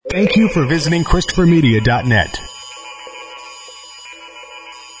Thank you for visiting ChristopherMedia.net.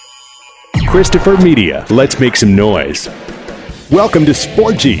 Christopher Media, let's make some noise. Welcome to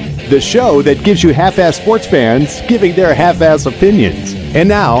Sporgy, the show that gives you half-ass sports fans giving their half-ass opinions. And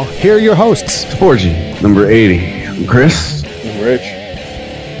now, here are your hosts. Sporgy, number 80. I'm Chris. I'm Rich.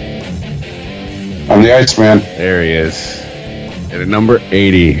 I'm the ICEman. There he is. At number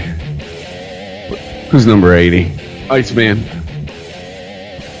 80. Who's number 80? ICEman.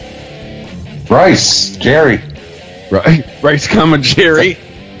 Rice. Jerry. Rice, comma, Jerry.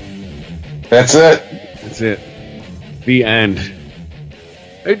 That's it. That's it. The end.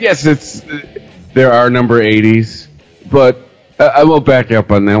 Yes, there are number 80s, but I will back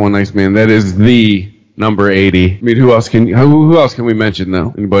up on that one, ICEman. That is the number 80. I mean, who else can we mention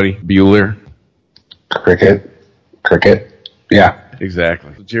though? Anybody? Bueller? Cricket. Yeah.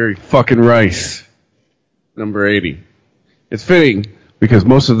 Exactly. Jerry fucking Rice. Number 80. It's fitting because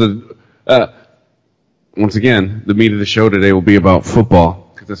most of the once again, the meat of the show today will be about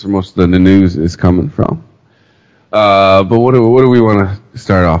football because that's where most of the news is coming from. But what do we want to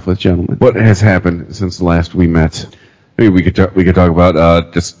start off with, gentlemen? What has happened since the last we met? Maybe we could talk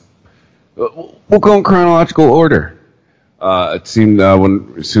about just we'll go in chronological order. It seemed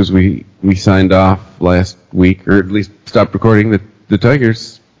as soon as we signed off last week, or at least stopped recording, the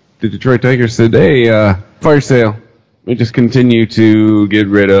Detroit Tigers said, "Hey, fire sale. We just continue to get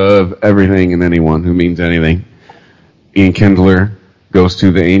rid of everything and anyone who means anything." Ian Kinsler goes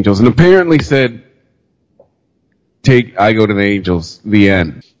to the Angels and apparently said, I go to the Angels, the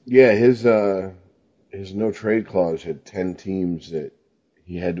end. Yeah, his no trade clause had 10 teams that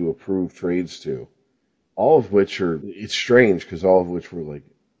he had to approve trades to. All of which it's strange because all of which were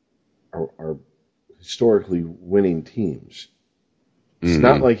are historically winning teams. It's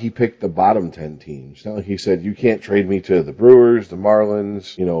not like he picked the bottom 10 teams. It's not like he said, you can't trade me to the Brewers, the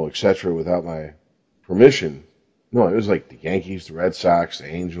Marlins, etc. without my permission. No, it was like the Yankees, the Red Sox, the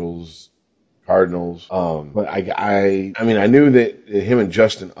Angels, Cardinals. But I knew that him and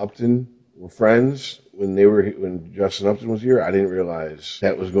Justin Upton were friends when Justin Upton was here. I didn't realize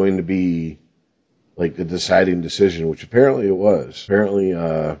that was going to be like the deciding decision, which apparently it was. Apparently,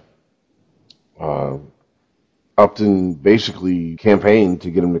 Upton basically campaigned to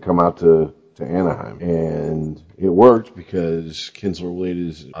get him to come out to Anaheim, and it worked because Kinsler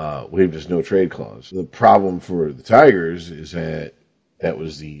waived his no trade clause. The problem for the Tigers is that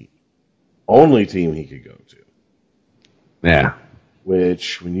was the only team he could go to. Yeah.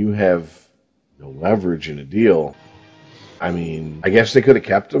 Which, when you have no leverage in a deal, I mean, I guess they could have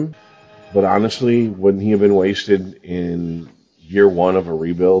kept him, but honestly, wouldn't he have been wasted in year one of a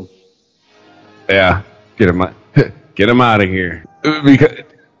rebuild? Yeah. Get him out of here.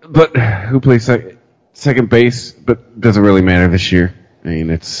 But who plays second base? But doesn't really matter this year. I mean,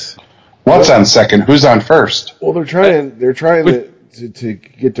 it's what's on second? Who's on first? Well, they're trying to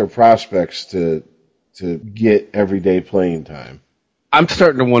get their prospects to get everyday playing time. I'm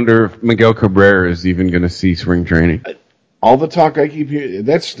starting to wonder if Miguel Cabrera is even going to see spring training. All the talk I keep hearing,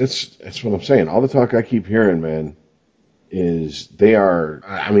 that's what I'm saying. All the talk I keep hearing, man, is they are,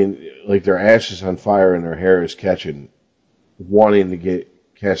 I mean, like their ass is on fire and their hair is catching, wanting to get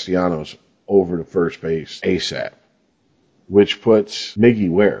Castellanos over to first base ASAP, which puts Miggy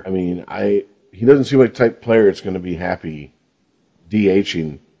where? I mean, he doesn't seem like the type of player that's going to be happy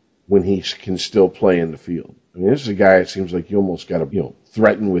DHing when he can still play in the field. I mean, this is a guy, it seems like you almost got to,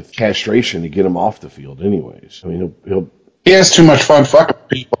 threaten with castration to get him off the field anyways. I mean, he has too much fun fucking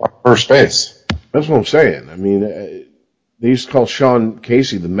people on first base. That's what I'm saying. I mean, they used to call Sean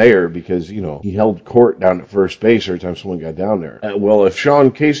Casey the mayor because, he held court down at first base every time someone got down there. Well, if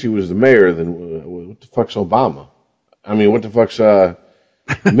Sean Casey was the mayor, then what the fuck's Obama? I mean, what the fuck's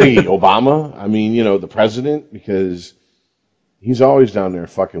me, Obama? I mean, the president? Because he's always down there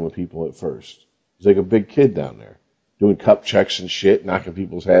fucking with people at first. He's like a big kid down there, doing cup checks and shit, knocking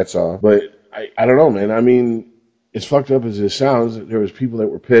people's hats off. But I don't know, man. I mean, as fucked up as it sounds, there was people that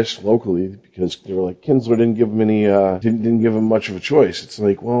were pissed locally because they were like, Kinsler didn't give him didn't give him much of a choice. It's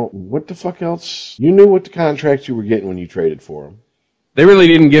like, well, what the fuck else? You knew what the contract you were getting when you traded for him. They really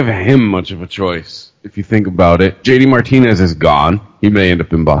didn't give him much of a choice, if you think about it. JD Martinez is gone. He may end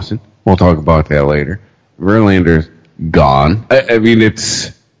up in Boston. We'll talk about that later. Verlander's gone. I mean,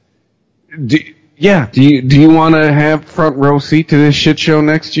 it's... Do you want to have front row seat to this shit show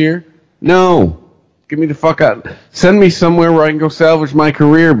next year? No. Get me the fuck out. Send me somewhere where I can go salvage my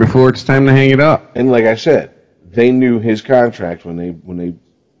career before it's time to hang it up. And like I said, they knew his contract when they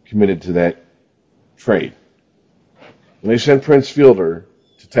committed to that trade. When they sent Prince Fielder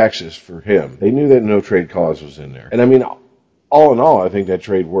to Texas for him, they knew that no trade clause was in there. And I mean, all in all, I think that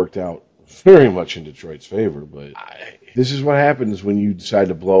trade worked out very much in Detroit's favor. But this is what happens when you decide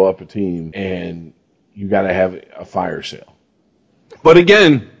to blow up a team and you got to have a fire sale. But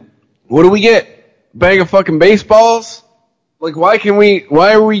again, what do we get? Bag of fucking baseballs? Like, why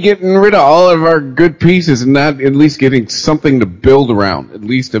are we getting rid of all of our good pieces and not at least getting something to build around? At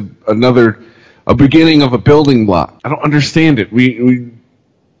least a beginning of a building block. I don't understand it.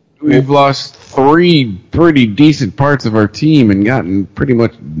 We've lost 3 pretty decent parts of our team and gotten pretty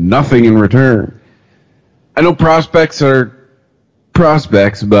much nothing in return. I know prospects are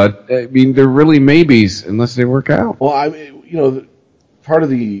prospects, but I mean, they're really maybes unless they work out. Well, I mean, part of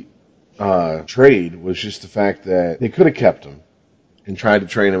the trade was just the fact that they could have kept him and tried to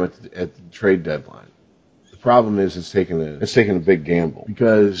trade him at the trade deadline. The problem is it's taking a big gamble,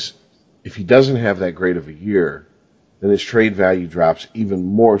 because if he doesn't have that great of a year, then his trade value drops even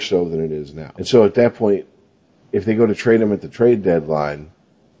more so than it is now. And so at that point, if they go to trade him at the trade deadline,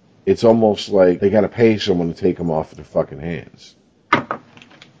 it's almost like they got to pay someone to take him off of their fucking hands.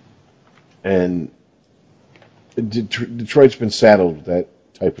 And Detroit's been saddled with that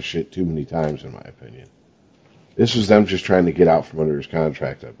type of shit too many times, in my opinion. This was them just trying to get out from under his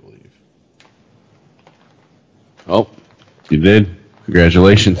contract, I believe. Oh, you did.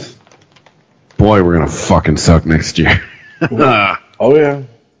 Congratulations. Boy, we're going to fucking suck next year. Oh, yeah.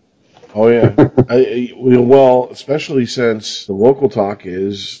 Well, especially since the local talk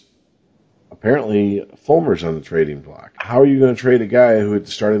is apparently Fulmer's on the trading block. How are you going to trade a guy who at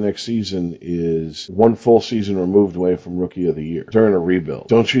the start of next season is 1 full season removed away from Rookie of the Year during a rebuild?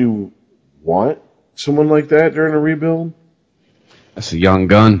 Don't you want someone like that during a rebuild? That's a young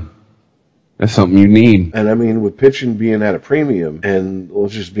gun. That's something you need. And I mean, with pitching being at a premium, and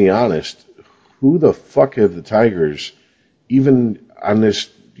let's just be honest, who the fuck have the Tigers, even on this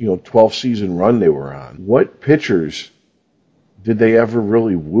 12 season run they were on, what pitchers did they ever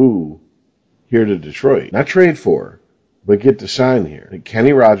really woo here to Detroit? Not trade for, but get to sign here. Like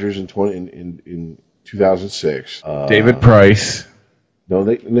Kenny Rogers in 2006. David Price.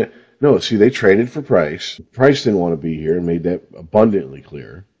 No. See, they traded for Price. Price didn't want to be here and made that abundantly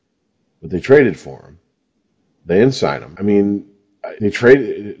clear. But they traded for him. They didn't sign him. I mean, they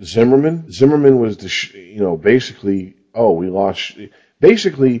traded Zimmerman. Zimmerman was basically, we lost.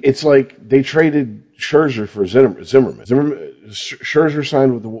 Basically, it's like they traded Scherzer for Zimmerman. Scherzer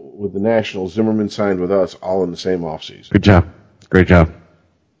signed with the Nationals. Zimmerman signed with us, all in the same offseason. Good job. Great job.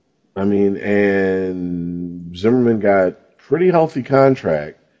 I mean, and Zimmerman got pretty healthy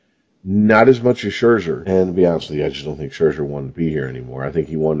contract. Not as much as Scherzer. And to be honest with you, I just don't think Scherzer wanted to be here anymore. I think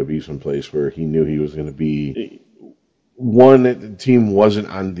he wanted to be someplace where he knew he was going to be. One, that the team wasn't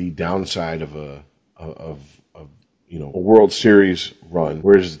on the downside of a World Series run,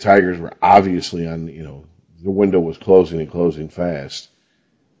 whereas the Tigers were obviously on, the window was closing and closing fast.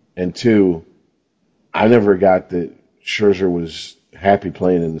 And 2, I never got that Scherzer was happy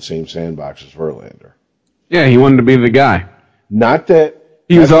playing in the same sandbox as Verlander. Yeah, he wanted to be the guy. Not that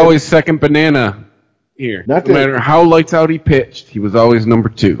he was always second banana here. No matter how lights out he pitched, he was always number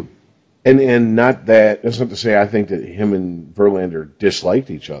 2. And not that, that's not to say I think that him and Verlander disliked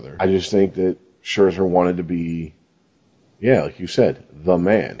each other. I just think that Scherzer wanted to be, like you said, the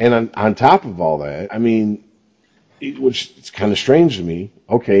man. And on top of all that, I mean, which it's kind of strange to me.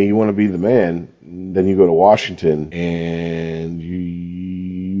 Okay, you want to be the man, then you go to Washington, and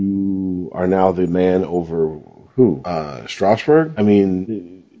you are now the man over who? Strasburg? I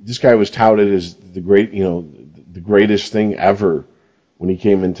mean, this guy was touted as the greatest thing ever when he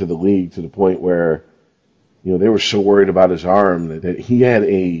came into the league, to the point where, they were so worried about his arm that he had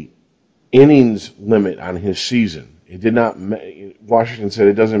a innings limit on his season. It did not. Washington said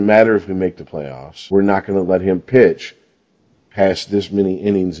it doesn't matter if we make the playoffs. We're not going to let him pitch past this many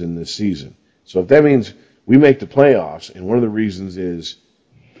innings in this season. So if that means we make the playoffs, and one of the reasons is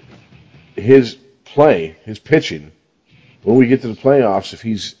his pitching, when we get to the playoffs, if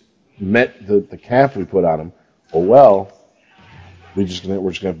he's met the cap we put on him, we're just going to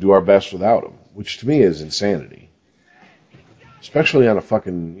have to do our best without him, which to me is insanity. Especially on a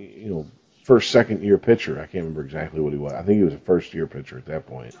fucking, first, second year pitcher. I can't remember exactly what he was. I think he was a first year pitcher at that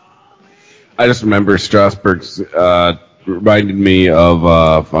point. I just remember Strasburg's reminded me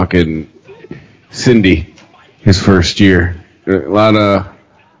of fucking Cindy, his first year. There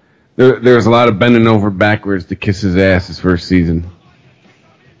was a lot of bending over backwards to kiss his ass his first season.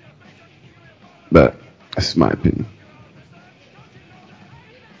 But that's my opinion.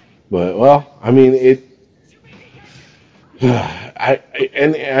 But, well, I mean,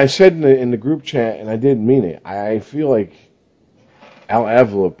 I said in the group chat, and I didn't mean it, I feel like Al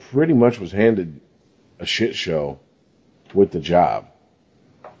Avila pretty much was handed a shit show with the job.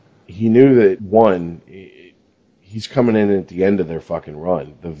 He knew that, one, he's coming in at the end of their fucking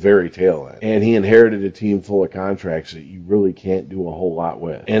run, the very tail end. And he inherited a team full of contracts that you really can't do a whole lot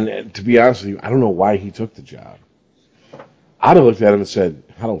with. And to be honest with you, I don't know why he took the job. I'd have looked at him and said,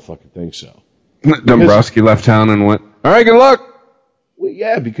 I don't fucking think so. Dombrowski left town and went, all right, good luck. Well,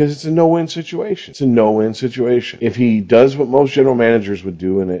 yeah, because it's a no-win situation. It's a no-win situation. If he does what most general managers would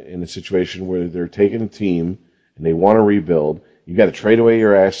do in a situation where they're taking a team and they want to rebuild, you got to trade away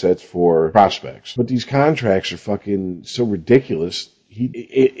your assets for prospects. But these contracts are fucking so ridiculous.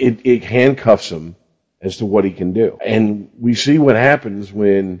 It handcuffs him as to what he can do. And we see what happens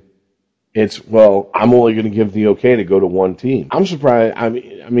when it's, well, I'm only going to give the okay to go to one team. I'm surprised. I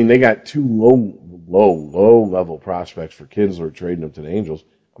mean, they got two low-level prospects for Kinsler, trading them to the Angels.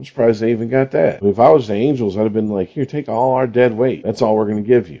 I'm surprised they even got that. I mean, if I was the Angels, I'd have been like, here, take all our dead weight. That's all we're going to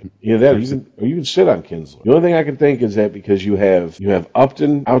give you. Either that, or you can sit on Kinsler. The only thing I can think is that because you have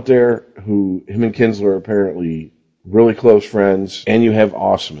Upton out there, who him and Kinsler are apparently really close friends, and you have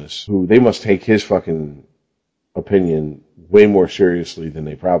Ausmus, who they must take his fucking opinion way more seriously than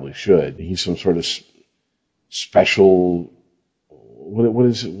they probably should. He's some sort of special. What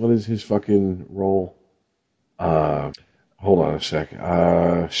is his fucking role? Hold on a sec.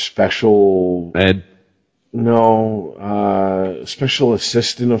 Special Ed. No, special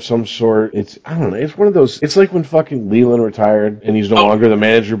assistant of some sort. I don't know. It's one of those. It's like when fucking Leland retired and he's no longer the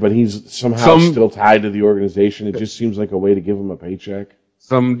manager, but he's somehow still tied to the organization. It just seems like a way to give him a paycheck.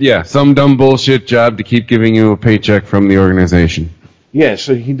 Some dumb bullshit job to keep giving you a paycheck from the organization. Yeah,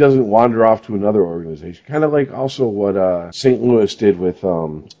 so he doesn't wander off to another organization. Kind of like also what St. Louis did with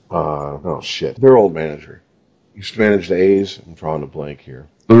their old manager. Used to manage the A's. I'm drawing a blank here.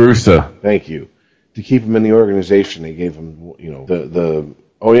 La Russa. Thank you. To keep him in the organization, they gave him,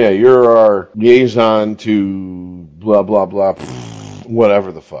 you're our liaison to blah blah blah,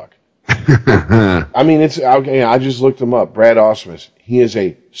 whatever the fuck. I mean, it's okay. I just looked him up. Brad Ausmus. He is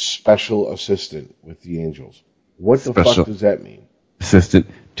a special assistant with the Angels. What the fuck does that mean? Assistant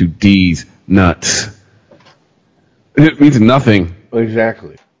to D's nuts. It means nothing.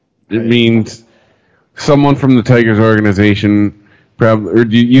 Exactly. It means someone from the Tigers organization, probably, or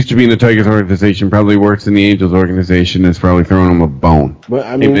used to be in the Tigers organization, probably works in the Angels organization, is probably throwing him a bone. But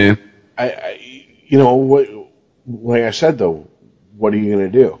I mean, what? Like I said though, what are you going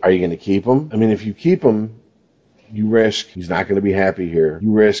to do? Are you going to keep him? I mean, if you keep him, you risk he's not going to be happy here.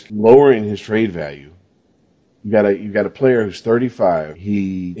 You risk lowering his trade value. You got a player who's 35.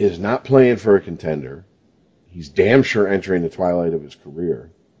 He is not playing for a contender. He's damn sure entering the twilight of his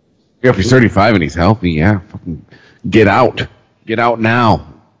career. Yeah, if he's 35 and he's healthy, yeah, fucking get out. Get out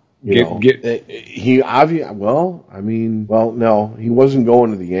now. No, he wasn't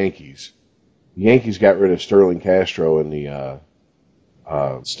going to the Yankees. The Yankees got rid of Sterling Castro in the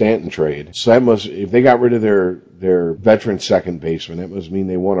Stanton trade. So that must, if they got rid of their veteran second baseman, that must mean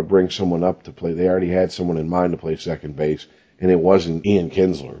they want to bring someone up to play. They already had someone in mind to play second base, and it wasn't Ian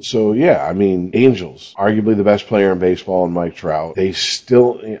Kinsler. So yeah, I mean, Angels, arguably the best player in baseball, and Mike Trout. They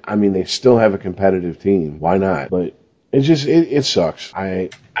still have a competitive team. Why not? But it sucks.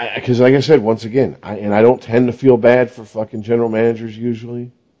 Because like I said, once again, I don't tend to feel bad for fucking general managers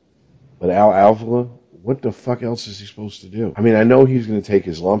usually, but Al Avila, what the fuck else is he supposed to do? I mean, I know he's going to take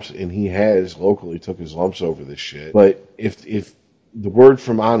his lumps, and he has locally took his lumps over this shit. But if the word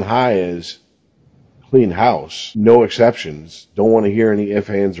from on high is clean house, no exceptions, don't want to hear any ifs,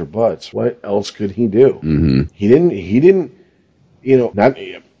 ands, or buts, what else could he do? Mm-hmm. He didn't,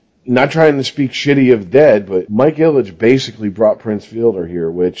 not trying to speak shitty of dead, but Mike Ilitch basically brought Prince Fielder here,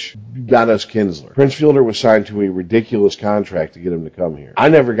 which got us Kinsler. Prince Fielder was signed to a ridiculous contract to get him to come here. I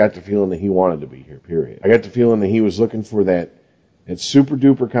never got the feeling that he wanted to be here, period. I got the feeling that he was looking for that super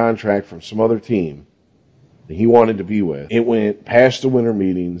duper contract from some other team that he wanted to be with. It went past the winter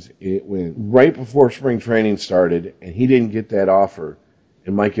meetings. It went right before spring training started, and he didn't get that offer.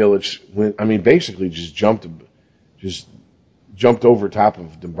 And Mike Ilitch basically just jumped over top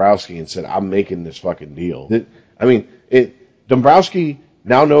of Dombrowski and said, I'm making this fucking deal. Dombrowski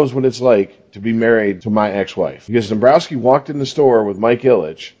now knows what it's like to be married to my ex-wife. Because Dombrowski walked in the store with Mike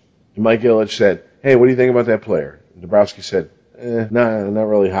Ilitch, and Mike Ilitch said, hey, what do you think about that player? And Dombrowski said, nah, not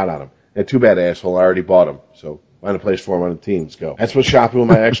really hot on him. Yeah, too bad, asshole, I already bought him. So find a place for him on the team, let's go. That's what shopping with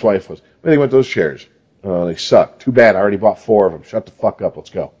my ex-wife was. What do you think about those chairs? They suck. Too bad, I already bought 4 of them. Shut the fuck up, let's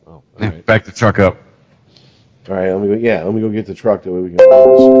go. Oh, all right. Back the truck up. All right, let me go get the truck that way we can put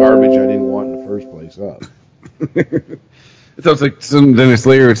this garbage I didn't want in the first place up. It sounds like some Dennis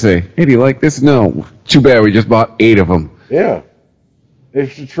Leary would say, hey, do you like this? No. Too bad, we just bought 8 of them. Yeah.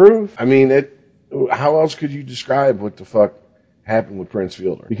 It's the truth. I mean, how else could you describe what the fuck happened with Prince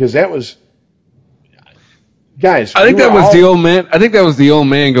Fielder? Because that was, guys. I think that was the old man. I think that was the old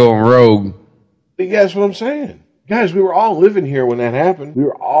man going rogue. That's what I'm saying. Guys, we were all living here when that happened.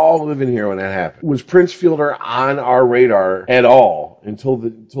 Was Prince Fielder on our radar at all until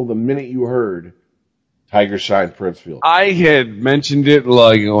the minute you heard Tigers signed Prince Fielder? I had mentioned it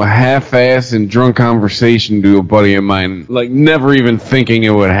like a half-ass and drunk conversation to a buddy of mine, like never even thinking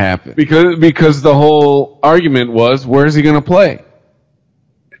it would happen. Because the whole argument was, where's he going to play?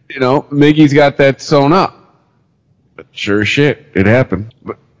 You know, Miggy's got that sewn up. But sure as shit, it happened.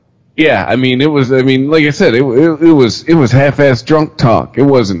 But yeah, I mean, like I said, it was half-ass drunk talk. It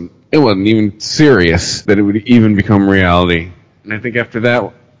wasn't even serious that it would even become reality. And I think after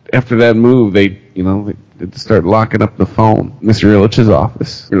that move, they start locking up the phone, Mr. Illich's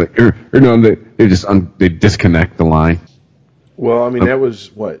office. They disconnect the line. Well, I mean, that was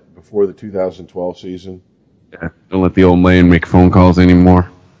before the 2012 season. Yeah, don't let the old man make phone calls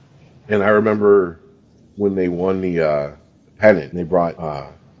anymore. And I remember when they won the pennant and they brought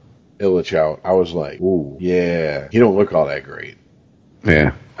Illich out, I was like, ooh, yeah, he don't look all that great.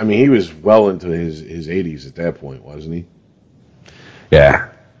 Yeah. I mean, he was well into his 80s at that point, wasn't he? Yeah.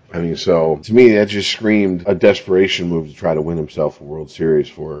 I mean, so to me, that just screamed a desperation move to try to win himself a World Series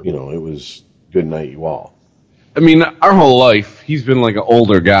for, it was good night, you all. I mean, our whole life, he's been like an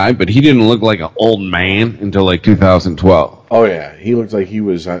older guy, but he didn't look like an old man until like 2012. Oh, yeah. He looked like he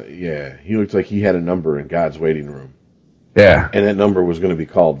was, he looked like he had a number in God's waiting room. Yeah. And that number was going to be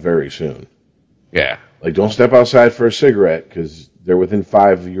called very soon. Yeah. Like, don't step outside for a cigarette because they're within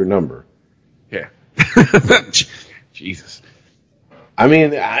 5 of your number. Yeah. Jesus. I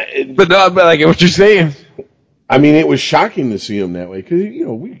mean, but I get what you're saying. I mean, it was shocking to see him that way because,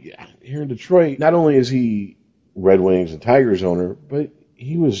 we here in Detroit, not only is he Red Wings and Tigers owner, but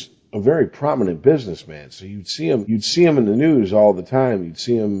he was a very prominent businessman. So you'd see him in the news all the time. You'd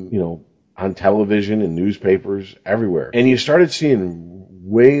see him, on television and newspapers everywhere. And you started seeing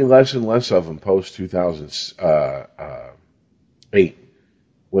way less and less of him post 2008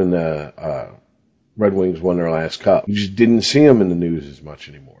 when the Red Wings won their last cup. You just didn't see him in the news as much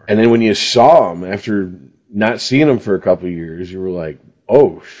anymore. And then when you saw him after not seeing him for a couple of years, you were like,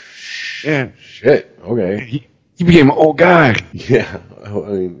 oh, shit, okay. He became an old guy. Yeah. I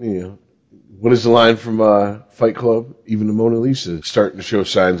mean, what is the line from Fight Club? Even the Mona Lisa is starting to show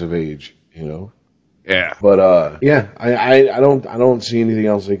signs of age, Yeah. But I don't see anything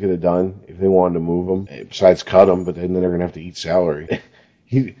else they could have done if they wanted to move him besides cut him. But then they're gonna have to eat salary.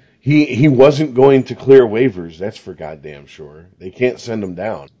 He wasn't going to clear waivers. That's for goddamn sure. They can't send him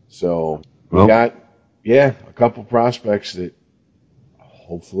down. So we got a couple prospects that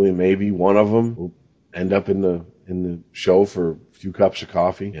hopefully maybe one of them will end up in the show for a few cups of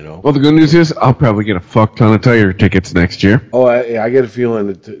coffee. Well, the good news is I'll probably get a fuck ton of Tiger tickets next year. Oh, I get a feeling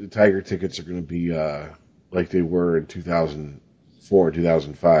that the Tiger tickets are going to be like they were in 2004,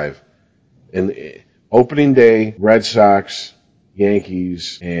 2005. And opening day, Red Sox,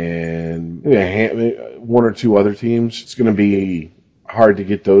 Yankees, and one or two other teams. It's going to be hard to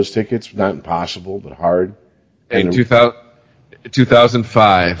get those tickets. Not impossible, but hard. In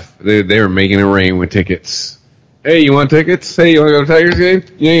 2005, they were making it rain with tickets. Hey, you want tickets? Hey, you want to go to Tigers game?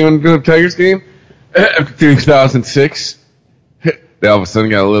 Yeah, you want to go to Tigers game? 2006, they all of a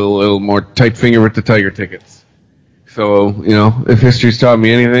sudden got a little more tight finger with the Tiger tickets. So, if history's taught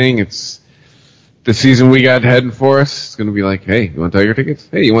me anything, it's the season we got heading for us. It's going to be like, hey, you want Tiger tickets?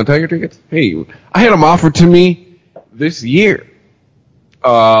 Hey, you want Tiger tickets? Hey, I had them offered to me this year.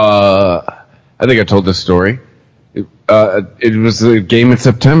 I think I told this story. It was a game in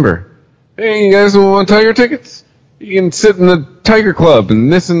September. Hey, you guys want Tiger tickets? You can sit in the Tiger Club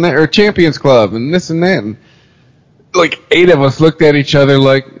and this and that, or Champions Club and this and that. And like 8 of us looked at each other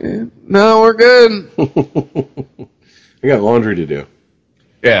like, no, we're good. I got laundry to do.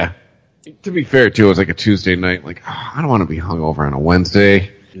 Yeah. To be fair, too, it was like a Tuesday night. Like, I don't want to be hungover on a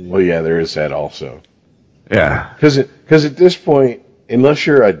Wednesday. Well, yeah, there is that also. Yeah. Because at this point, unless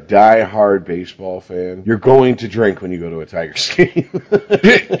you're a die-hard baseball fan, you're going to drink when you go to a Tigers game.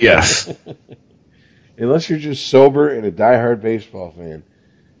 Yes. Unless you're just sober and a die-hard baseball fan,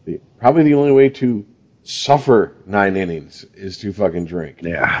 probably the only way to suffer 9 innings is to fucking drink.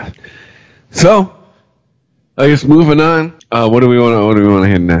 Yeah. So, I guess moving on. What do we want to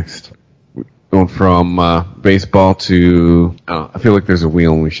hit next? Going from baseball to, I feel like there's a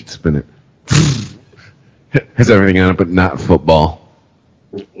wheel and we should spin it. Has everything on it, but not football.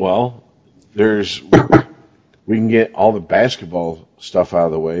 Well, we can get all the basketball stuff out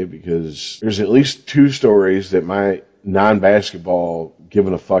of the way because there's at least 2 stories that non-basketball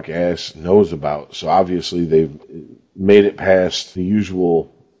giving a fuck ass knows about. So obviously they've made it past the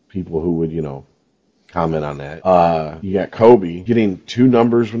usual people who would, comment on that. You got Kobe getting 2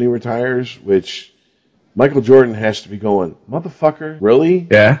 numbers when he retires, which Michael Jordan has to be going, motherfucker, really?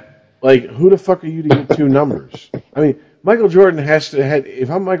 Yeah. Like, who the fuck are you to get 2 numbers? I mean, Michael Jordan if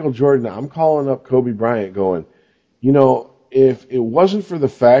I'm Michael Jordan, I'm calling up Kobe Bryant going, if it wasn't for the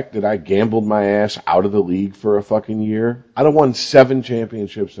fact that I gambled my ass out of the league for a fucking year, I'd have won 7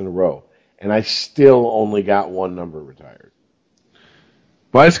 championships in a row. And I still only got 1 number retired.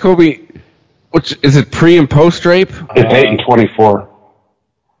 Why is Kobe... Which is it pre and post rape? It's 8 and 24.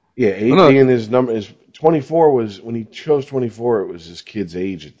 Yeah, 8 being his number. His 24 was when he chose 24. It was his kid's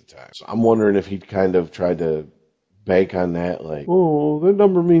age at the time. So I'm wondering if he kind of tried to bank on that, like, oh, that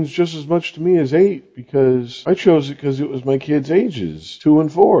number means just as much to me as 8 because I chose it because it was my kid's ages, 2 and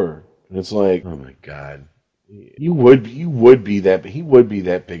 4. And it's like, oh my god. He would be that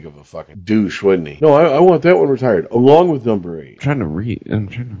big of a fucking douche, wouldn't he? No, I want that one retired, along with number 8. I'm trying to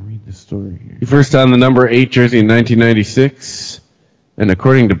read the story here. He first on the number 8 jersey in 1996, and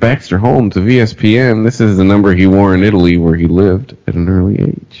according to Baxter Holmes of ESPN, this is the number he wore in Italy, where he lived at an early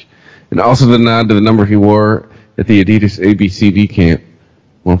age, and also the nod to the number he wore at the Adidas ABCD camp,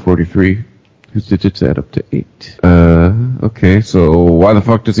 143. Whose digits add up to 8? Okay, so why the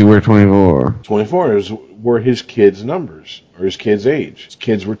fuck does he wear 24? 24 were his kids' numbers, or his kids' age. His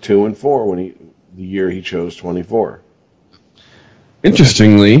kids were 2 and 4 the year he chose 24.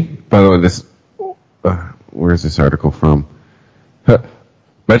 Interestingly, by the way, this where's this article from?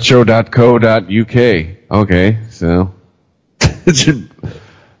 Metro.co.uk. Okay, so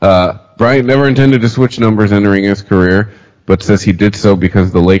Bryant never intended to switch numbers entering his career, but says he did so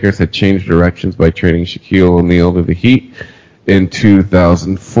because the Lakers had changed directions by trading Shaquille O'Neal to the Heat in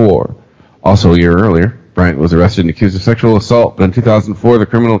 2004. Also a year earlier, Bryant was arrested and accused of sexual assault, but in 2004 the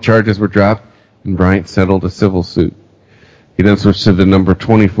criminal charges were dropped and Bryant settled a civil suit. He then switched to the number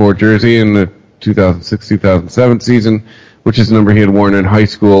 24 jersey in the 2006-2007 season, which is the number he had worn in high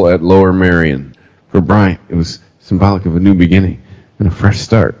school at Lower Merion. For Bryant, it was symbolic of a new beginning and a fresh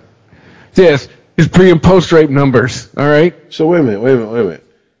start. Yes, his pre- and post-rape numbers, all right? So wait a minute.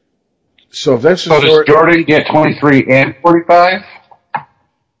 So if that's so does Jordan get 23 and 45?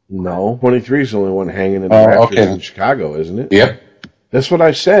 No, 23 is the only one hanging in the rafters in Chicago, isn't it? Yep. That's what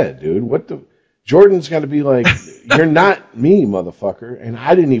I said, dude. What the... Jordan's got to be like, you're not me, motherfucker, and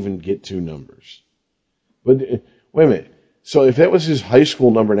I didn't even get 2 numbers. But wait a minute. So if that was his high school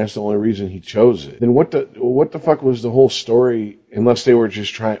number and that's the only reason he chose it, then what the fuck was the whole story? Unless they were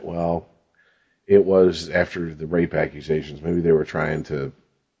just trying. Well, it was after the rape accusations. Maybe they were trying to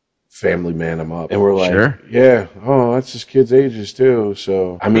family man him up, and we're like, sure. Yeah, oh, that's his kid's ages too.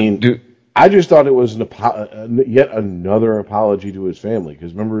 So I mean. I just thought it was yet another apology to his family.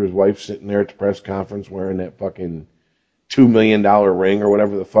 Because remember his wife sitting there at the press conference wearing that fucking $2 million ring or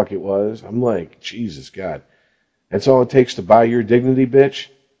whatever the fuck it was. I'm like, Jesus God. That's all it takes to buy your dignity, bitch?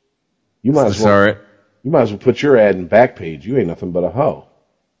 You might as well put your ad in Backpage. You ain't nothing but a hoe.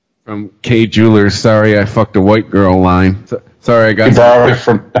 From K Jewelers, sorry I fucked a white girl line. Sorry I got you borrowed it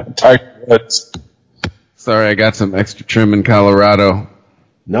from Tiger Woods. Sorry I got some extra trim in Colorado.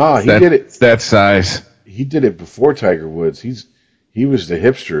 No, he did it. It's that size. He did it before Tiger Woods. He was the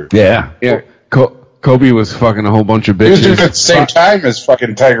hipster. Yeah. Kobe was fucking a whole bunch of bitches. He was doing it at the same time as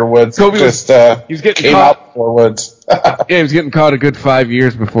fucking Tiger Woods. Kobe he was getting came caught out before Woods. Yeah, he was getting caught a good 5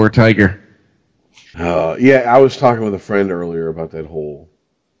 years before Tiger. Yeah, I was talking with a friend earlier about that whole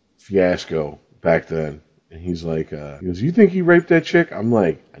fiasco back then. And he's like, he goes, you think he raped that chick? I'm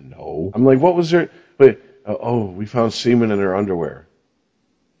like, no. I'm like, what was there? But, we found semen in her underwear.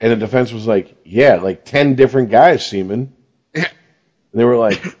 And the defense was like, yeah, like 10 different guys, semen. And they were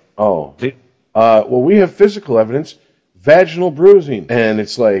like, well, we have physical evidence, vaginal bruising. And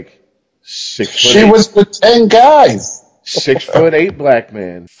it's like 6 foot She was with 10 guys. 6'8" black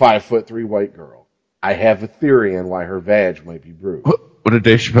man, 5'3" white girl. I have a theory on why her vag might be bruised. What did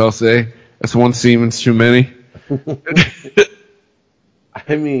Dave Chappelle say? That's one semen's too many.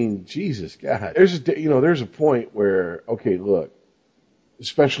 I mean, Jesus God. There's a point where, okay, look,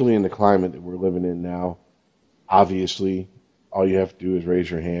 especially in the climate that we're living in now, obviously, all you have to do is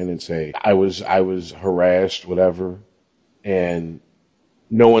raise your hand and say, I was harassed, whatever, and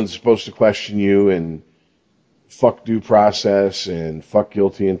no one's supposed to question you, and fuck due process, and fuck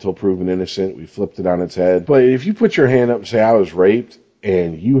guilty until proven innocent. We flipped it on its head. But if you put your hand up and say, I was raped,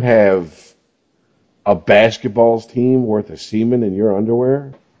 and you have a basketball team worth of semen in your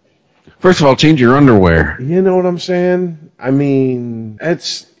underwear... First of all, change your underwear. You know what I'm saying? I mean,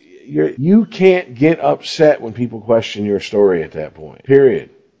 you can't get upset when people question your story at that point. Period.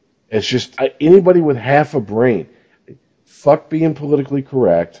 It's just anybody with half a brain. Fuck being politically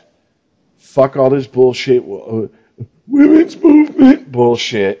correct. Fuck all this bullshit. Women's movement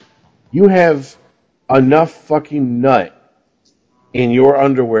bullshit. You have enough fucking nut in your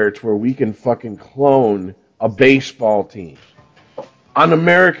underwear to where we can fucking clone a baseball team. An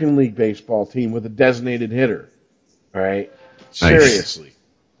American League baseball team with a designated hitter. All right? Seriously. Nice.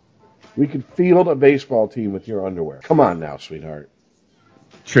 We could field a baseball team with your underwear. Come on now, sweetheart.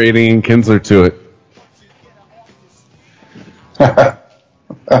 Trading Ian Kinsler to it.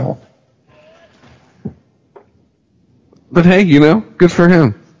 But hey, good for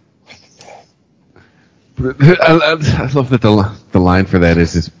him. I love that the line for that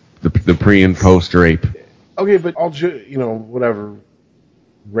is the pre and post rape. Okay, but whatever,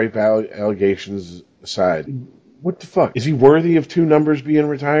 rape allegations aside, what the fuck? Is he worthy of 2 numbers being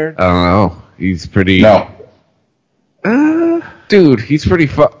retired? I don't know. He's pretty... No. Dude, he's pretty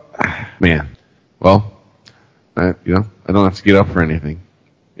Man. Well, I don't have to get up for anything.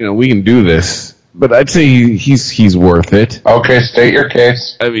 We can do this, but I'd say he's worth it. Okay, state your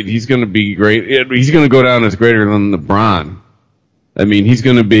case. I mean, he's going to be great. He's going to go down as greater than LeBron. I mean, he's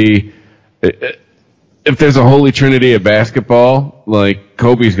going to be... If there's a holy trinity of basketball, like,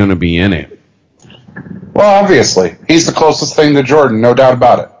 Kobe's going to be in it. Well, obviously. He's the closest thing to Jordan, no doubt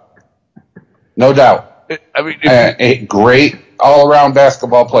about it. No doubt. I mean, a great all-around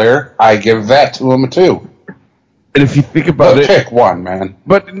basketball player. I give that to him, too. And if you think about it... pick one, man.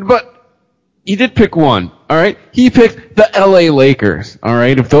 But he did pick one, all right? He picked the L.A. Lakers, all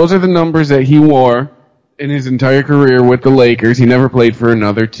right? If those are the numbers that he wore in his entire career with the Lakers, he never played for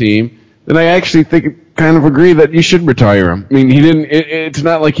another team, then I actually kind of agree that you should retire him. I mean, he didn't... It's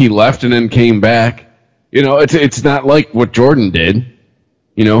not like he left and then came back. It's not like what Jordan did.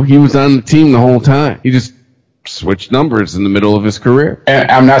 He was on the team the whole time. He just switched numbers in the middle of his career. And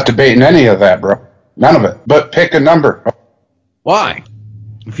I'm not debating any of that, bro. None of it. But pick a number. Why?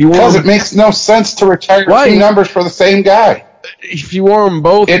 Because it makes no sense to retire 2 numbers for the same guy. If you wore them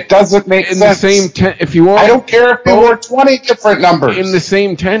both... It doesn't make sense. The same if you wore I don't care if he wore 20 different numbers. In the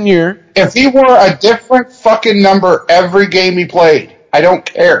same tenure. If he wore a different fucking number every game he played, I don't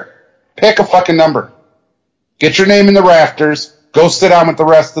care. Pick a fucking number. Get your name in the rafters. Go sit down with the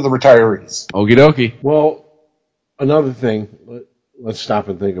rest of the retirees. Okie dokie. Well, another thing, let's stop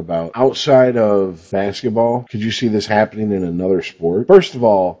and think about. Outside of basketball, could you see this happening in another sport? First of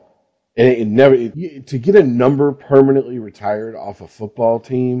all, to get a number permanently retired off a football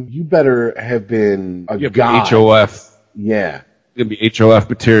team, you better have been a god. HOF. Yeah. It's going to be HOF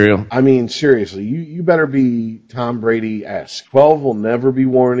material. I mean, seriously, you better be Tom Brady-esque. 12 will never be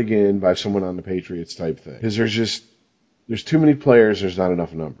worn again by someone on the Patriots type thing. Because there's too many players, there's not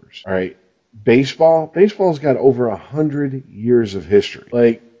enough numbers. All right? Baseball's got over 100 years of history.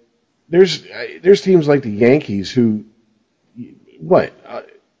 Like, there's teams like the Yankees who, 1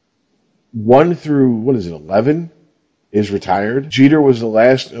 through, 11 is retired. Jeter was the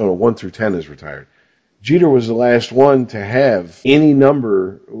last, 1 through 10 is retired. Jeter was the last one to have any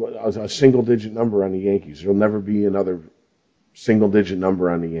number, a single-digit number on the Yankees. There'll never be another single-digit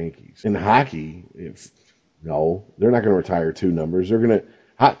number on the Yankees. In hockey, no, they're not going to retire 2 numbers. They're going to...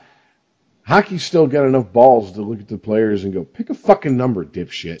 Hockey's still got enough balls to look at the players and go, pick a fucking number,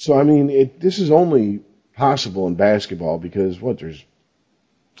 dipshit. So, I mean, this is only possible in basketball because, It's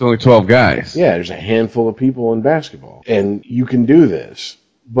only 12 guys. Yeah, there's a handful of people in basketball. And you can do this.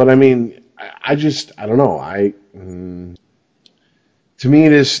 But, I mean... I don't know. To me,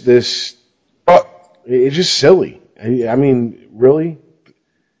 it's just silly. I mean, really?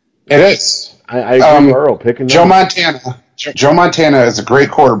 It is. I agree with Earl. Picking Joe Montana. Joe Montana is a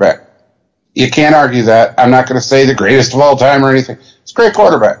great quarterback. You can't argue that. I'm not going to say the greatest of all time or anything. It's a great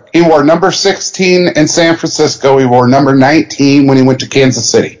quarterback. He wore number 16 in San Francisco. He wore number 19 when he went to Kansas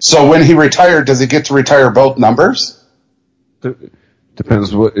City. So when he retired, does he get to retire both numbers?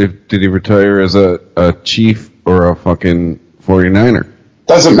 Depends did he retire as a Chief or a fucking 49er?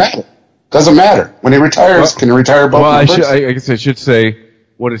 Doesn't matter. When he retires, can he retire both numbers? I guess I should say,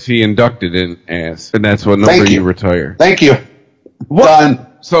 what is he inducted in as? And that's what number you retire. Thank you. What? Done.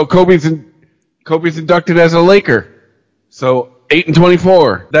 So Kobe's inducted as a Laker. So 8 and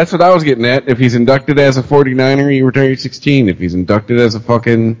 24. That's what I was getting at. If he's inducted as a 49er, you retire 16. If he's inducted as a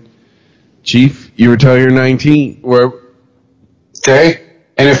fucking Chief, you retire 19. Okay,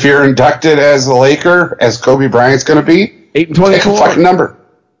 and if you're inducted as a Laker, as Kobe Bryant's going to be, 8 and 24. Pick a fucking number.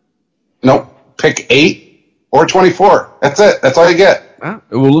 Nope, pick 8 or 24. That's it. That's all you get.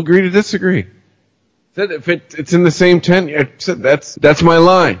 We'll agree to disagree. Said if it's in the same 10, that's my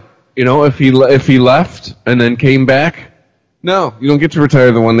line. if he left and then came back, no, you don't get to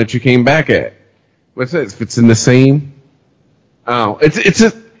retire the one that you came back at. What's that? If it's in the same, it's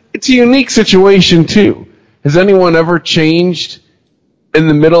a unique situation too. Has anyone ever changed in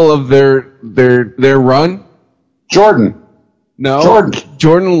the middle of their run? Jordan. No,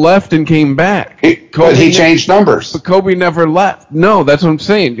 Jordan left and came back. But he changed numbers. But Kobe never left. No, that's what I'm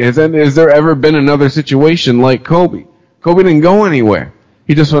saying. Has there ever been another situation like Kobe? Kobe didn't go anywhere.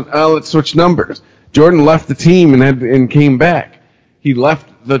 He just went, let's switch numbers. Jordan left the team and came back. He left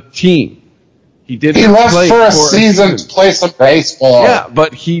the team. He left for a season to play some baseball. Yeah,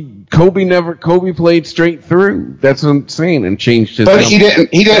 but Kobe played straight through. That's what I'm saying, and changed his But number. he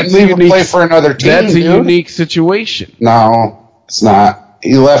didn't leave and play for another team. That's a unique situation. No, it's not.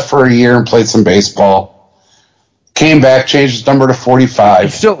 He left for a year and played some baseball. Came back, changed his number to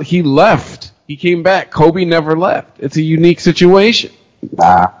 45. He left. He came back. Kobe never left. It's a unique situation.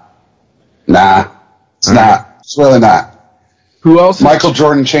 Nah. It's not. It's really not. Who else? Michael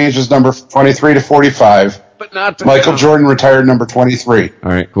Jordan changed his number from 23 to 45. But not to Michael Jordan retired number 23.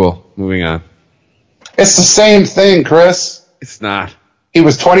 All right, cool. Moving on. It's the same thing, Chris. It's not. He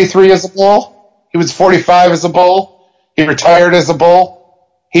was 23 as a Bull. He was 45 as a Bull. He retired as a Bull.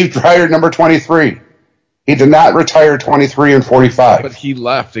 He retired number 23. He did not retire 23 and 45. But he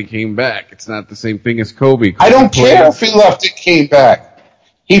left and came back. It's not the same thing as Kobe. I don't care if he left and came back.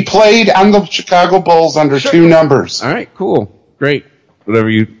 He played on the Chicago Bulls under two numbers. All right, cool. Great. Whatever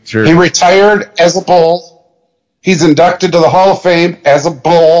you... Sure. He retired as a Bull. He's inducted to the Hall of Fame as a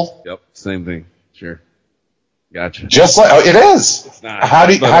Bull. Yep, same thing. Sure. Gotcha. Just like... it is. It's not. How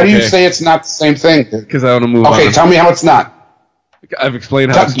do you say it's not the same thing? Because I want to move on. Okay, tell me how it's not. I've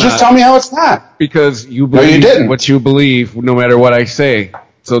explained how it's not. Just tell me how it's not. Because you believe what you believe, no matter what I say.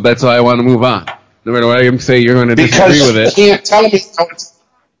 So that's why I want to move on. No matter what I say, you're going to disagree with it. Because you can't tell me how it's...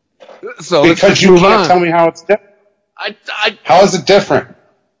 So because you can't tell me how it's different. How is it different?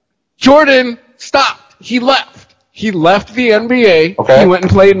 Jordan stopped. He left. He left the NBA. Okay. He went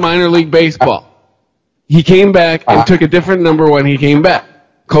and played minor league baseball. He came back and took a different number when he came back.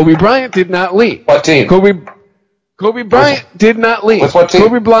 Kobe Bryant did not leave. What team? Kobe Bryant did not leave. With what team?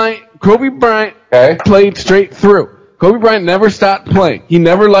 Kobe Bryant played straight through. Kobe Bryant never stopped playing. He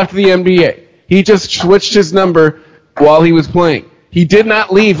never left the NBA. He just switched his number while he was playing. He did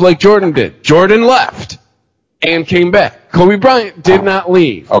not leave like Jordan did. Jordan left and came back. Kobe Bryant did not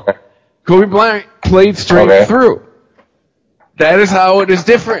leave. Okay. Kobe Bryant played straight through. That is how it is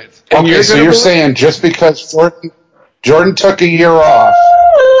different. And you're saying just because Jordan took a year off,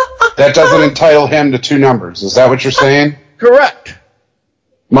 that doesn't entitle him to two numbers. Is that what you're saying? Correct.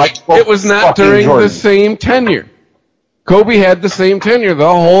 It was not during the same tenure. Kobe had the same tenure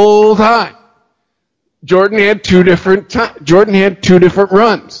the whole time. Jordan had two different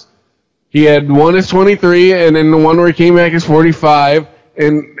runs. He had one as 23, and then the one where he came back as 45,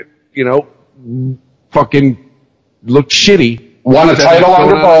 and fucking looked shitty. Won a title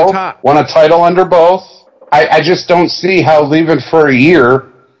under both. I just don't see how leaving for a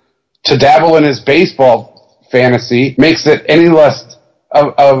year to dabble in his baseball fantasy makes it any less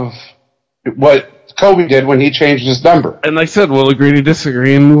of what Kobe did when he changed his number. And like I said, we'll agree to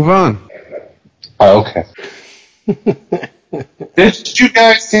disagree and move on. Oh, okay. Did you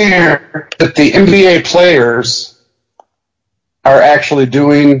guys hear that the NBA players are actually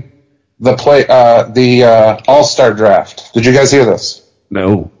doing the All-Star draft? Did you guys hear this?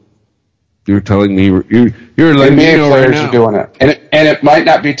 No. You're telling me you're letting me know players right now. are doing it, and it might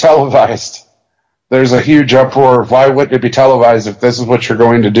not be televised. There's a huge uproar. Why wouldn't it be televised if this is what you're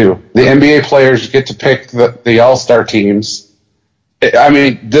going to do? The NBA players get to pick the All-Star teams. I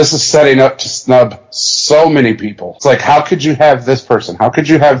mean, this is setting up to snub so many people. It's like, how could you have this person? How could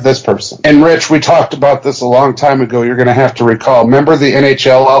you have this person? And Rich, we talked about this a long time ago. You're going to have to recall. Remember the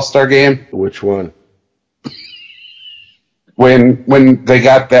NHL All-Star game? Which one? When they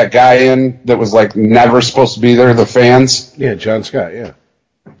got that guy in that was like never supposed to be there, the fans. Yeah, John Scott, yeah.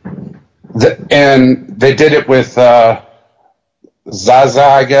 And they did it with Zaza,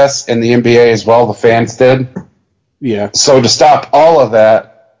 I guess, in the NBA as well. The fans did. Yeah. So to stop all of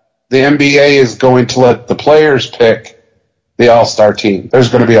that, the NBA is going to let the players pick the All-Star team. There's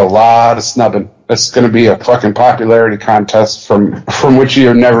going to be a lot of snubbing. It's going to be a fucking popularity contest from which you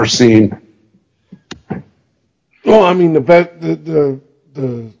have never seen. Well, I mean,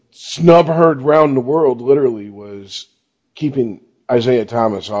 the snub heard round the world literally was keeping Isaiah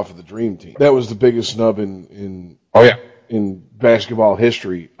Thomas off of the Dream Team. That was the biggest snub in basketball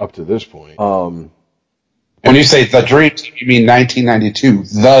history up to this point. When you say the Dream Team, you mean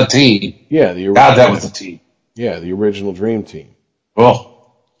 1992, the team. Yeah, the original. God, that was the team. Yeah, the original Dream Team.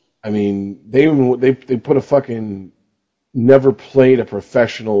 Oh. I mean, they put a fucking never played a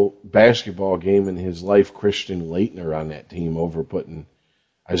professional basketball game in his life Christian Laettner on that team over putting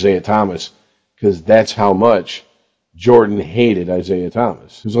Isaiah Thomas, because that's how much Jordan hated Isaiah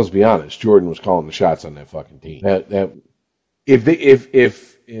Thomas. Because let's be honest, Jordan was calling the shots on that fucking team. If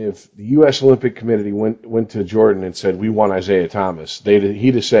the U.S. Olympic Committee went to Jordan and said, we want Isaiah Thomas,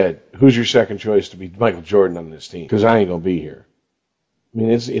 he'd have said, who's your second choice to be Michael Jordan on this team? Because I ain't gonna be here. I mean,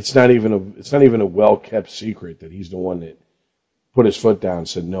 it's not even a well kept secret that he's the one that put his foot down and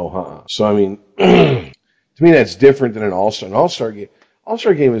said no, So I mean, to me that's different than an All-Star. An All-Star game.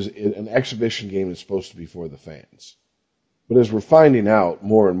 All-Star game is an exhibition game that's supposed to be for the fans. But as we're finding out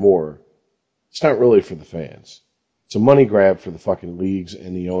more and more, it's not really for the fans. It's a money grab for the fucking leagues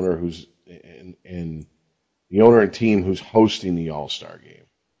and the owner and the owner and team who's hosting the All-Star game.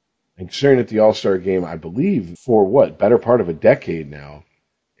 And considering that the All-Star game, I believe, for better part of a decade now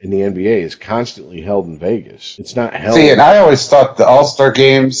in the NBA is constantly held in Vegas. It's not held. See, and I always thought the All-Star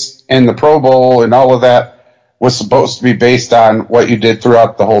games and the Pro Bowl and all of that was supposed to be based on what you did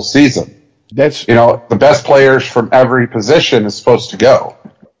throughout the whole season. That's the best players from every position is supposed to go.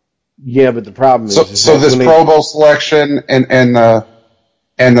 Yeah, but the problem is so this Pro Bowl selection and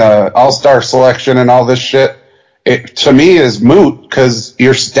the All-Star selection and all this shit, it to me is moot because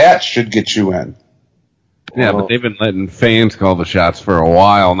your stats should get you in. Yeah, but they've been letting fans call the shots for a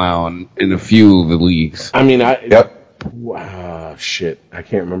while now in a few of the leagues. I mean, Yep. Wow, shit. I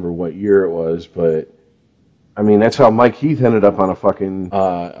can't remember what year it was, but I mean, that's how Mike Heath ended up on a fucking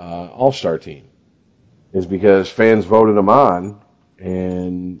All-Star team. Is because fans voted him on,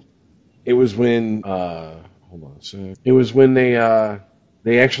 and it was when hold on a sec. It was when they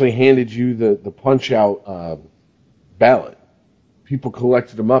actually handed you the punch out ballot. People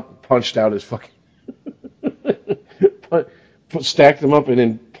collected them up and punched out his fucking stacked them up and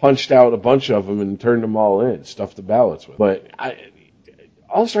then punched out a bunch of them and turned them all in, stuffed the ballots with. But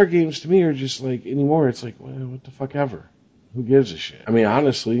All-Star games to me are just like anymore. It's like, well, what the fuck ever. Who gives a shit? I mean,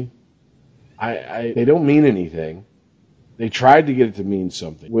 honestly, they don't mean anything. They tried to get it to mean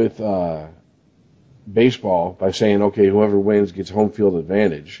something with baseball by saying, okay, whoever wins gets home field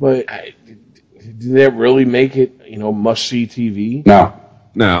advantage. But did that really make it, must-see TV?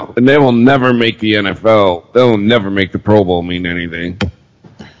 No, and they will never make the NFL. They'll never make the Pro Bowl mean anything.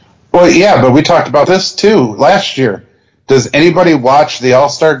 Well, yeah, but we talked about this too last year. Does anybody watch the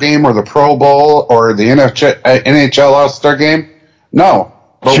All-Star game or the Pro Bowl or the NHL All-Star game? No.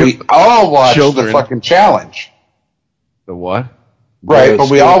 But we all watch the fucking challenge. The what? Right, but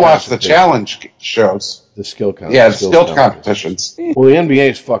we all watch the challenge shows. The skill contest. Yeah, the skill competitions. Well, the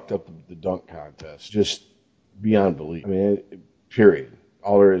NBA's fucked up the dunk contest. Just beyond belief. I mean, period.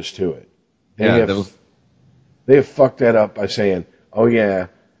 All there is to it. They have fucked that up by saying, oh, yeah,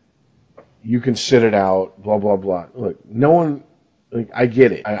 you can sit it out, blah, blah, blah. Look, no one, I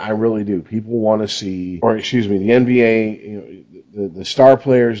get it. I really do. People want to see, the NBA, the star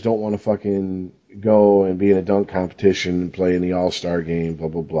players don't want to fucking go and be in a dunk competition and play in the All-Star game, blah,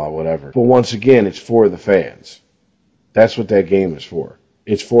 blah, blah, whatever. But once again, it's for the fans. That's what that game is for.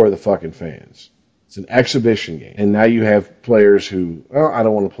 It's for the fucking fans. It's an exhibition game. And now you have players who, I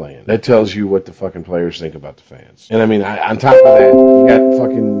don't want to play in. That tells you what the fucking players think about the fans. And I mean, on top of that, you got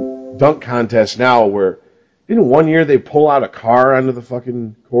fucking dunk contests now where, didn't one year they pull out a car onto the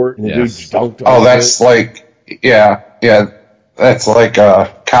fucking court and the dude dunked on that's it? That's like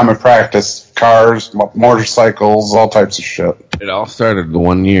common practice. Cars, motorcycles, all types of shit. It all started the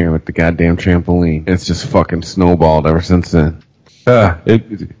one year with the goddamn trampoline. It's just fucking snowballed ever since then. They're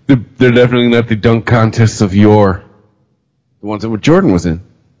definitely not the dunk contests of yore. The ones that Jordan was in.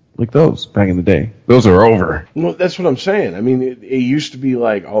 Like those, back in the day. Those are over. Well, that's what I'm saying. I mean, it used to be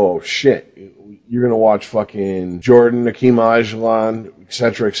like, oh, shit, you're going to watch fucking Jordan, Akeem Olajuwon, et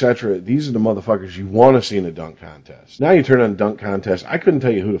cetera, et cetera. These are the motherfuckers you want to see in a dunk contest. Now you turn on a dunk contest, I couldn't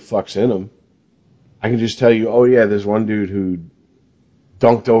tell you who the fuck's in them. I can just tell you, oh, yeah, there's one dude who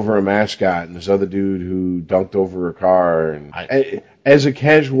dunked over a mascot and this other dude who dunked over a car. And as a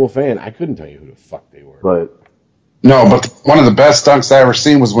casual fan, I couldn't tell you who the fuck they were. But one of the best dunks I ever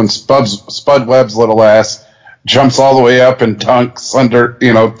seen was when Spud Webb's little ass jumps all the way up and dunks under,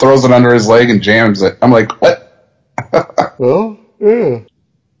 throws it under his leg and jams it. I'm like, what? Well, yeah.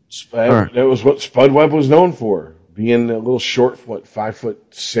 That was what Spud Webb was known for. Being a little short, 5'6", 5'7"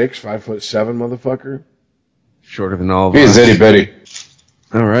 motherfucker. Shorter than all of us. He's itty bitty.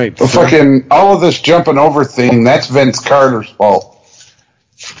 All right. But fucking all of this jumping over thing, that's Vince Carter's fault.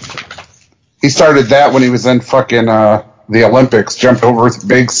 He started that when he was in fucking the Olympics, jumped over with a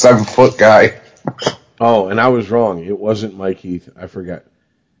big 7-foot guy. Oh, and I was wrong. It wasn't Mike Heath. I forgot.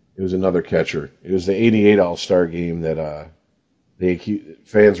 It was another catcher. It was the '88 All-Star game that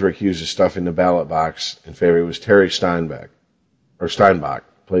fans were accused of stuffing the ballot box in favor. It was Terry Steinbach,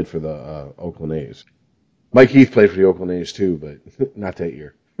 played for the Oakland A's. Mike Heath played for the Oakland A's too, but not that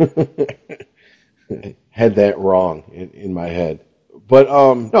year. Had that wrong in my head. But,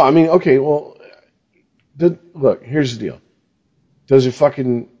 no, I mean, okay, well, look, here's the deal. Does it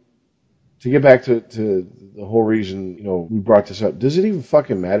fucking, to get back to the whole reason, we brought this up, does it even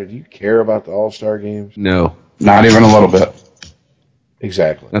fucking matter? Do you care about the All-Star games? No. Not even a little bit.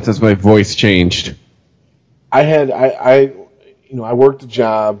 Exactly. That's as my voice changed. I worked a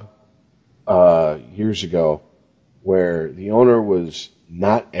job years ago where the owner was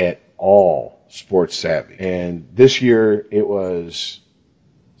not at all sports savvy. And this year it was,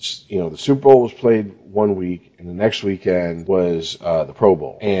 the Super Bowl was played one week, and the next weekend was the Pro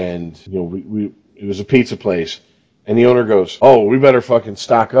Bowl. And, it was a pizza place, and the owner goes, "Oh, we better fucking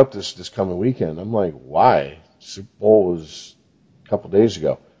stock up this coming weekend." I'm like, "Why? Super Bowl was a couple days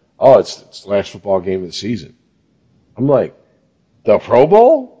ago." "Oh, it's the last football game of the season." I'm like, "The Pro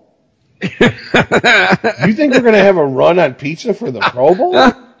Bowl? You think we're going to have a run on pizza for the Pro Bowl?"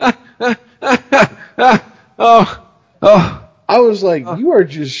 I was like, "You are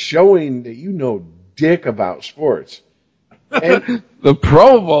just showing that you know dick about sports." And the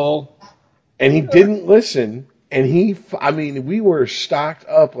Pro Bowl. And he didn't listen. And we were stocked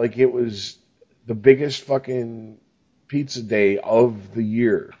up like it was the biggest fucking pizza day of the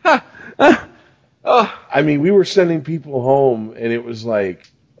year. We were sending people home, and it was like,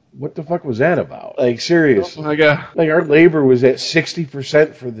 what the fuck was that about? Like, serious. Oh my God. Like, our labor was at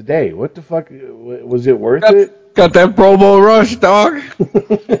 60% for the day. What the fuck? Was it worth it? Got that Pro Bowl rush, dog.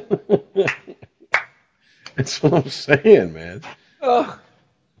 That's what I'm saying, man. Oh.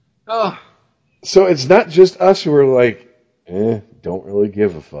 So it's not just us who are like, don't really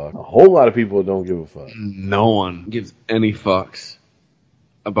give a fuck. A whole lot of people don't give a fuck. No one gives any fucks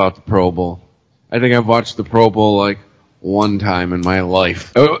about the Pro Bowl. I think I've watched the Pro Bowl like one time in my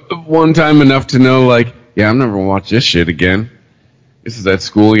life. One time enough to know, like, yeah, I'm never going to watch this shit again. This is that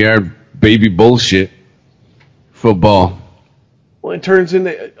schoolyard baby bullshit. Football. Well, it turns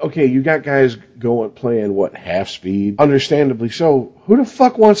into, okay, you got guys playing, half speed? Understandably so. Who the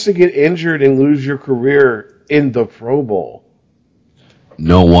fuck wants to get injured and lose your career in the Pro Bowl?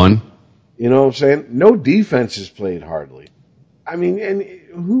 No one. You know what I'm saying? No defense is played hardly. I mean, and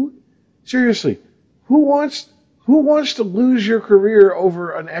who wants to lose your career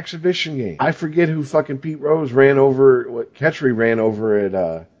over an exhibition game? I forget who fucking Pete Rose ran over, Ketchery ran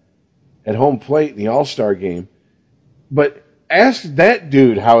over at home plate in the All-Star game. But ask that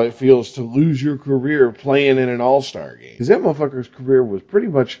dude how it feels to lose your career playing in an All-Star game. Because that motherfucker's career was pretty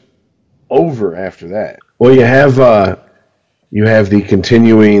much over after that. Well, you have the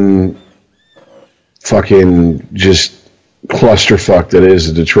continuing fucking just clusterfuck that is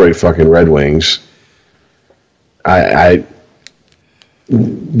the Detroit fucking Red Wings.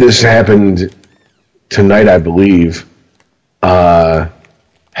 This happened tonight, I believe.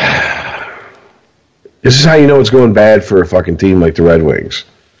 This is how you know it's going bad for a fucking team like the Red Wings.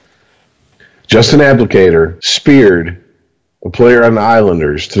 Justin Applicator speared a player on the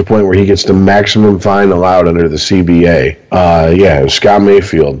Islanders to the point where he gets the maximum fine allowed under the CBA. It was Scott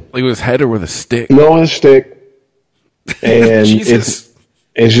Mayfield. Like with his head or with a stick? No, with a stick. And Jesus.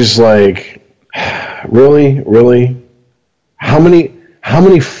 It's just like, really? How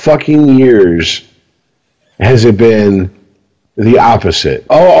many fucking years has it been the opposite?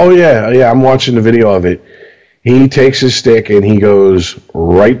 Oh yeah, I'm watching the video of it. He takes his stick and he goes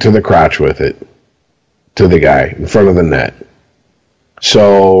right to the crotch with it to the guy in front of the net.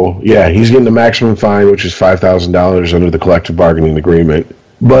 So, yeah, he's getting the maximum fine, which is $5,000 under the collective bargaining agreement.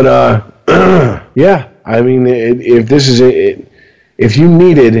 But, yeah, I mean, if you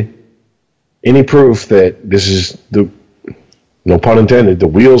needed any proof that this is no pun intended, the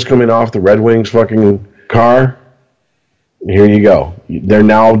wheels coming off the Red Wings fucking car, here you go. They're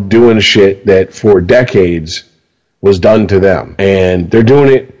now doing shit that for decades was done to them. And they're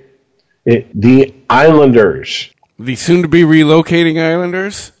doing it the Islanders. The soon-to-be relocating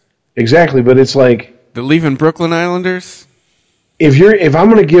Islanders? Exactly, but it's like... The leaving Brooklyn Islanders? If I'm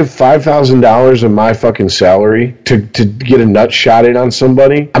going to give $5,000 of my fucking salary to get a nut shot in on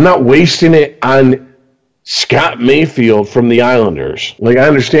somebody, I'm not wasting it on Scott Mayfield from the Islanders. Like, I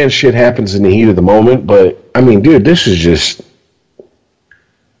understand shit happens in the heat of the moment, but, I mean, dude, this is just...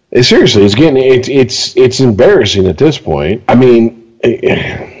 Seriously, it's embarrassing at this point. I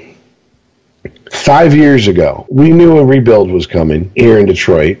mean... 5 years ago, we knew a rebuild was coming here in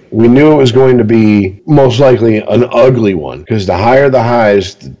Detroit. We knew it was going to be most likely an ugly one because the higher the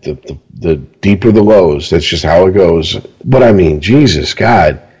highs, the deeper the lows. That's just how it goes. But I mean, Jesus,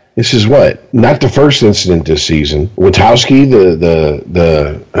 God, this is what? Not the first incident this season. Witowski,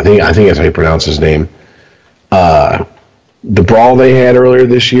 I think that's how you pronounce his name. The brawl they had earlier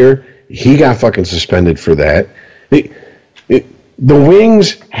this year, he got fucking suspended for that. The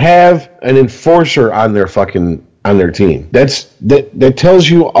Wings have an enforcer on their team. That tells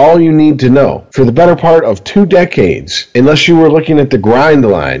you all you need to know. For the better part of 2 decades, unless you were looking at the grind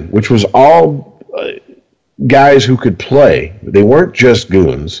line, which was all guys who could play. They weren't just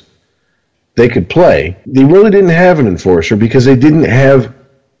goons. They could play. They really didn't have an enforcer because they didn't have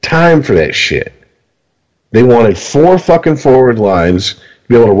time for that shit. They wanted 4 fucking forward lines to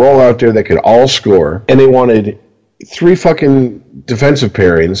be able to roll out there that could all score, and they wanted 3 fucking defensive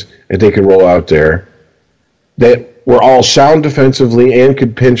pairings that they could roll out there that were all sound defensively and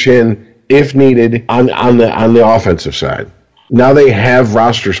could pinch in if needed on the offensive side. Now they have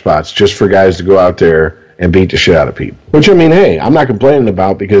roster spots just for guys to go out there and beat the shit out of people. Which, I mean, hey, I'm not complaining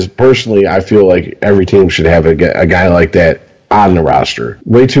about because personally I feel like every team should have a guy like that on the roster.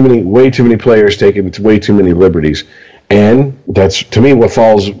 Way too many players taking way too many liberties. And that's, to me, what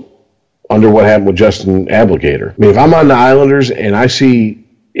falls under what happened with Justin Abdelkader. I mean, if I'm on the Islanders and I see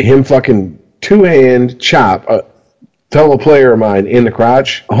him fucking two-hand chop a fellow player of mine in the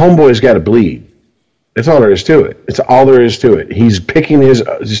crotch, a homeboy's got to bleed. That's all there is to it. It's all there is to it. He's picking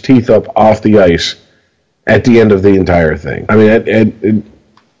his teeth up off the ice at the end of the entire thing. I mean,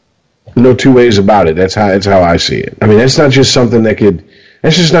 no two ways about it. That's how I see it. I mean, that's not just something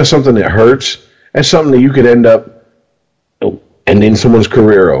that's just not something that hurts. That's something that you could end up ending someone's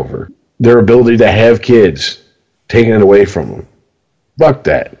career over. Their ability to have kids, taking it away from them. Fuck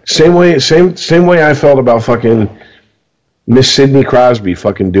that. Same way I felt about fucking Miss Sidney Crosby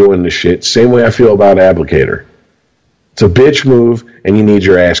fucking doing the shit. Same way I feel about Abdelkader. It's a bitch move, and you need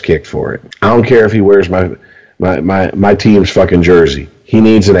your ass kicked for it. I don't care if he wears my team's fucking jersey. He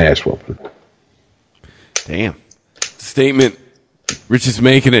needs an ass whooping. Damn. Statement. Rich is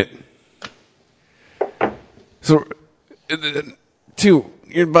making it. So,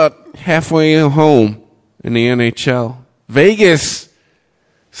 you're about halfway home in the NHL. Vegas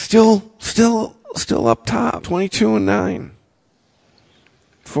still up top, 22-9,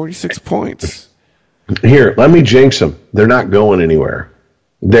 46 points. Here, let me jinx them. They're not going anywhere.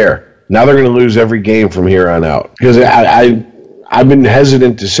 Now they're going to lose every game from here on out. Because I've been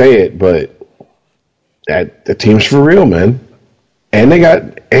hesitant to say it, but the team's for real, man. And they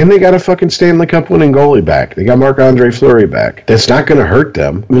got a fucking Stanley Cup winning goalie back. They got Marc-Andre Fleury back. That's not going to hurt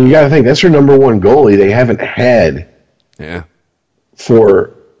them. I mean, you got to think that's their number one goalie they haven't had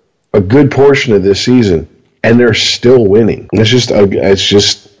for a good portion of this season, and they're still winning. It's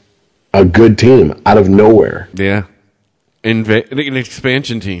just a good team out of nowhere. Yeah, an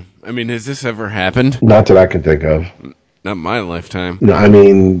expansion team. I mean, has this ever happened? Not that I can think of. Not my lifetime. No, I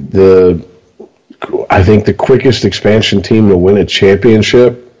mean I think the quickest expansion team to win a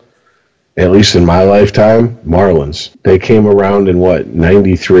championship, at least in my lifetime, Marlins. They came around in,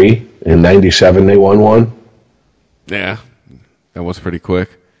 93? In 97 they won one? Yeah, that was pretty quick.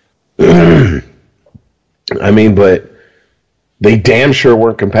 I mean, but they damn sure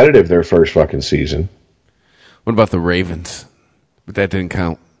weren't competitive their first fucking season. What about the Ravens? But that didn't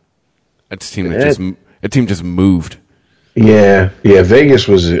count. That's a team that just moved. Yeah, Vegas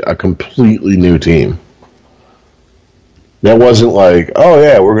was a completely new team. That wasn't like, oh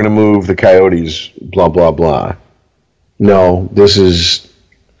yeah, we're going to move the Coyotes, blah, blah, blah. No, this is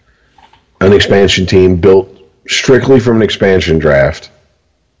an expansion team built strictly from an expansion draft.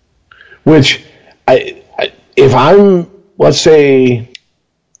 Which, if I'm, let's say,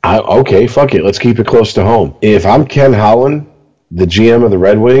 okay, fuck it, let's keep it close to home. If I'm Ken Holland, the GM of the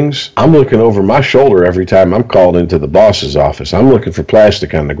Red Wings, I'm looking over my shoulder every time I'm called into the boss's office. I'm looking for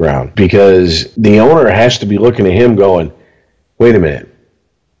plastic on the ground because the owner has to be looking at him going, wait a minute.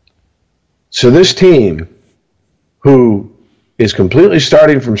 So this team, who is completely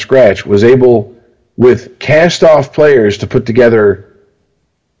starting from scratch, was able, with cast-off players, to put together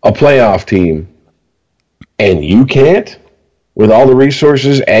a playoff team, and you can't? With all the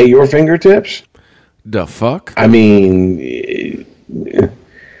resources at your fingertips? The fuck? I mean,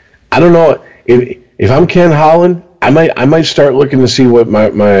 I don't know. If I'm Ken Holland, I might start looking to see what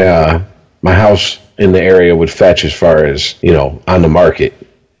my house in the area would fetch as far as, on the market.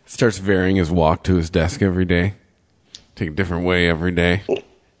 Starts varying his walk to his desk every day. Take a different way every day.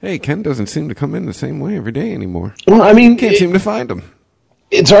 Hey, Ken doesn't seem to come in the same way every day anymore. Well, I mean, can't seem to find him.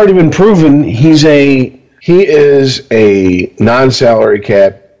 it's already been proven he is a non-salary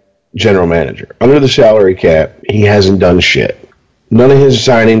cap general manager. Under the salary cap, he hasn't done shit. None of his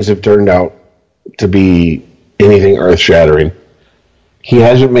signings have turned out to be anything earth-shattering. He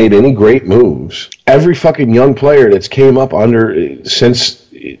hasn't made any great moves. Every fucking young player that's came up since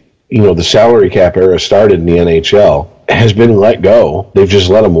the salary cap era started in the NHL has been let go. They've just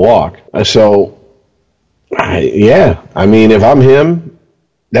let him walk. So, I mean, if I'm him,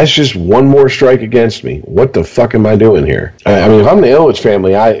 that's just one more strike against me. What the fuck am I doing here? I mean, if I'm the Ilitch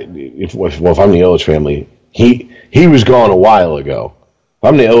family, if I'm the Ilitch family, he was gone a while ago. If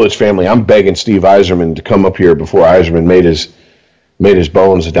I'm the Ilitch family, I'm begging Steve Yzerman to come up here before Yzerman made his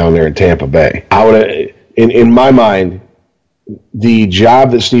bones down there in Tampa Bay. I would, in my mind, the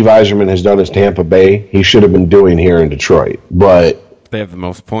job that Steve Yzerman has done in Tampa Bay, he should have been doing here in Detroit. But they have the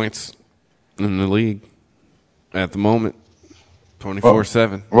most points in the league at the moment,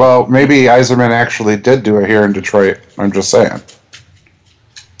 24/7. Well, maybe Yzerman actually did do it here in Detroit. I'm just saying.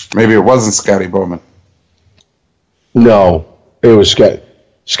 Maybe it wasn't Scotty Bowman. No, it was Scott.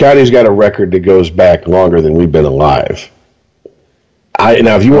 Scotty's got a record that goes back longer than we've been alive.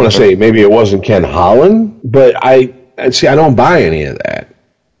 Now, if you want to say maybe it wasn't Ken Holland, but I don't buy any of that.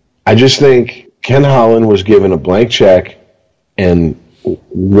 I just think Ken Holland was given a blank check and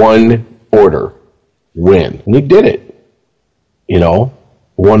one order: win, and he did it.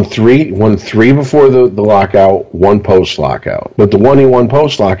 Won three before the lockout, one post lockout. But the one he won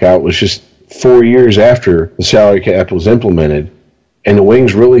post lockout was just 4 years after the salary cap was implemented, and the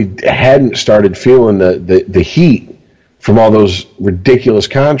Wings really hadn't started feeling the heat from all those ridiculous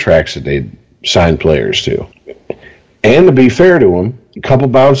contracts that they signed players to. And to be fair to them, a couple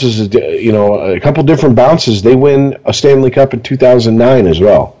different bounces, they win a Stanley Cup in 2009 as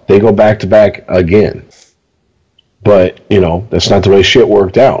well. They go back-to-back again. But, that's not the way shit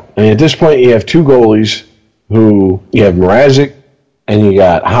worked out. I mean, at this point, you have two goalies who, you have Mrazek and you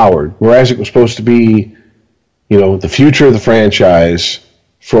got Howard. Mrazek was supposed to be, the future of the franchise.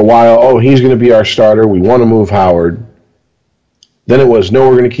 For a while, he's going to be our starter. We want to move Howard. Then it was, no,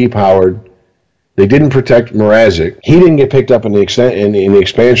 we're going to keep Howard. They didn't protect Mrazek. He didn't get picked up in the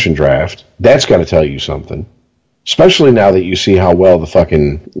expansion draft. That's got to tell you something. Especially now that you see how well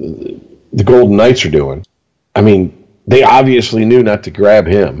the Golden Knights are doing. I mean, they obviously knew not to grab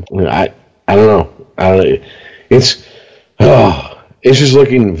him. I don't know. It's just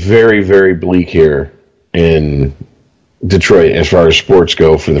looking very, very bleak here in Detroit as far as sports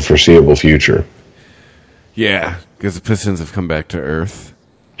go for the foreseeable future. Yeah, because the Pistons have come back to earth.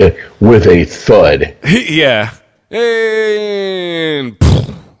 With a thud. Yeah. And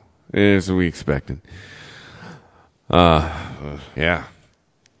as we expected. Yeah.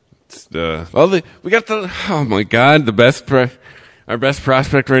 We got oh my God, our best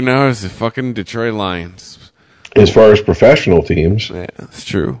prospect right now is the fucking Detroit Lions. As far as professional teams. Yeah, that's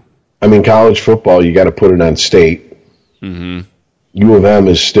true. I mean, college football, you got to put it on state. Mm-hmm. U of M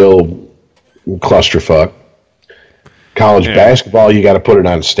is still clusterfuck. College basketball, you got to put it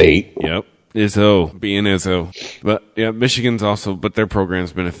on state. Yep. Izzo, being Izzo. But yeah, Michigan's also, but their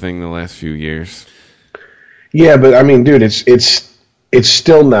program's been a thing the last few years. Yeah, but I mean, dude, it's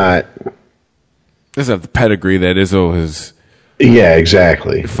still not. Doesn't have the pedigree that Izzo has. Yeah,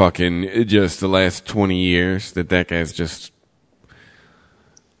 exactly. Fucking just the last 20 years that guy's just.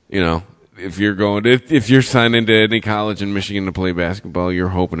 If you're signed into any college in Michigan to play basketball, you're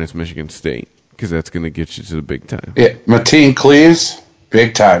hoping it's Michigan State. Because that's going to get you to the big time. Yeah, Mateen Cleaves,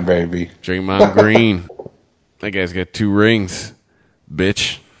 big time, baby. Draymond Green. That guy's got 2 rings,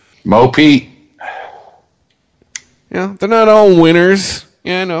 bitch. Mo Pete. Yeah, they're not all winners.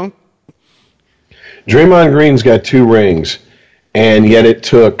 Yeah, I know. Draymond Green's got 2 rings, and yet it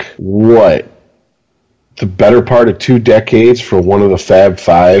took, the better part of 2 decades for one of the Fab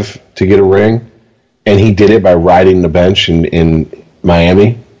Five to get a ring? And he did it by riding the bench in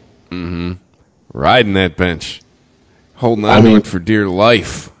Miami? Mm-hmm. Riding that bench. Holding on to it for dear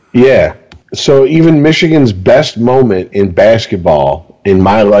life. Yeah. So even Michigan's best moment in basketball in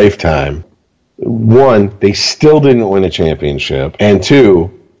my lifetime, 1, they still didn't win a championship. And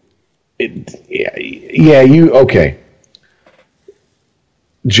 2, okay.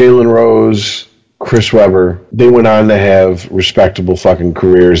 Jalen Rose, Chris Webber, they went on to have respectable fucking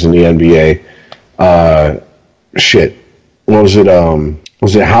careers in the NBA. What was it?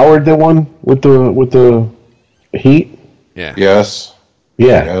 Was it Howard that won with the Heat? Yeah. Yes.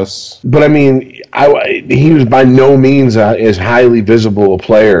 Yeah. Yes. But I mean, he was by no means as highly visible a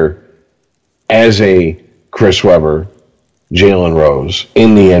player as a Chris Webber, Jalen Rose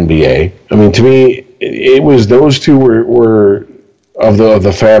in the NBA. I mean, to me, it was those two were of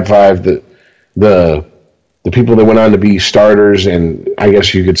the Fab Five, the people that went on to be starters, and I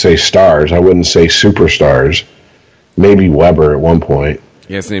guess you could say stars. I wouldn't say superstars. Maybe Weber at one point.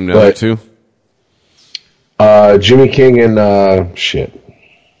 You guys named another two? Jimmy King and shit.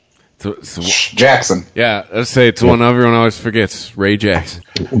 Jackson. Yeah, let's say it's one everyone always forgets. Ray Jackson.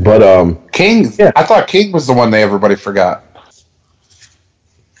 But King. Yeah. I thought King was the one everybody forgot.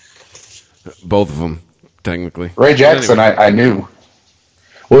 Both of them, technically. Ray Jackson, I knew.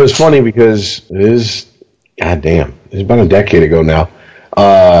 Well, it's funny because it is, goddamn, it's about a decade ago now.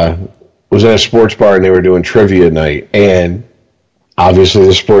 Was at a sports bar and they were doing trivia night, and obviously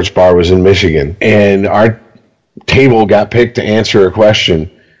the sports bar was in Michigan, and our table got picked to answer a question,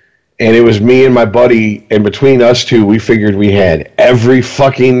 and it was me and my buddy, and between us two, we figured we had every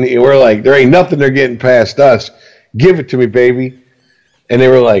fucking, we're like, there ain't nothing they're getting past us. Give it to me, baby. And they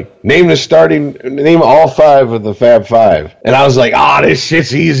were like, name all 5 of the Fab Five. And I was like, this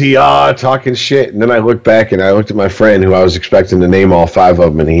shit's easy, talking shit. And then I looked back and I looked at my friend who I was expecting to name all 5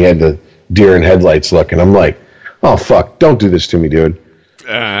 of them, and he had the deer in headlights look. And I'm like, oh, fuck, don't do this to me, dude.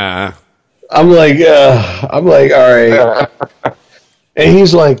 I'm like, all right. And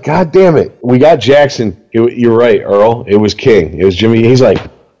he's like, God damn it. We got Jackson. You're right, Earl. It was King. It was Jimmy. He's like,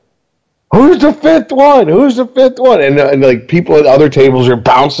 who's the 5th one? Who's the 5th one? And like people at other tables are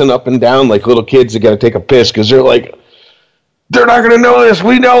bouncing up and down like little kids that got to take a piss because they're like, they're not going to know this.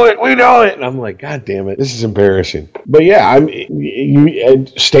 We know it. And I'm like, God damn it. This is embarrassing. But yeah,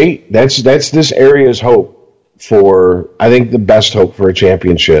 State, that's this area's hope for, I think, the best hope for a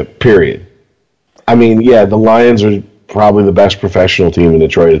championship, period. I mean, yeah, the Lions are probably the best professional team in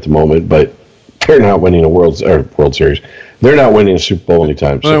Detroit at the moment, but they're not winning a World Series. They're not winning a Super Bowl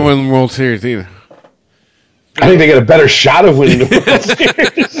anytime soon. They're not winning the World Series either. I think they got a better shot of winning the World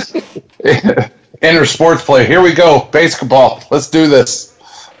Series. Enter sports play. Here we go. Basketball. Let's do this.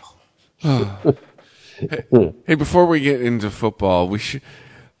 Hey, before we get into football,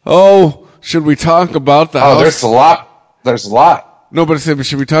 should we talk about the house? There's a lot. There's a lot. No, but should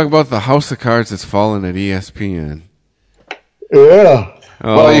we talk about the house of cards that's fallen at ESPN? Yeah.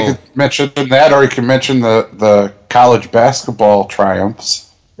 Well, you could mention that, or you can mention the college basketball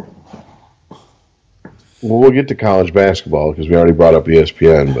triumphs. Well, we'll get to college basketball because we already brought up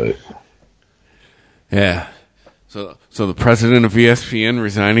ESPN, but yeah. So the president of ESPN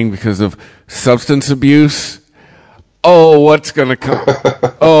resigning because of substance abuse. Oh, what's gonna come?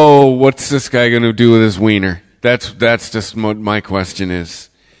 What's this guy gonna do with his wiener? That's just what my question is.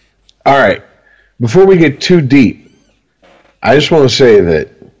 All right. Before we get too deep, I just want to say that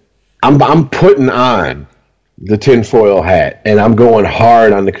I'm putting on the tinfoil hat, and I'm going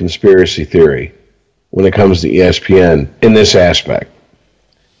hard on the conspiracy theory when it comes to ESPN in this aspect.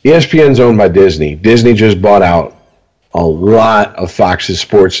 ESPN's owned by Disney. Disney just bought out a lot of Fox's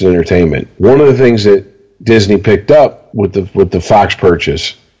sports and entertainment. One of the things that Disney picked up with the Fox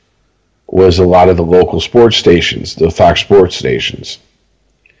purchase was a lot of the local sports stations, the Fox sports stations.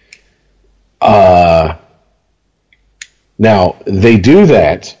 Now, they do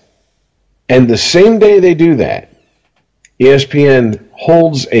that, and the same day they do that, ESPN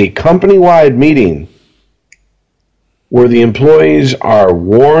holds a company-wide meeting where the employees are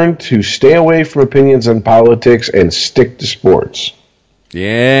warned to stay away from opinions on politics and stick to sports.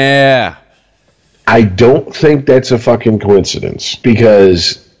 Yeah. I don't think that's a fucking coincidence,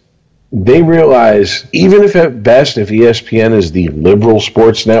 because they realize, even if at best, if ESPN is the liberal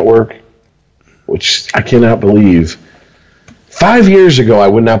sports network, which I cannot believe. 5 years ago, I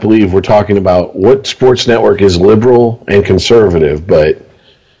would not believe we're talking about what sports network is liberal and conservative, but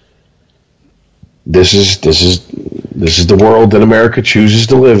this is the world that America chooses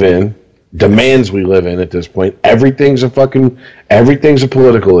to live in, demands we live in at this point. Everything's a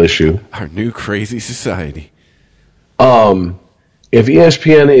political issue. Our new crazy society. If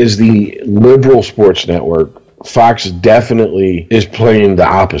ESPN is the liberal sports network, Fox definitely is playing the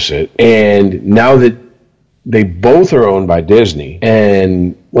opposite. And now that they both are owned by Disney,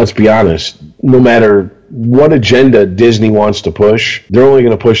 and let's be honest, no matter what agenda Disney wants to push, they're only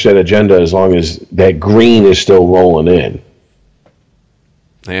going to push that agenda as long as that green is still rolling in.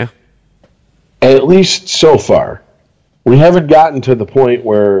 Yeah. At least so far. We haven't gotten to the point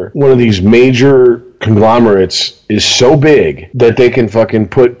where one of these major conglomerates is so big that they can fucking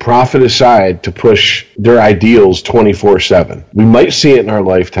put profit aside to push their ideals 24/7. We might see it in our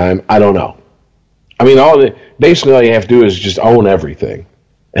lifetime. I don't know. I mean, basically all you have to do is just own everything.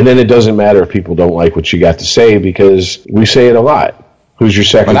 And then it doesn't matter if people don't like what you got to say, because we say it a lot. Who's your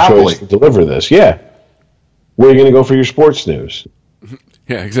second choice to deliver this? Yeah. Where are you going to go for your sports news?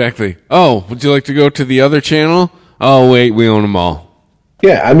 Yeah, exactly. Oh, would you like to go to the other channel? Oh, wait, we own them all.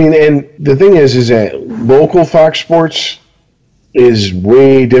 Yeah, I mean, and the thing is that local Fox Sports is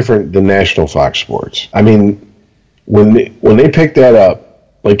way different than national Fox Sports. I mean, when they picked that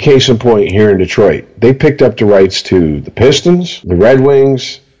up, like case in point here in Detroit, they picked up the rights to the Pistons, the Red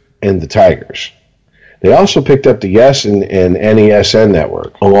Wings, and the Tigers. They also picked up the Yes and NESN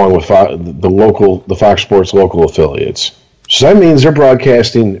network, along with the Fox Sports local affiliates. So that means they're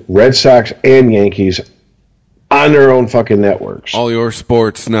broadcasting Red Sox and Yankees on their own fucking networks. All your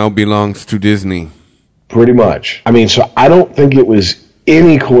sports now belongs to Disney. Pretty much. I mean, so I don't think it was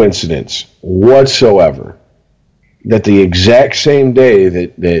any coincidence whatsoever that the exact same day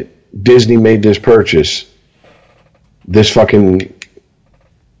that Disney made this purchase, this fucking,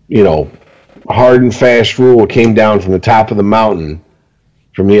 hard and fast rule came down from the top of the mountain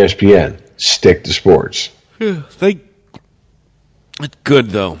from ESPN. Stick to sports. It's good,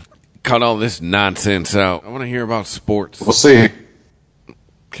 though. Cut all this nonsense out. I want to hear about sports. We'll see.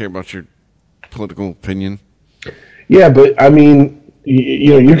 Care about your political opinion? Yeah, but I mean,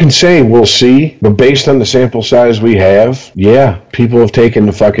 you can say we'll see, but based on the sample size we have, yeah, people have taken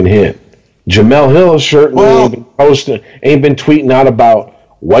the fucking hint. Jamel Hill has certainly ain't been tweeting out about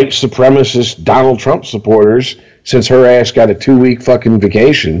white supremacist Donald Trump supporters since her ass got a 2-week fucking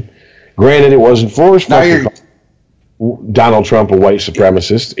vacation. Granted, it wasn't for Donald Trump a white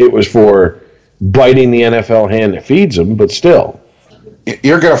supremacist. It was for biting the NFL hand that feeds him, but still.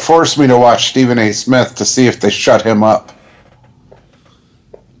 You're going to force me to watch Stephen A. Smith to see if they shut him up.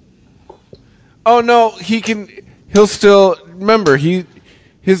 Oh, no, he'll still, remember,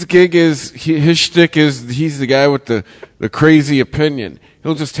 his gig is, his shtick is, he's the guy with the crazy opinion.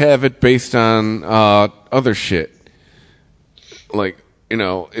 He'll just have it based on other shit. Like,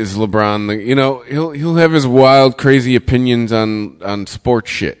 is LeBron he'll have his wild, crazy opinions on sports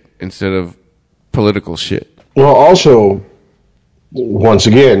shit instead of political shit. Well, also, once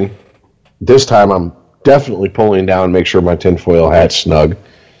again, this time I'm definitely pulling down and make sure my tinfoil hat's snug.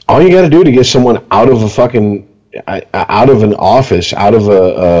 All you got to do to get someone out of out of an office, out of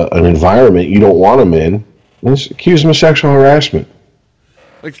an environment you don't want them in, is accuse them of sexual harassment.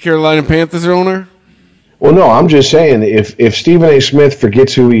 Like the Carolina Panthers owner? Well, no, I'm just saying, if Stephen A. Smith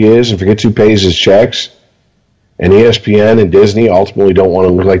forgets who he is and forgets who pays his checks, and ESPN and Disney ultimately don't want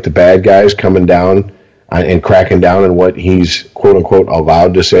to look like the bad guys coming down and cracking down on what he's quote-unquote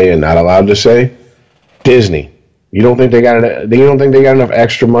allowed to say and not allowed to say, Disney, you don't think they got enough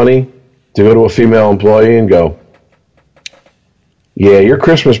extra money to go to a female employee and go, yeah, your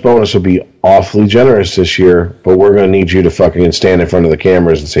Christmas bonus will be awfully generous this year, but we're going to need you to fucking stand in front of the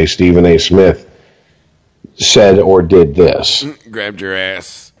cameras and say Stephen A. Smith said or did this. Grabbed your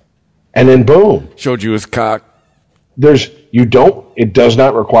ass. And then boom. Showed you his cock. It does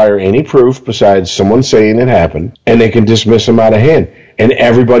not require any proof besides someone saying it happened, and they can dismiss him out of hand. And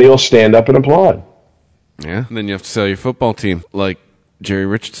everybody will stand up and applaud. Yeah, and then you have to sell your football team, like Jerry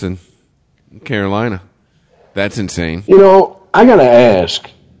Richardson in Carolina. That's insane. I got to ask,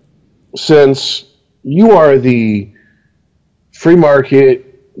 since you are the free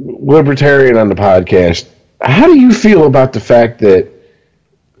market libertarian on the podcast, how do you feel about the fact that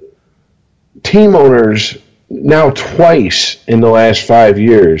team owners now twice in the last 5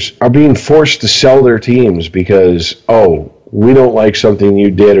 years are being forced to sell their teams because, we don't like something you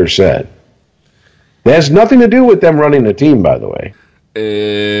did or said? That has nothing to do with them running the team, by the way.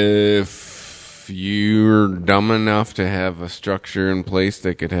 If you're dumb enough to have a structure in place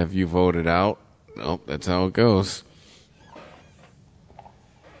that could have you voted out, that's how it goes.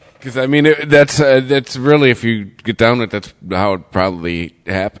 Because, I mean, that's really, if you get down to it, that's how it probably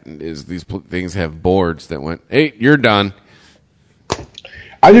happened, is these things have boards that went, hey, you're done.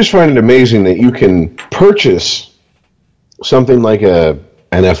 I just find it amazing that you can purchase something like a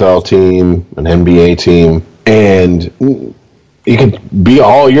NFL team, an NBA team, and it could be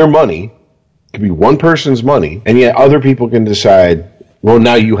all your money. It could be one person's money, and yet other people can decide, well,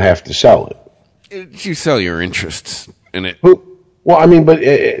 now you have to sell it. You sell your interests in it. Well, I mean, but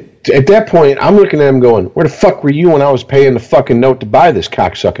at that point, I'm looking at him going, where the fuck were you when I was paying the fucking note to buy this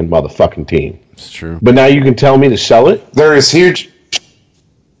cocksucking motherfucking team? It's true. But now you can tell me to sell it? There's huge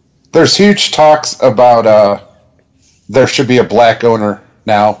talks about there should be a black owner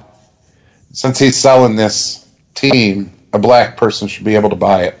now. Since he's selling this team, a black person should be able to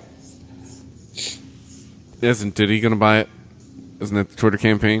buy it. Isn't Diddy going to buy it? Isn't that the Twitter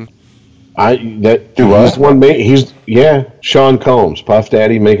campaign? Sean Combs, Puff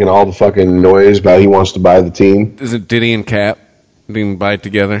Daddy, making all the fucking noise about he wants to buy the team. Is it Diddy and Cap? They can buy it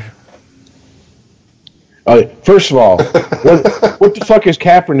together. First of all, what the fuck is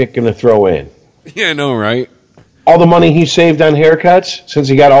Kaepernick going to throw in? Yeah, I know, right? All the money he saved on haircuts since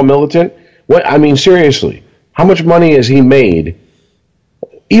he got all militant? What? I mean, seriously, how much money has he made?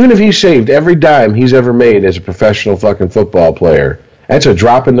 Even if he saved every dime he's ever made as a professional fucking football player, that's a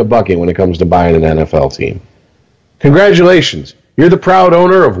drop in the bucket when it comes to buying an NFL team. Congratulations. You're the proud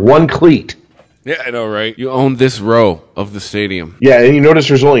owner of one cleat. Yeah, I know, right? You own this row of the stadium. Yeah, and you notice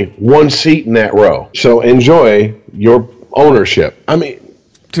there's only one seat in that row. So enjoy your ownership. I mean,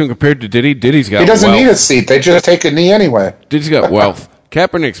 compared to Diddy, Diddy's got wealth. He doesn't need a seat. They just take a knee anyway. Diddy's got wealth.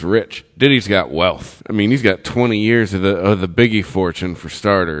 Kaepernick's rich. Diddy's got wealth. I mean, he's got 20 years of the Biggie fortune for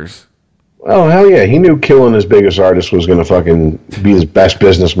starters. Oh, hell yeah. He knew killing his biggest artist was going to fucking be his best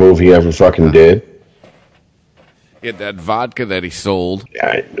business move he ever fucking did. He had that vodka that he sold.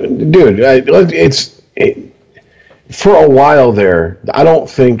 Dude, for a while there, I don't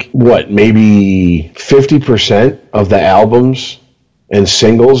think, maybe 50% of the albums and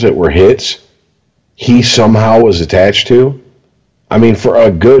singles that were hits, he somehow was attached to. I mean, for a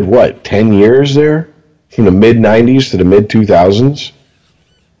good, 10 years there? From the mid-90s to the mid-2000s?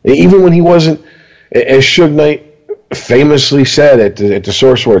 Even when he wasn't, as Suge Knight famously said at the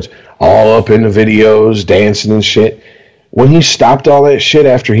Source Words, all up in the videos, dancing and shit. When he stopped all that shit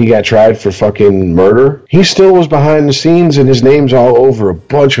after he got tried for fucking murder, he still was behind the scenes and his name's all over a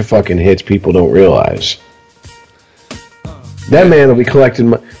bunch of fucking hits people don't realize. That man will be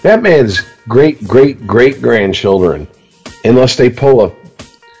collecting that man's great-great-great-grandchildren, unless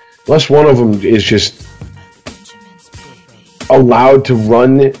one of them is just allowed to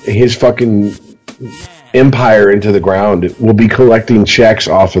run his fucking empire into the ground, will be collecting checks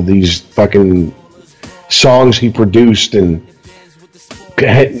off of these fucking songs he produced and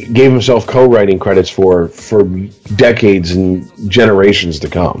gave himself co-writing credits for decades and generations to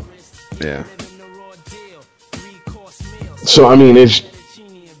come. Yeah. So, I mean,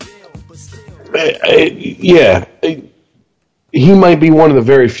 he might be one of the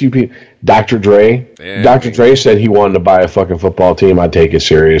very few people. Dr. Dre. Yeah, Dr. Dre said he wanted to buy a fucking football team. I'd take it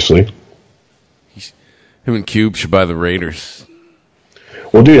seriously. Him and Cube should buy the Raiders.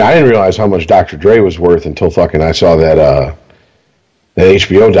 Well, dude, I didn't realize how much Dr. Dre was worth until fucking I saw that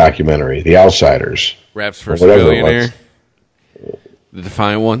HBO documentary, The Outsiders. Rap's first billionaire. The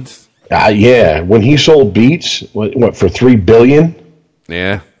Defiant Ones. Yeah, when he sold Beats, what for $3 billion?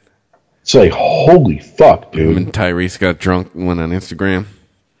 Yeah. It's like, holy fuck, dude. Him and Tyrese got drunk and went on Instagram.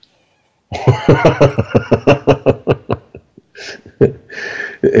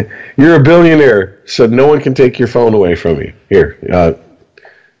 You're a billionaire, so no one can take your phone away from you. Here,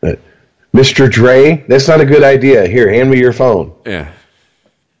 Mr. Dre, that's not a good idea. Here, hand me your phone. Yeah.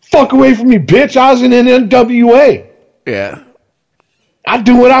 Fuck away from me, bitch. I was in NWA. Yeah. I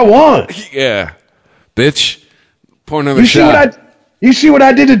do what I want. Yeah. Bitch, pour another shot. You see what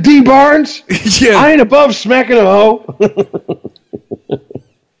I did to D. Barnes? Yeah. I ain't above smacking a hoe.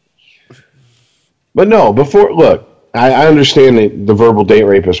 But no, I understand that the verbal date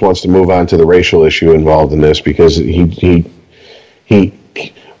rapist wants to move on to the racial issue involved in this because he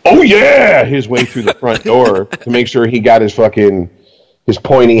his way through the front door to make sure he got his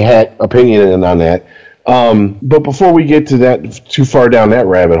pointy hat opinion on that. But before we get to that too far down that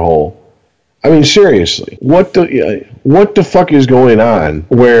rabbit hole, I mean, seriously, what the fuck is going on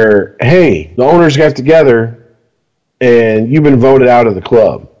where, hey, the owners got together and you've been voted out of the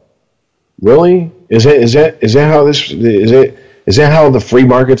club? Really? Is that how the free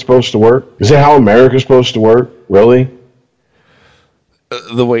market's supposed to work? Is that how America's supposed to work? Really?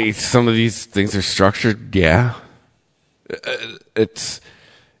 The way some of these things are structured, yeah.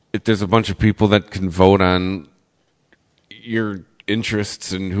 There's a bunch of people that can vote on your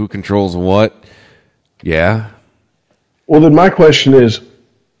interests and who controls what. Yeah. Well, then my question is,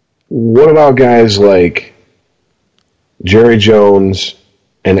 what about guys like Jerry Jones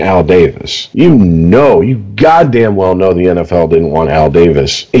and Al Davis? You goddamn well know the NFL didn't want Al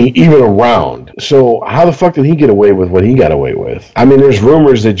Davis even around. So how the fuck did he get away with what he got away with? I mean, there's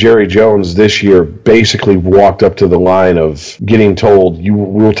rumors that Jerry Jones this year basically walked up to the line of getting told,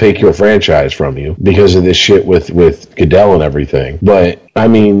 we'll take your franchise from you because of this shit with Goodell and everything. But, I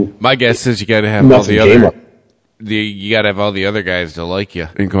mean... My guess is you got to have all the other... You got to have all the other guys to like you.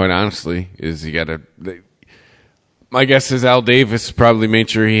 And quite honestly, is you got to... My guess is Al Davis probably made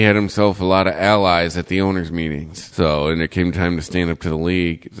sure he had himself a lot of allies at the owners' meetings. So, and it came time to stand up to the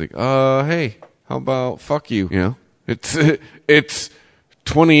league. It's like, hey, how about fuck you? You know, it's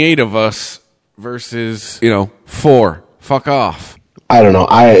 28 of us versus 4. Fuck off. I don't know.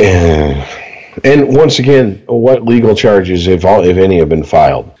 And once again, what legal charges, if any, have been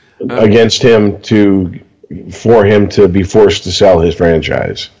filed against him for him to be forced to sell his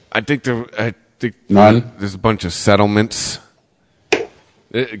franchise? I think None. There's a bunch of settlements.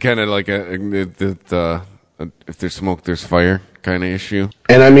 Kind of like if there's smoke, there's fire kind of issue.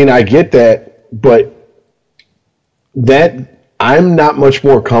 And I mean, I get that, but I'm not much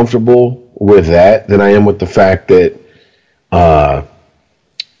more comfortable with that than I am with the fact that,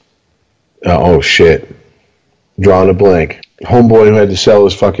 oh shit, drawing a blank. Homeboy who had to sell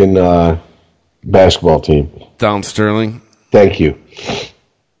his fucking basketball team. Don Sterling. Thank you.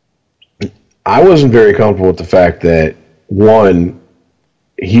 I wasn't very comfortable with the fact that, one,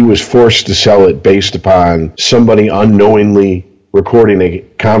 he was forced to sell it based upon somebody unknowingly recording a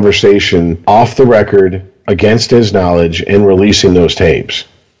conversation off the record against his knowledge and releasing those tapes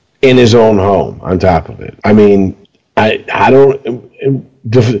in his own home on top of it. I mean, I don't...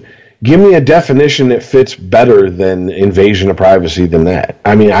 Give me a definition that fits better than invasion of privacy than that.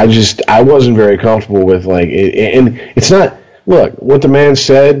 I mean, I wasn't very comfortable with, like, and it's not, look, what the man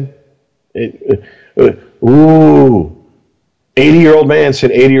said, 80-year-old man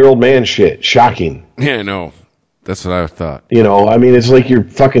said 80-year-old man shit. Shocking. Yeah, no. That's what I thought. You know, I mean, it's like your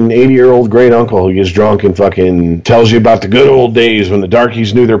fucking 80-year-old great uncle who gets drunk and fucking tells you about the good old days when the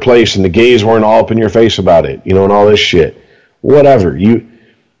darkies knew their place and the gays weren't all up in your face about it, you know, and all this shit. Whatever. You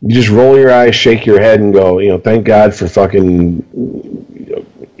just roll your eyes, shake your head, and go, you know, thank God for fucking,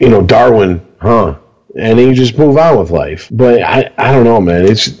 you know, Darwin, huh? And then you just move on with life. But I don't know, man.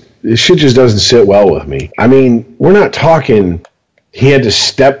 This shit just doesn't sit well with me. I mean, we're not talking he had to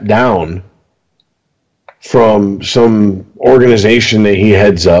step down from some organization that he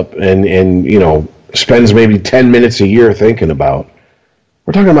heads up and you know, spends maybe 10 minutes a year thinking about.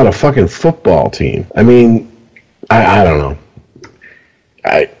 We're talking about a fucking football team. I mean, I don't know.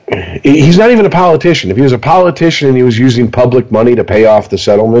 He's not even a politician. If he was a politician and he was using public money to pay off the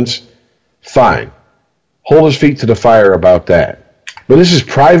settlements, fine. Hold his feet to the fire about that. But this is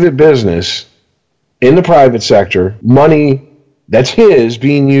private business in the private sector, money that's his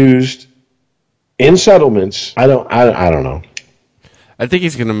being used in settlements. I don't know. I think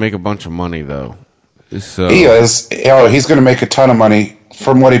he's going to make a bunch of money, though. So. He is. Oh, he's going to make a ton of money.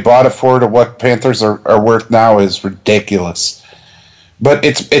 From what he bought it for to what Panthers are worth now is ridiculous. But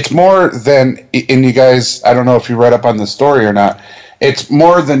it's more than, and you guys, I don't know if you read up on the story or not, it's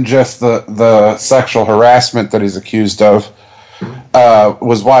more than just the sexual harassment that he's accused of.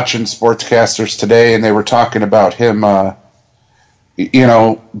 Was watching sportscasters today, and they were talking about him, you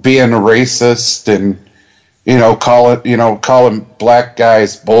know, being a racist and, you know, calling black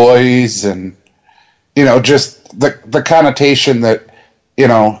guys boys, and, you know, just the connotation that, you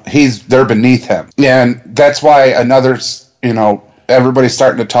know, they're beneath him. And that's why you know, everybody's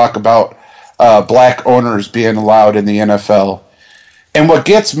starting to talk about black owners being allowed in the NFL. And what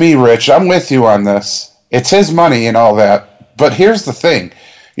gets me, Rich, I'm with you on this. It's his money and all that. But here's the thing.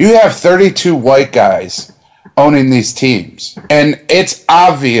 You have 32 white guys owning these teams. And it's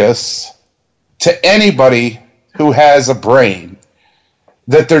obvious to anybody who has a brain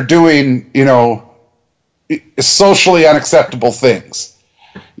that they're doing, you know, socially unacceptable things.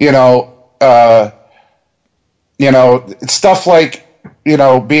 You know, stuff like, you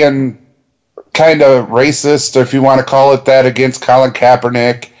know, being kind of racist, if you want to call it that, against Colin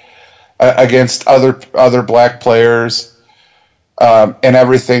Kaepernick, against other black players, and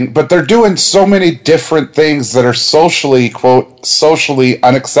everything. But they're doing so many different things that are socially, quote, socially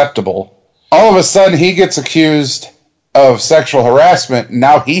unacceptable. All of a sudden, he gets accused of sexual harassment.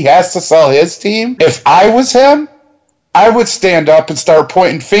 Now he has to sell his team. If I was him, I would stand up and start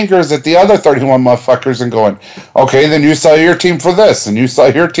pointing fingers at the other 31 motherfuckers and going, okay, then you sell your team for this, and you sell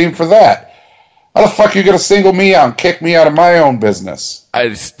your team for that. How the fuck are you going to single me out and kick me out of my own business? I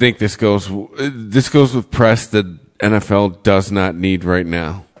just think this goes with press that NFL does not need right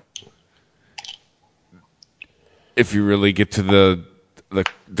now. If you really get to the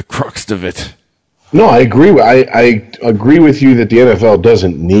crux of it. No, I agree. I agree with you that the NFL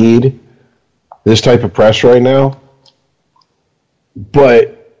doesn't need this type of press right now.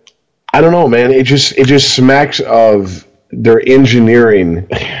 But I don't know, man. It just smacks of their engineering.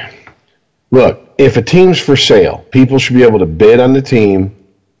 Look, if a team's for sale, people should be able to bid on the team,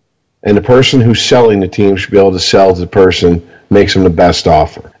 and the person who's selling the team should be able to sell to the person makes them the best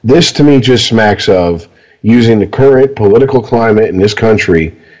offer. This, to me, just smacks of using the current political climate in this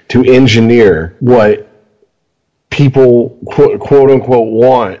country to engineer what people, quote unquote,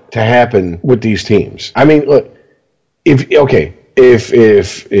 want to happen with these teams. I mean, look, if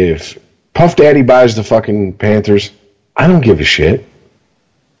Puff Daddy buys the fucking Panthers, I don't give a shit.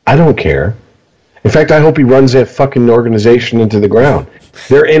 I don't care. In fact, I hope he runs that fucking organization into the ground.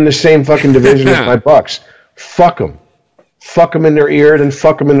 They're in the same fucking division as my Bucks. Fuck them. Fuck them in their ear, then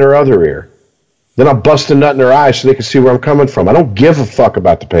fuck them in their other ear. Then I'll bust a nut in their eye so they can see where I'm coming from. I don't give a fuck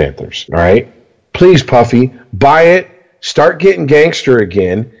about the Panthers, all right? Please, Puffy, buy it, start getting gangster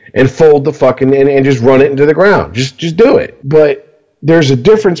again, and fold the fucking, and just run it into the ground. Just do it. But there's a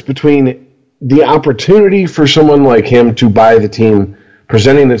difference between the opportunity for someone like him to buy the team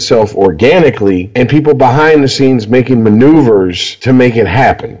presenting itself organically and people behind the scenes making maneuvers to make it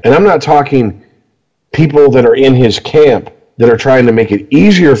happen. And I'm not talking people that are in his camp that are trying to make it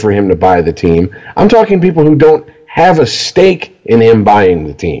easier for him to buy the team. I'm talking people who don't have a stake in him buying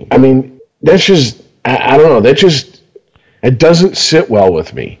the team. I mean, that's just, I don't know, it doesn't sit well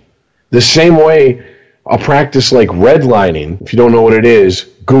with me. The same way a practice like redlining, if you don't know what it is,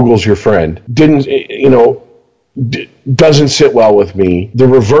 Google's your friend, doesn't sit well with me. The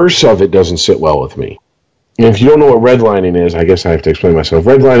reverse of it doesn't sit well with me. And if you don't know what redlining is, I guess I have to explain myself.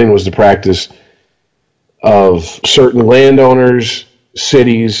 Redlining was the practice of certain landowners,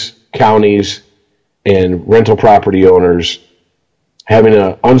 cities, counties, and rental property owners having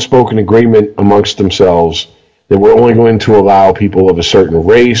an unspoken agreement amongst themselves that we're only going to allow people of a certain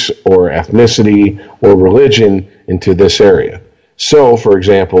race or ethnicity or religion into this area. So, for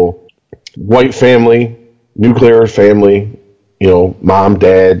example, white family, nuclear family, mom,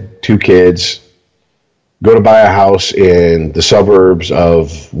 dad, 2 kids, go to buy a house in the suburbs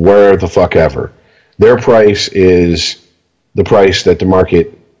of where the fuck ever. Their price is the price that the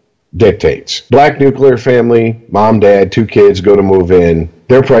market dictates. Black nuclear family, mom, dad, 2 kids, go to move in.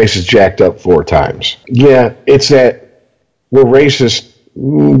 Their price is jacked up 4 times. Yeah, it's that we're racist,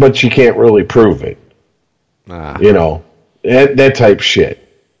 but you can't really prove it. That type shit.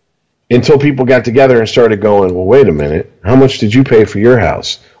 Until people got together and started going, well, wait a minute, how much did you pay for your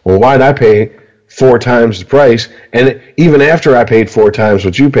house? Well, why'd I pay 4 times the price? And even after I paid 4 times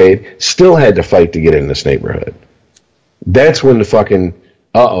what you paid, still had to fight to get in this neighborhood. That's when the fucking,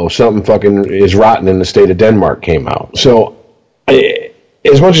 something fucking is rotten in the state of Denmark came out. So,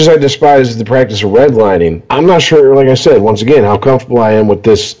 as much as I despise the practice of redlining, I'm not sure, like I said, once again, how comfortable I am with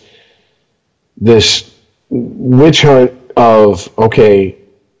this witch hunt of, okay,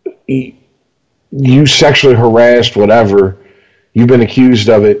 you sexually harassed, whatever, you've been accused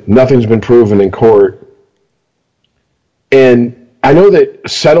of it, nothing's been proven in court. And I know that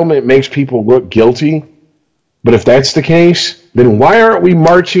settlement makes people look guilty, but if that's the case, then why aren't we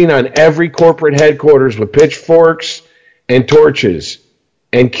marching on every corporate headquarters with pitchforks and torches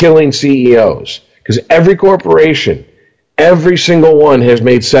and killing CEOs? Because every corporation, every single one has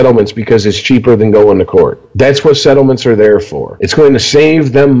made settlements because it's cheaper than going to court. That's what settlements are there for. It's going to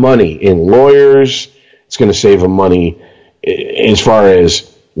save them money in lawyers. It's going to save them money as far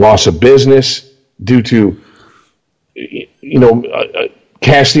as loss of business due to,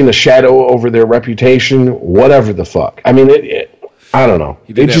 casting a shadow over their reputation, whatever the fuck. I mean, I don't know.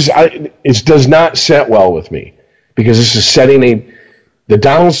 It does not set well with me because this is setting the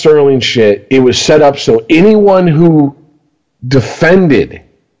Donald Sterling shit. It was set up so anyone who defended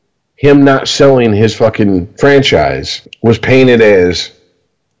him not selling his fucking franchise was painted as,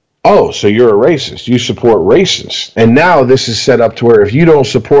 oh, so you're a racist. You support racists. And now this is set up to where if you don't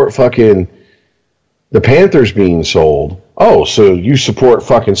support fucking the Panthers being sold, oh, so you support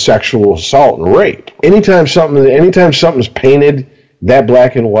fucking sexual assault and rape. Anytime something's painted that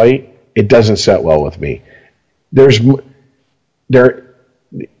black and white, it doesn't set well with me.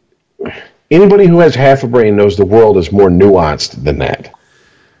 Anybody who has half a brain knows the world is more nuanced than that.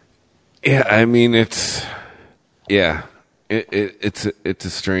 Yeah, I mean it's a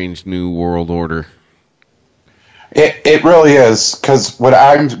strange new world order. It really is, because what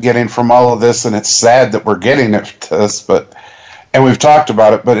I'm getting from all of this, and it's sad that we're getting it to this, and we've talked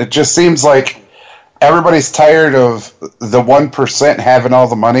about it, but it just seems like everybody's tired of the 1% having all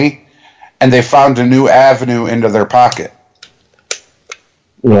the money, and they found a new avenue into their pocket.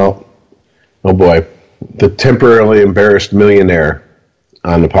 Well, oh boy, the temporarily embarrassed millionaire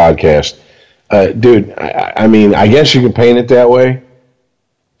on the podcast. Dude, I mean, I guess you can paint it that way.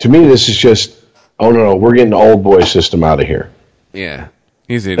 To me, this is just, oh no, we're getting the old boy system out of here. Yeah,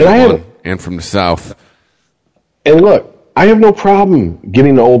 he's and from the South. And look, I have no problem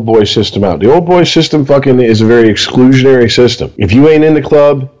getting the old boy system out. The old boy system fucking is a very exclusionary system. If you ain't in the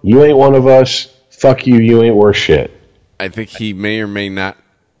club, you ain't one of us, fuck you, you ain't worth shit. I think he may or may not,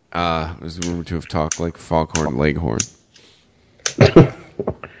 was rumored to have talked like Foghorn Leghorn.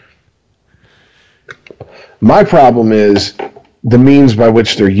 My problem is the means by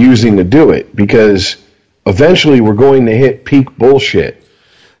which they're using to do it, because eventually we're going to hit peak bullshit.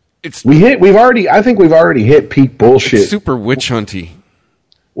 I think we've already hit peak bullshit. It's super witch hunty.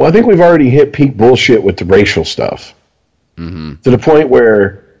 Well, I think we've already hit peak bullshit with the racial stuff. Mm-hmm. To the point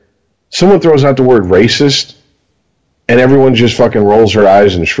where someone throws out the word racist, and everyone just fucking rolls their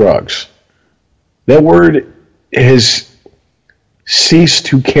eyes and shrugs. That word has ceased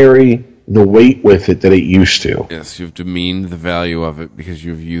to carry the weight with it that it used to. Yes, you've demeaned the value of it because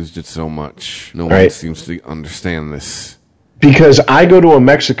you've used it so much. No one seems to understand this. Because I go to a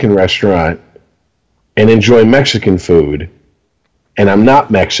Mexican restaurant and enjoy Mexican food, and I'm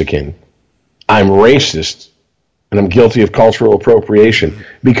not Mexican. I'm racist, and I'm guilty of cultural appropriation.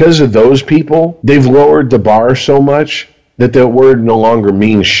 Because of those people, they've lowered the bar so much that that word no longer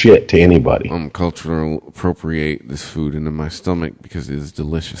means shit to anybody. Cultural appropriate this food into my stomach because it is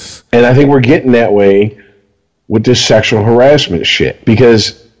delicious. And I think we're getting that way with this sexual harassment shit.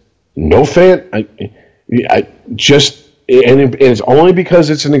 Because no fan, I just, and it's only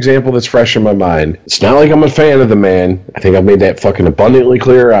because it's an example that's fresh in my mind. It's not like I'm a fan of the man. I think I've made that fucking abundantly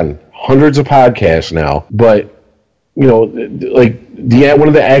clear on hundreds of podcasts now. But, you know, like one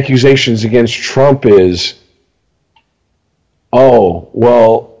of the accusations against Trump is, oh,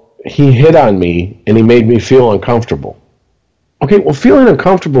 well, he hit on me and he made me feel uncomfortable. Okay, well, feeling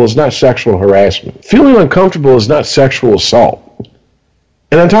uncomfortable is not sexual harassment. Feeling uncomfortable is not sexual assault.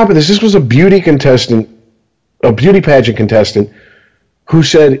 And on top of this was a beauty pageant contestant who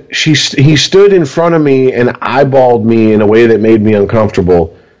said he stood in front of me and eyeballed me in a way that made me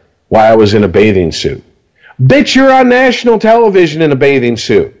uncomfortable while I was in a bathing suit. Bitch, you're on national television in a bathing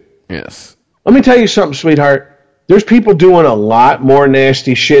suit. Yes. Let me tell you something, sweetheart. There's people doing a lot more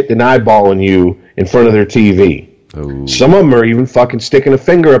nasty shit than eyeballing you in front of their TV. Oh. Some of them are even fucking sticking a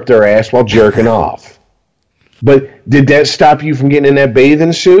finger up their ass while jerking off. But did that stop you from getting in that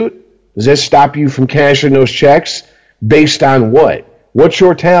bathing suit? Does that stop you from cashing those checks? Based on what? What's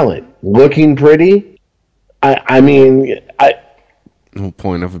your talent? Looking pretty? I mean, the whole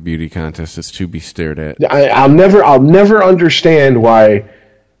point of a beauty contest is to be stared at. I'll never understand why,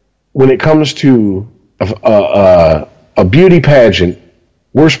 when it comes to a beauty pageant,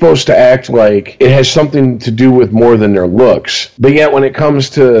 we're supposed to act like it has something to do with more than their looks. But yet, when it comes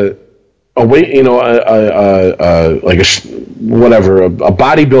to a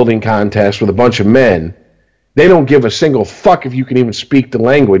bodybuilding contest with a bunch of men, they don't give a single fuck if you can even speak the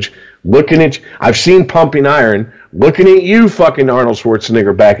language. I've seen Pumping Iron. Looking at you, fucking Arnold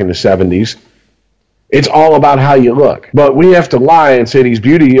Schwarzenegger back in the 70s. It's all about how you look. But we have to lie and say these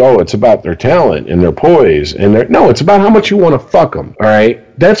it's about their talent and their poise. No, it's about how much you want to fuck them, all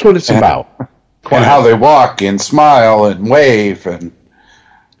right? That's what it's about. And how they walk and smile and wave. And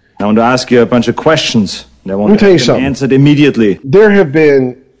I want to ask you a bunch of questions. I want Let me tell you them something. answered immediately. There have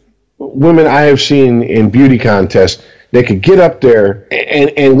been women I have seen in beauty contests that could get up there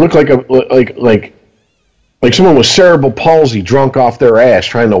and look like someone with cerebral palsy drunk off their ass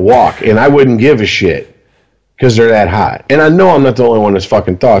trying to walk, and I wouldn't give a shit because they're that hot. And I know I'm not the only one that's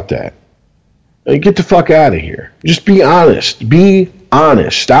fucking thought that. Like, get the fuck out of here. Just be honest. Be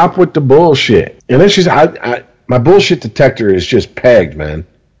honest. Stop with the bullshit. And that's just, my bullshit detector is just pegged, man.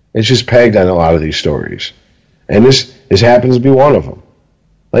 It's just pegged on a lot of these stories. And this happens to be one of them.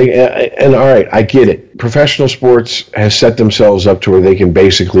 Like, and all right, I get it. Professional sports has set themselves up to where they can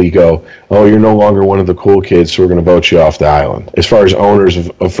basically go, oh, you're no longer one of the cool kids, so we're going to vote you off the island. As far as owners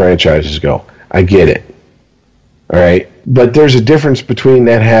of franchises go, I get it. All right, but there's a difference between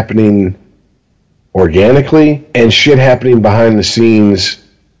that happening organically and shit happening behind the scenes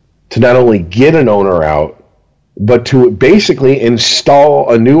to not only get an owner out, but to basically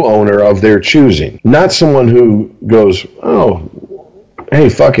install a new owner of their choosing. Not someone who goes, oh, hey,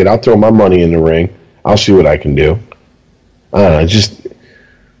 fuck it, I'll throw my money in the ring. I'll see what I can do. I don't know, it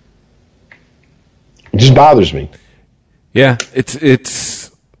just bothers me. Yeah,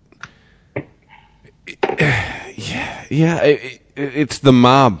 it's the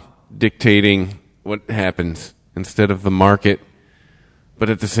mob dictating what happens instead of the market. But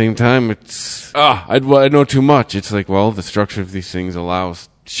at the same time, I know too much. It's like, well, the structure of these things allows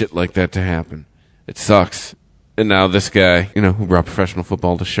shit like that to happen. It sucks. And now this guy, who brought professional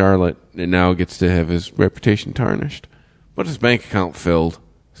football to Charlotte, and now gets to have his reputation tarnished. But his bank account filled.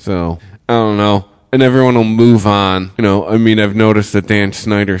 So, I don't know. And everyone will move on. I've noticed that Dan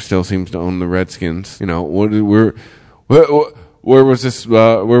Snyder still seems to own the Redskins. Where was this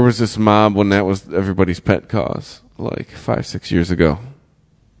mob when that was everybody's pet cause? Like 5-6 years ago.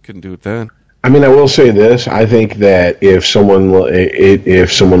 Couldn't do it then. I mean, I will say this. I think that if someone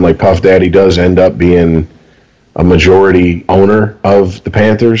like Puff Daddy does end up being a majority owner of the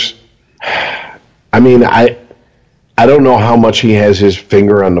Panthers, I mean, I don't know how much he has his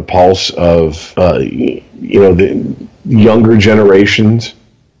finger on the pulse of the younger generations,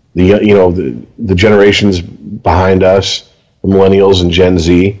 the generations behind us millennials and Gen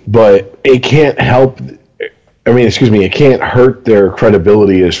Z, but it can't it can't hurt their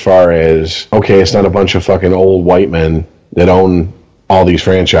credibility as far as, okay, it's not a bunch of fucking old white men that own all these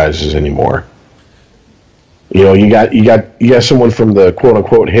franchises anymore. You know, you got someone from the quote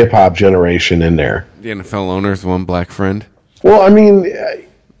unquote hip hop generation in there. The NFL owner's one black friend. Well, I mean,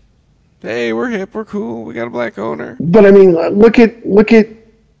 hey, we're hip, we're cool, we got a black owner. But I mean, look at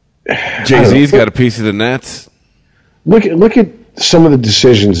Jay-Z's got a piece of the Nets. Look at some of the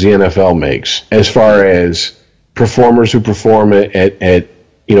decisions the NFL makes as far as performers who perform at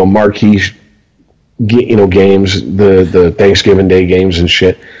marquee games, the Thanksgiving Day games and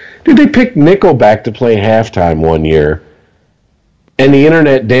shit. Dude, they picked Nickelback to play halftime one year, and the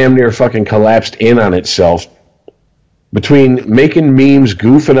internet damn near fucking collapsed in on itself between making memes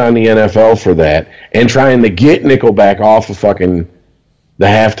goofing on the NFL for that and trying to get Nickelback off of fucking the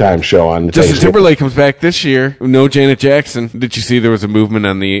halftime show on the Justin Timberlake comes back this year. No Janet Jackson. Did you see there was a movement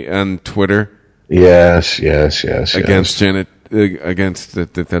on Twitter? Yes. Against Janet, against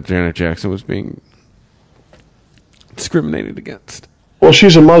that Janet Jackson was being discriminated against. Well,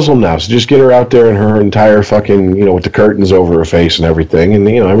 she's a Muslim now, so just get her out there in her entire fucking, with the curtains over her face and everything, and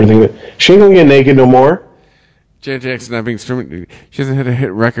everything. She ain't gonna get naked no more. Janet Jackson not being discriminated. She hasn't had a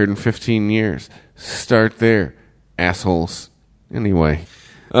hit record in 15 years. Start there, assholes. Anyway,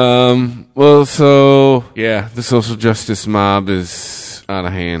 the social justice mob is out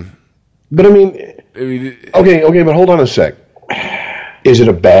of hand. But okay, but hold on a sec. Is it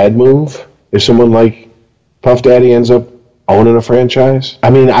a bad move if someone like Puff Daddy ends up owning a franchise? I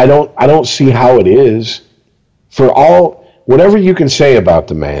mean, I don't see how it is. For whatever you can say about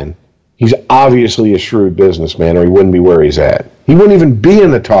the man, he's obviously a shrewd businessman, or he wouldn't be where he's at. He wouldn't even be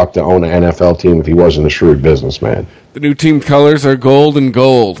in the talk to own an NFL team if he wasn't a shrewd businessman. The new team colors are gold and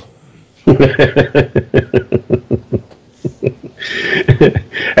gold.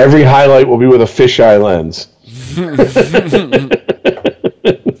 Every highlight will be with a fisheye lens.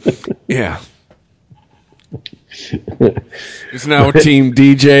 Yeah. There's now a team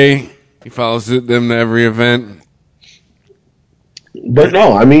DJ. He follows them to every event. But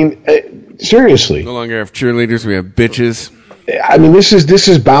no, I mean, seriously. No longer have cheerleaders, we have bitches. I mean, this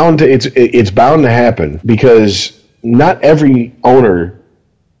is bound to it's bound to happen, because not every owner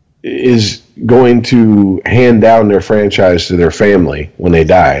is going to hand down their franchise to their family when they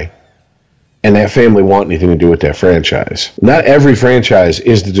die, and that family want anything to do with that franchise. Not every franchise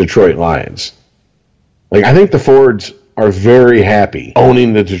is the Detroit Lions. Like, I think the Fords are very happy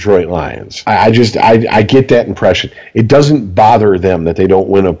owning the Detroit Lions. I get that impression. It doesn't bother them that they don't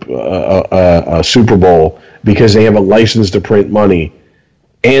win a Super Bowl, because they have a license to print money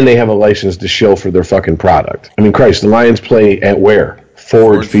and they have a license to shill for their fucking product. I mean, Christ, the Lions play at where?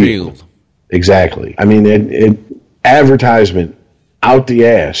 Ford Field. Exactly. I mean, advertisement out the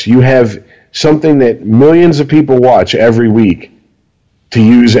ass. You have something that millions of people watch every week to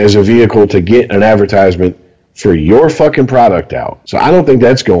use as a vehicle to get an advertisement for your fucking product out. So I don't think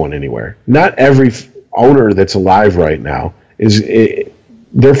that's going anywhere. Not every owner that's alive right now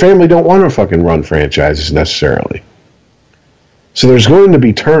their family don't want to fucking run franchises necessarily. So there's going to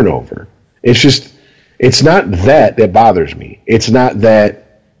be turnover. It's not that bothers me. It's not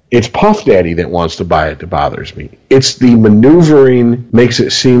that it's Puff Daddy that wants to buy it that bothers me. It's the maneuvering makes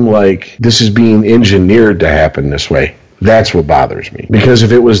it seem like this is being engineered to happen this way. That's what bothers me. Because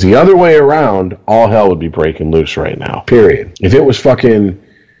if it was the other way around, all hell would be breaking loose right now. Period. If it was fucking,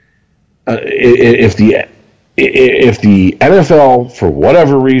 if the NFL, for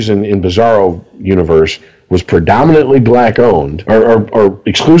whatever reason in Bizarro universe, was predominantly black owned or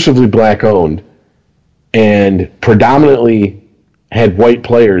exclusively black owned, and predominantly had white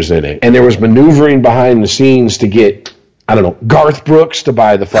players in it, and there was maneuvering behind the scenes to get, I don't know, Garth Brooks to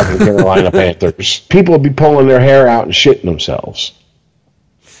buy the fucking Carolina Panthers, people would be pulling their hair out and shitting themselves.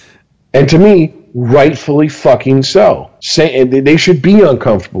 And to me, rightfully fucking so. They should be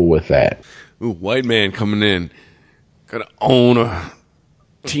uncomfortable with that. Ooh, white man coming in, gotta own a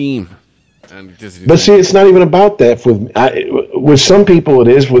team. But see, it's not even about that. With some people it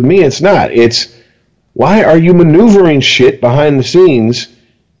is. With me, it's not. It's, why are you maneuvering shit behind the scenes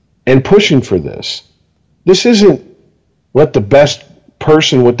and pushing for this? This isn't let the best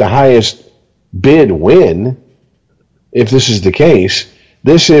person with the highest bid win, if this is the case.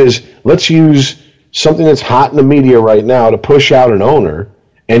 This is, let's use something that's hot in the media right now to push out an owner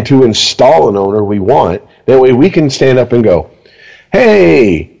and to install an owner we want. That way we can stand up and go,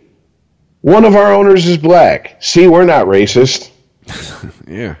 hey, one of our owners is black. See, we're not racist.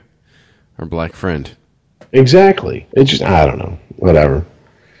 Yeah. Our black friend. Exactly. It just, I don't know. Whatever.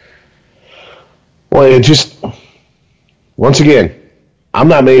 Well, Once again, I'm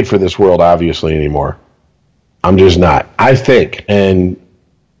not made for this world, obviously, anymore. I'm just not. I think and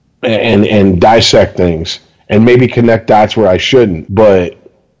dissect things and maybe connect dots where I shouldn't, but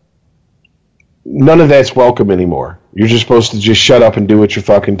none of that's welcome anymore. You're just supposed to just shut up and do what you're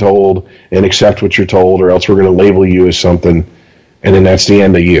fucking told and accept what you're told, or else we're going to label you as something, and then that's the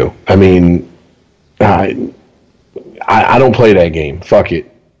end of you. I mean, I don't play that game. Fuck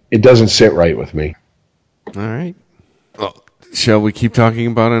it. It doesn't sit right with me. All right. Well, shall we keep talking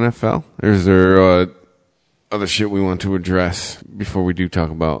about NFL? Or is there other shit we want to address before we do talk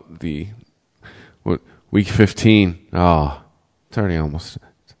about the week 15? Oh, it's already almost.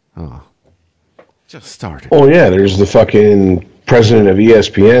 Oh, just started. Oh, yeah. There's the fucking president of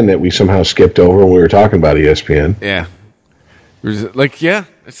ESPN that we somehow skipped over when we were talking about ESPN. Yeah. Like, yeah.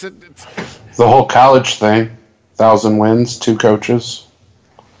 It's the whole college thing. 1,000 wins, 2 coaches.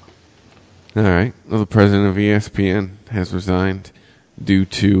 All right. Well, the president of ESPN has resigned due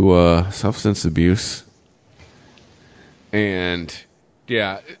to substance abuse. And,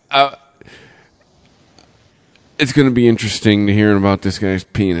 yeah, it's going to be interesting to hear about this guy's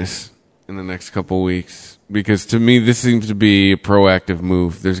penis in the next couple weeks. Because to me, this seems to be a proactive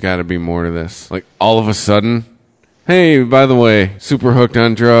move. There's got to be more to this. Like, all of a sudden, hey, by the way, super hooked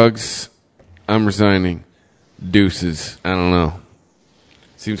on drugs. I'm resigning. Deuces. I don't know.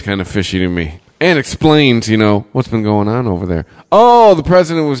 Seems kind of fishy to me. And explains, what's been going on over there. Oh, the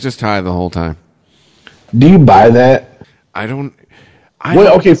president was just high the whole time. Do you buy that?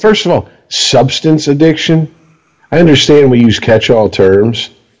 Okay, first of all, substance addiction. I understand we use catch-all terms,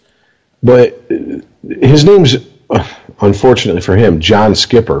 but his name's, unfortunately for him, John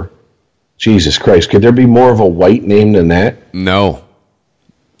Skipper. Jesus Christ, could there be more of a white name than that? No.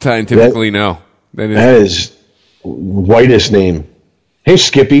 Scientifically, no. That is whitest name. Hey,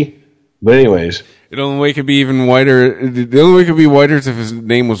 Skippy. But anyways. The only way it could be even whiter. The only way it could be whiter is if his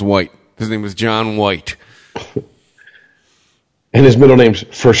name was White. His name was John White. And his middle name's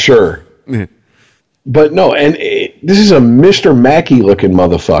for sure. But no, and this is a Mr. Mackey looking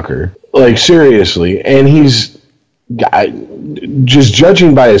motherfucker. Like, seriously. And he's, just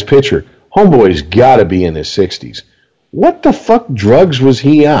judging by his picture, homeboy's got to be in his 60s. What the fuck drugs was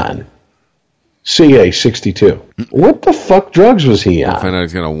he on? CA62. What the fuck drugs was he on? I find out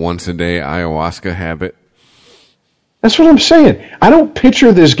he's got a once-a-day ayahuasca habit. That's what I'm saying. I don't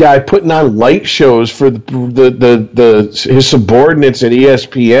picture this guy putting on light shows for his subordinates at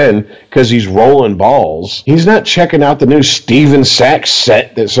ESPN because he's rolling balls. He's not checking out the new Steven Sachs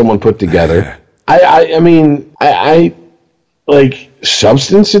set that someone put together. I mean, like,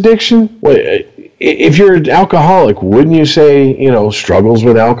 substance addiction? Wait, if you're an alcoholic, wouldn't you say, struggles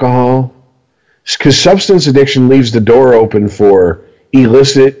with alcohol? Because substance addiction leaves the door open for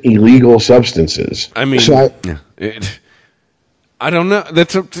illicit, illegal substances. I mean, I don't know.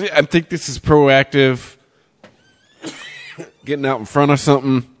 I think this is proactive, getting out in front of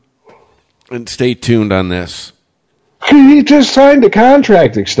something, and stay tuned on this. He just signed a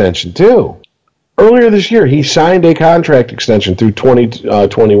contract extension, too. Earlier this year, he signed a contract extension through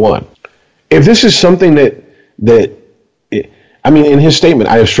 2021. If this is something in his statement,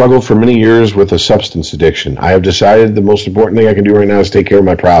 I have struggled for many years with a substance addiction. I have decided the most important thing I can do right now is take care of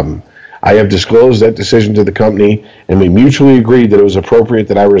my problem. I have disclosed that decision to the company, and we mutually agreed that it was appropriate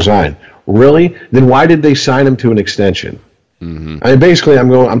that I resign. Really? Then why did they sign him to an extension? Mm-hmm. I mean, basically,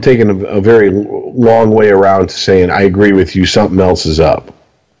 I'm taking a very long way around to saying I agree with you. Something else is up.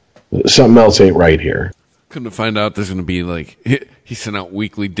 Something else ain't right here. Couldn't find out there's going to be he sent out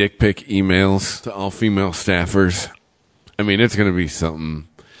weekly dick pic emails to all female staffers. I mean, it's going to be something.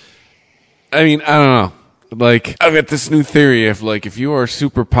 I mean, I don't know. Like, I've got this new theory if you are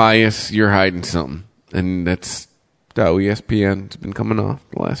super pious, you're hiding something. And that's how ESPN's been coming off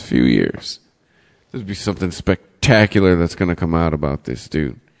the last few years. There's be something spectacular that's going to come out about this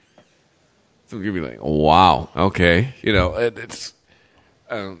dude. So you'll be like, wow, okay. It's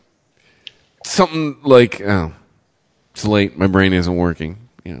something like, it's late, my brain isn't working.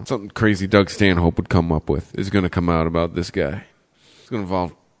 Something crazy Doug Stanhope would come up with is going to come out about this guy. It's going to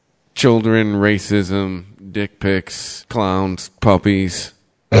involve children, racism, dick pics, clowns, puppies.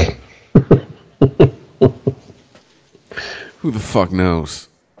 Who the fuck knows?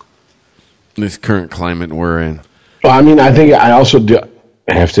 In this current climate we're in. Well, I mean, I think I also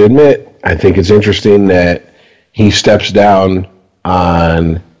have to admit, I think it's interesting that he steps down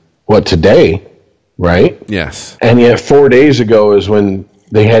on, today, right? Yes. And yet 4 days ago is when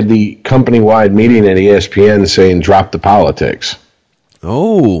they had the company-wide meeting at ESPN saying, drop the politics.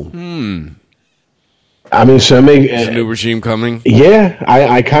 Oh. I mean, so is a new regime coming? Yeah,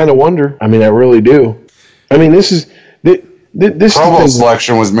 I kind of wonder. I mean, I really do. I mean, this This Pro Bowl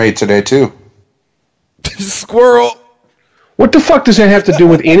selection was made today, too. Squirrel. What the fuck does that have to do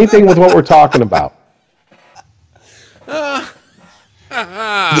with anything with what we're talking about?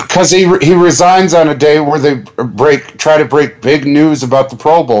 Because he resigns on a day where they try to break big news about the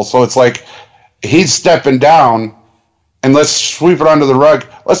Pro Bowl. So it's like he's stepping down, and let's sweep it under the rug.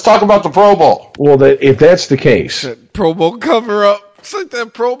 Let's talk about the Pro Bowl. Well, if that's the case, That Pro Bowl cover up. It's like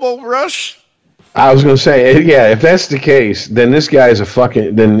that Pro Bowl rush. I was going to say, yeah, if that's the case, then this guy is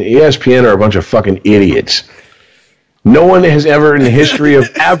then ESPN are a bunch of fucking idiots. No one has ever in the history of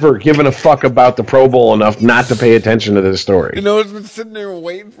ever given a fuck about the Pro Bowl enough not to pay attention to this story. You know what's been sitting there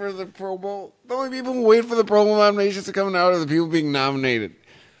waiting for the Pro Bowl? The only people who wait for the Pro Bowl nominations to come out are the people being nominated.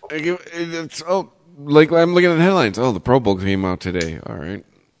 Like like I'm looking at the headlines. Oh, the Pro Bowl came out today. All right.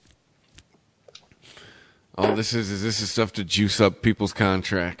 All this is stuff to juice up people's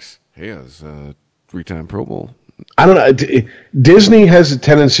contracts. Hey, it's a 3-time Pro Bowl. I don't know. Disney has a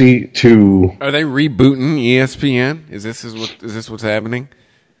tendency to. Are they rebooting ESPN? Is this what's happening?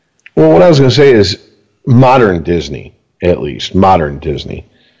 Well, what I was going to say is modern Disney, at least modern Disney,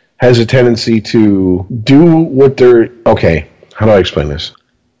 has a tendency to do what they're. Okay, how do I explain this?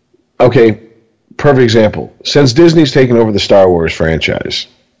 Okay, perfect example. Since Disney's taken over the Star Wars franchise,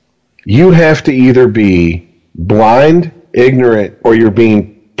 you have to either be blind, ignorant, or you're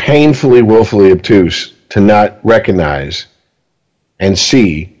being painfully, willfully obtuse to not recognize and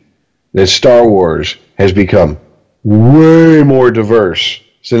see that Star Wars has become way more diverse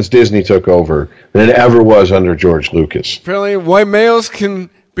since Disney took over than it ever was under George Lucas. Apparently, white males can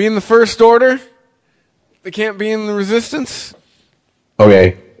be in the First Order. They can't be in the Resistance.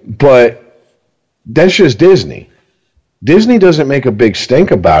 Okay, but that's just Disney. Disney doesn't make a big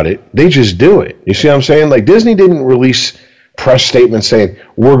stink about it. They just do it. You see what I'm saying? Like, Disney didn't release press statements saying,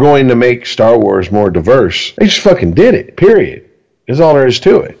 we're going to make Star Wars more diverse. They just fucking did it, period. That's all there is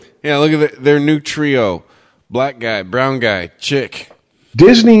to it. Yeah, look at their new trio. Black guy, brown guy, chick.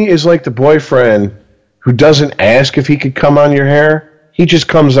 Disney is like the boyfriend who doesn't ask if he could come on your hair. He just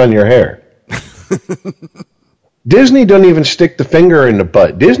comes on your hair. Disney doesn't even stick the finger in the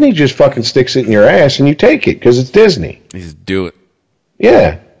butt. Disney just fucking sticks it in your ass and you take it because it's Disney. They just do it.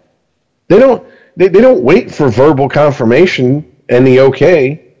 Yeah. They don't wait for verbal confirmation and the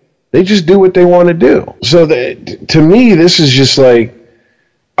okay. They just do what they want to do. So to me, this is just like,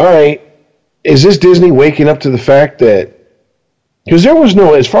 all right, is this Disney waking up to the fact that, because there was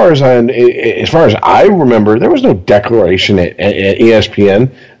no, as far as I remember, there was no declaration at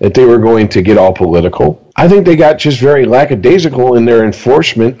ESPN that they were going to get all political. I think they got just very lackadaisical in their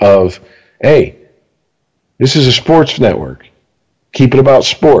enforcement of, hey, this is a sports network. Keep it about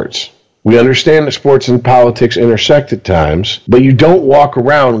sports. We understand that sports and politics intersect at times, but you don't walk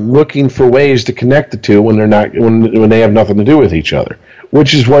around looking for ways to connect the two when they have nothing to do with each other,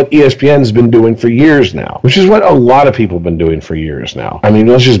 which is what ESPN's been doing for years now, which is what a lot of people have been doing for years now. I mean,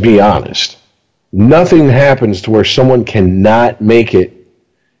 let's just be honest. Nothing happens to where someone cannot make it.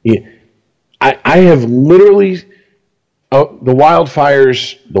 I have literally the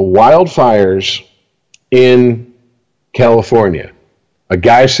wildfires in California. A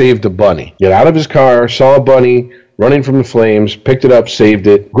guy saved a bunny. Get out of his car, saw a bunny running from the flames, picked it up, saved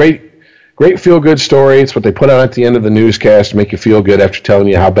it. Great feel-good story. It's what they put on at the end of the newscast to make you feel good after telling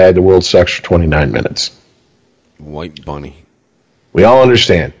you how bad the world sucks for 29 minutes. White bunny. We all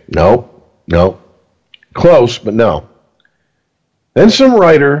understand. No. Close, but no. Then some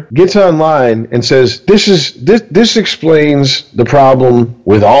writer gets online and says, this explains the problem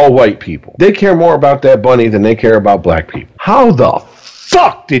with all white people. They care more about that bunny than they care about black people. How the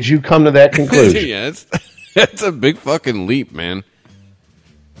fuck did you come to that conclusion? Yeah, that's a big fucking leap, man.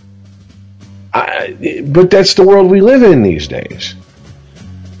 But that's the world we live in these days.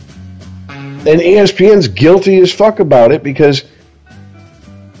 And ESPN's guilty as fuck about it because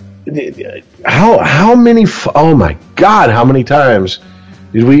how many oh my god, how many times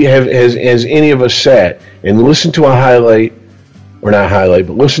did we have has any of us sat and listened to a highlight, or not highlight,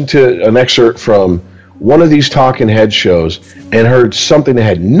 but listened to an excerpt from one of these talking head shows and heard something that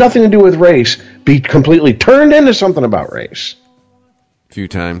had nothing to do with race be completely turned into something about race? A few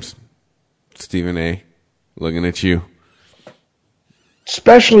times. Stephen A. looking at you.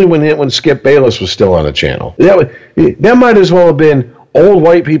 Especially when Skip Bayless was still on the channel. That might as well have been old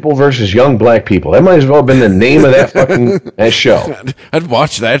white people versus young black people. That might as well have been the name of that show. I'd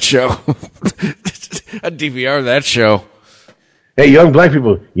watch that show. I'd DVR that show. Hey, young black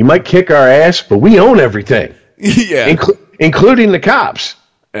people, you might kick our ass, but we own everything. Yeah. Including the cops.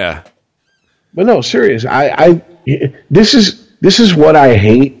 Yeah. But no, serious. This is what I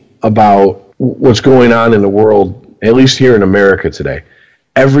hate about what's going on in the world at least here in America today.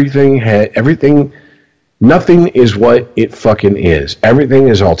 Nothing is what it fucking is. Everything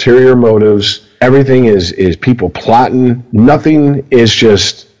is ulterior motives. Everything is people plotting. Nothing is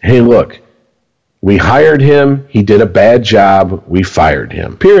just, hey, look, we hired him. He did a bad job. We fired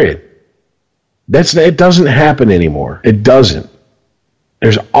him. Period. It doesn't happen anymore. It doesn't.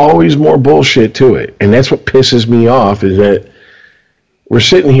 There's always more bullshit to it. And that's what pisses me off is that we're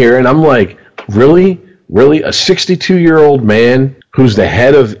sitting here and I'm like, really? Really? A 62-year-old man who's the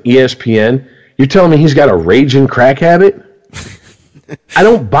head of ESPN? You're telling me he's got a raging crack habit? I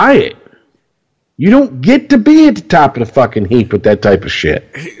don't buy it. You don't get to be at the top of the fucking heap with that type of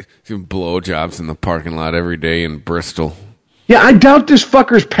shit. Doing blowjobs in the parking lot every day in Bristol. Yeah, I doubt this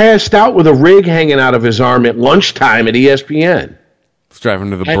fucker's passed out with a rig hanging out of his arm at lunchtime at ESPN. He's driving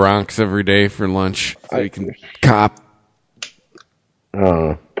to the Bronx every day for lunch so he can cop.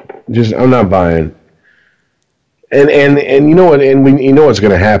 I'm not buying. And you know what? And you know what's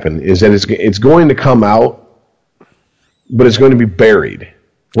going to happen is that it's going to come out, but it's going to be buried.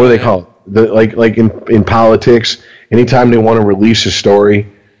 What do they call it? Like in politics, anytime they want to release a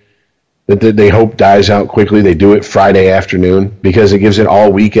story that they hope dies out quickly, they do it Friday afternoon because it gives it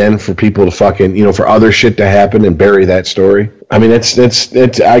all weekend for people to fucking for other shit to happen and bury that story. I mean, that's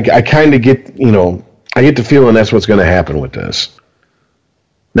I kind of get I get the feeling that's what's going to happen with this.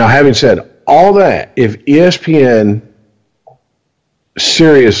 Now, having said all that, if ESPN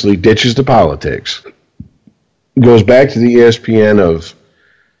seriously ditches the politics, goes back to the ESPN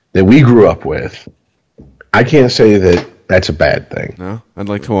that we grew up with, I can't say that that's a bad thing. No, I'd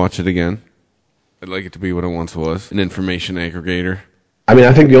like to watch it again. I'd like it to be what it once was, an information aggregator. I mean,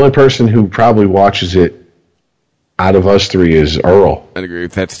 I think the only person who probably watches it out of us three is Earl. I'd agree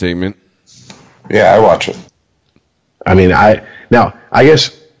with that statement. Yeah, I watch it. I mean, I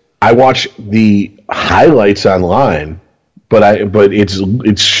guess I watch the highlights online, but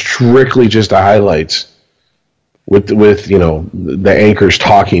it's strictly just the highlights with the anchors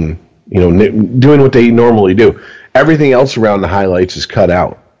talking, doing what they normally do. Everything else around the highlights is cut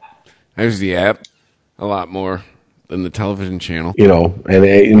out. I use the app a lot more than the television channel. I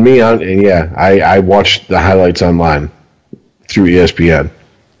watch the highlights online through ESPN. I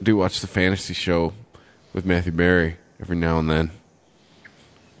do watch the fantasy show with Matthew Berry every now and then.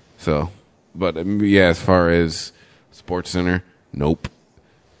 So, but yeah, as far as SportsCenter, nope.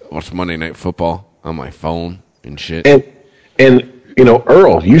 Watch Monday Night Football on my phone and shit. And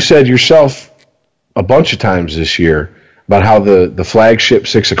Earl, you said yourself a bunch of times this year about how the flagship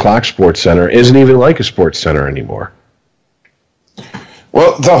 6 o'clock SportsCenter isn't even like a SportsCenter anymore.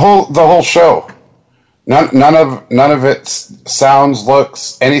 Well, the whole show, none of it sounds,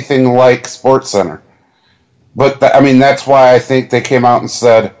 looks anything like SportsCenter. But that's why I think they came out and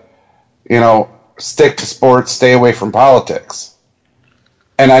said, stick to sports, stay away from politics.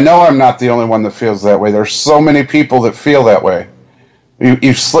 And I know I'm not the only one that feels that way. There's so many people that feel that way.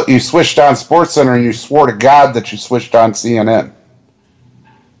 You switched on SportsCenter and you swore to God that you switched on CNN.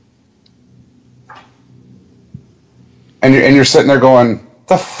 And you're sitting there going,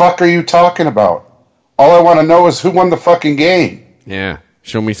 the fuck are you talking about? All I want to know is who won the fucking game. Yeah,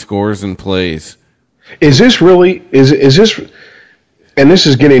 show me scores and plays. Is this really, is this, and this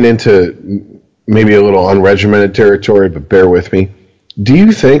is getting into maybe a little unregimented territory, but bear with me. Do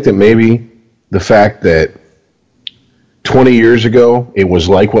you think that maybe the fact that 20 years ago it was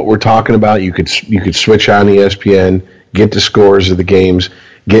like what we're talking about, you could switch on ESPN, get the scores of the games,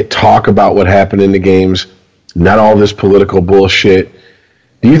 get talk about what happened in the games, not all this political bullshit.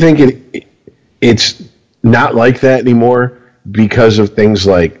 Do you think it's not like that anymore because of things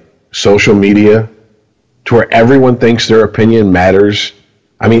like social media, to where everyone thinks their opinion matters?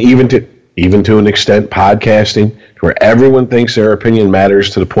 I mean, even to an extent, podcasting, to where everyone thinks their opinion matters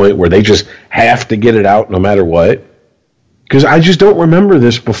to the point where they just have to get it out no matter what. Because I just don't remember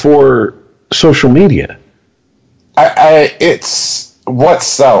this before social media. It's what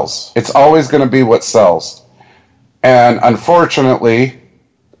sells. It's always going to be what sells. And unfortunately,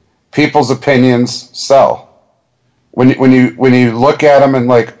 people's opinions sell. When you look at them and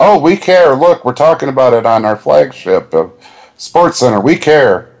like, oh, we care. Look, we're talking about it on our flagship of SportsCenter. We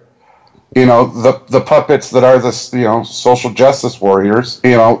care. The puppets that are the social justice warriors.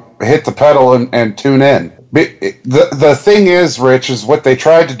 Hit the pedal and tune in. The thing is, Rich, is what they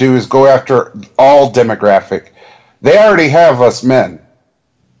tried to do is go after all demographic. They already have us men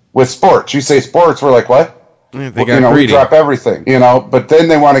with sports. You say sports, we're like, what? Yeah, they got we drop everything, But then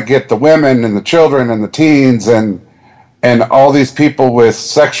they want to get the women and the children and the teens and all these people with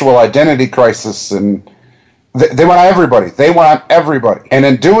sexual identity crisis and They want everybody. They want everybody. And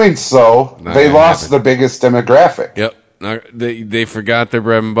in doing so, they lost the biggest demographic. Yep. They forgot their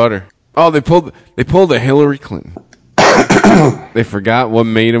bread and butter. Oh, they pulled a Hillary Clinton. They forgot what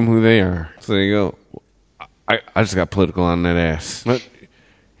made them who they are. So there you go. I just got political on that ass. But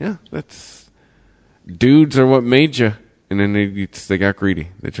yeah, that's dudes are what made you, and then they got greedy.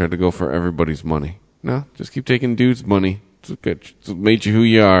 They tried to go for everybody's money. No, just keep taking dudes' money. It's what made you who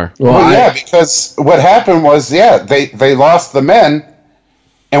you are. Well, yeah, because what happened was, they lost the men,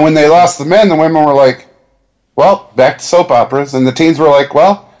 and when they lost the men, the women were like, well, back to soap operas, and the teens were like,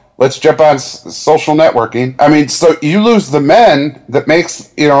 well, let's jump on social networking. I mean, so you lose the men that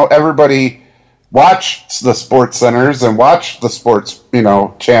makes, everybody watch the sports centers and watch the sports,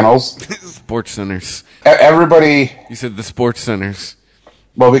 channels. Sports centers. Everybody. You said the sports centers.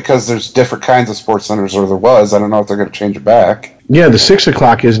 Well, because there's different kinds of sports centers, or there was. I don't know if they're going to change it back. Yeah, the 6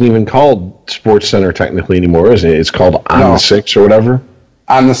 o'clock isn't even called Sports Center technically anymore, is it? It's called On the 6 or whatever.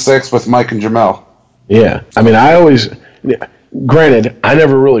 On the 6 with Mike and Jamel. Yeah. I mean, granted, I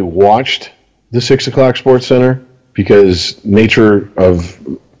never really watched the 6 o'clock Sports Center because nature of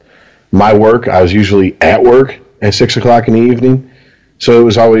my work, I was usually at work at 6 o'clock in the evening. So it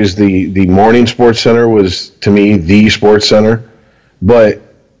was always the morning Sports Center was, to me, the Sports Center. But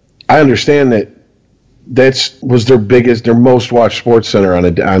I understand that was their most watched Sports Center on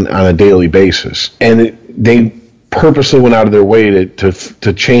a daily basis. And they purposely went out of their way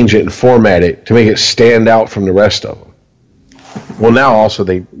to change it and format it to make it stand out from the rest of them. Well, now also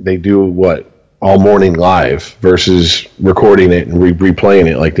they do what? All morning live versus recording it and replaying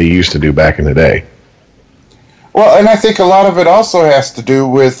it like they used to do back in the day. Well, and I think a lot of it also has to do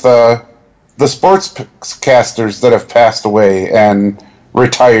with the sportscasters that have passed away and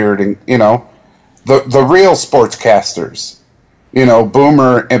retired, and the real sportscasters,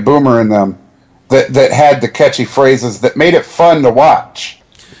 Boomer and them that had the catchy phrases that made it fun to watch.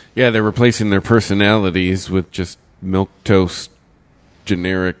 Yeah, they're replacing their personalities with just milquetoast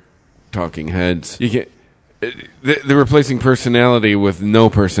generic talking heads. They're replacing personality with no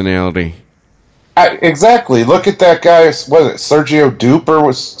personality. Exactly. Look at that guy. Was it Sergio Dupe or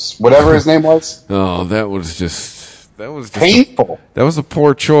was whatever his name was? Oh, that was just painful. That was a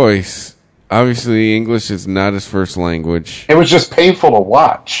poor choice. Obviously, English is not his first language. It was just painful to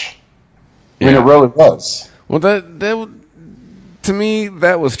watch. I mean, it really was. Well, that to me,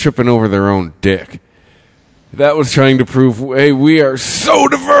 that was tripping over their own dick. That was trying to prove, hey, we are so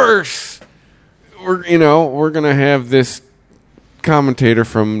diverse. We're gonna have this commentator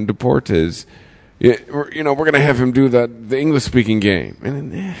from Deportes. We're gonna have him do the English speaking game,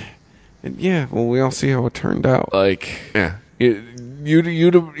 and well, we all see how it turned out. Like, yeah,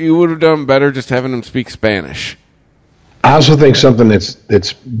 you would have done better just having him speak Spanish. I also think something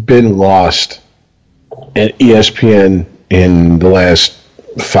that's been lost at ESPN in the last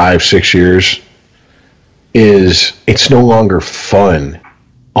 5-6 years is it's no longer fun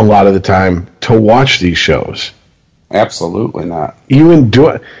a lot of the time to watch these shows. Absolutely not. You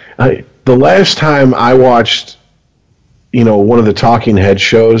enjoy the last time I watched one of the talking head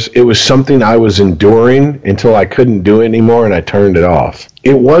shows, it was something I was enduring until I couldn't do it anymore and I turned it off.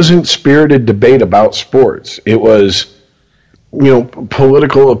 It wasn't spirited debate about sports. It was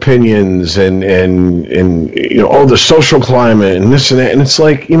political opinions and the social climate and this and that, and it's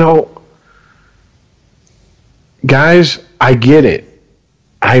like, guys, I get it.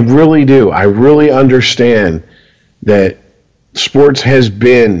 I really do. I really understand that sports has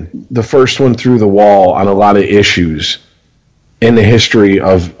been the first one through the wall on a lot of issues in the history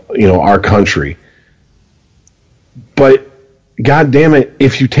of our country. But God damn it,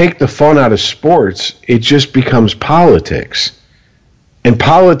 if you take the fun out of sports, it just becomes politics. And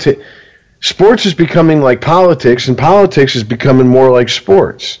sports is becoming like politics, and politics is becoming more like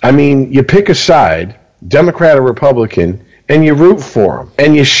sports. I mean, you pick a side, Democrat or Republican, and you root for them,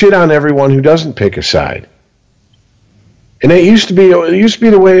 and you shit on everyone who doesn't pick a side. And it used to be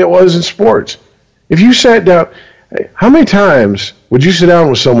the way it was in sports. If you sat down, how many times would you sit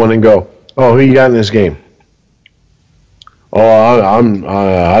down with someone and go, "Oh, who you got in this game?" "Oh,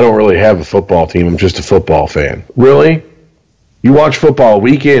 I don't really have a football team. I'm just a football fan." Really? You watch football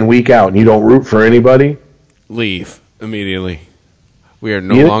week in, week out, and you don't root for anybody? Leave immediately. We are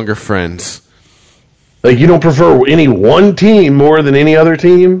no longer friends. Like, you don't prefer any one team more than any other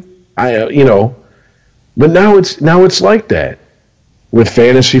team? But now it's like that with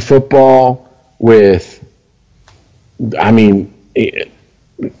fantasy football,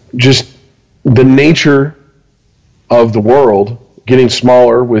 just the nature of the world getting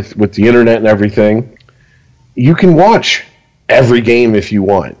smaller with the internet and everything. You can watch every game if you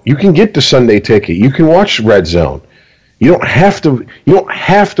want. You can get the Sunday ticket. You can watch Red Zone. You don't have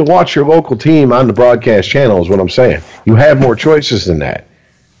to watch your local team on the broadcast channel is what I'm saying. You have more choices than that.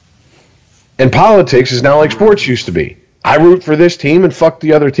 And politics is now like sports used to be. I root for this team and fuck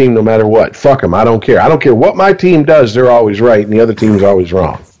the other team no matter what. Fuck them. I don't care. I don't care what my team does. They're always right and the other team's always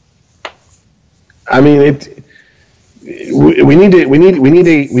wrong. I mean, we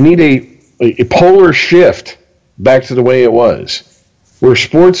need a polar shift back to the way it was, where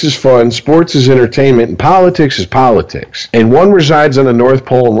sports is fun, sports is entertainment, and politics is politics. And one resides on the North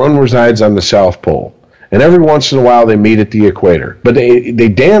Pole and one resides on the South Pole. And every once in a while they meet at the equator. But they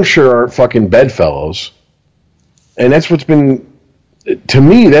damn sure aren't fucking bedfellows. And that's what's been, to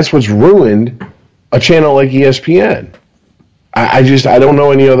me, that's what's ruined a channel like ESPN. I don't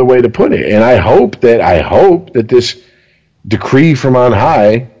know any other way to put it. And I hope that this decree from on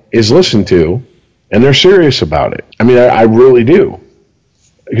high is listened to, and they're serious about it. I mean, I really do.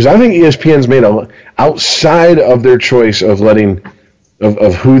 Because I think ESPN's made outside of their choice of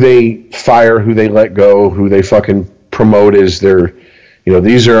of who they fire, who they let go, who they fucking promote as their,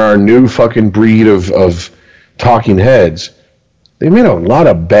 these are our new fucking breed of talking heads. They made a lot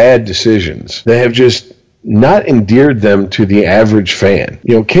of bad decisions that have just not endeared them to the average fan.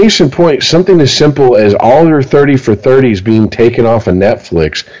 Case in point, something as simple as all your 30 for 30s being taken off of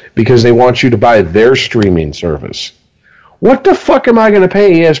Netflix because they want you to buy their streaming service. What the fuck am I going to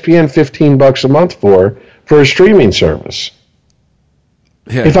pay ESPN $15 a month for a streaming service?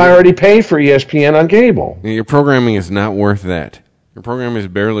 Yeah, if I already pay for ESPN on cable. Your programming is not worth that. Your program is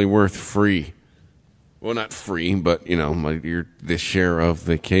barely worth free. Well, not free, but, you're the share of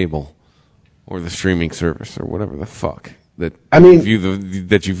the cable or the streaming service or whatever the fuck that you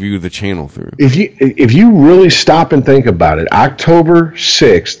view the channel through. If you really stop and think about it, October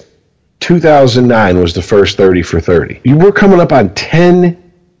 6th, 2009 was the first 30 for 30. We're coming up on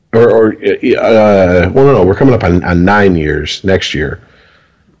 10, we're coming up on 9 years next year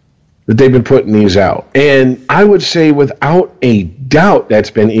that they've been putting these out. And I would say without a doubt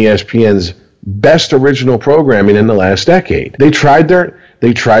that's been ESPN's best original programming in the last decade. They tried their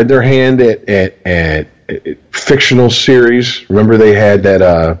hand at fictional series. Remember they had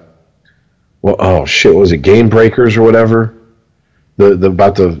that what was it, Game Breakers or whatever?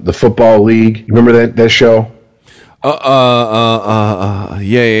 About the football league. Remember that show?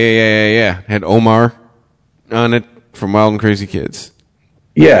 Yeah. Had Omar on it from Wild and Crazy Kids.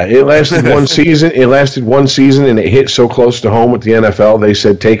 Yeah, it lasted one season. It lasted one season, and it hit so close to home with the NFL. They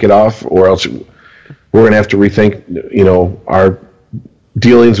said, "Take it off, or else we're going to have to rethink, our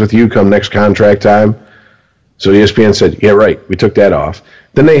dealings with you come next contract time." So ESPN said, "Yeah, right. We took that off."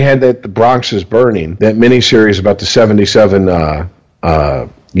 Then they had the Bronx is Burning, that miniseries about the '77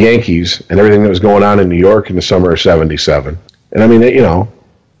 Yankees and everything that was going on in New York in the summer of '77. And I mean, all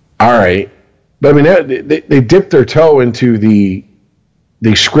right, but I mean, they dipped their toe into the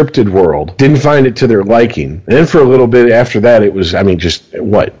scripted world, didn't find it to their liking. And then for a little bit after that, it was,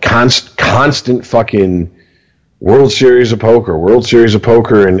 constant fucking World Series of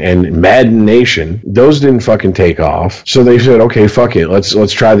Poker and Madden Nation. Those didn't fucking take off. So they said, okay, fuck it.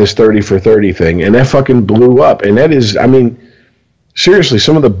 Let's try this 30 for 30 thing. And that fucking blew up. And that is, seriously,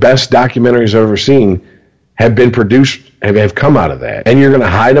 some of the best documentaries I've ever seen have been produced, have come out of that. And you're going to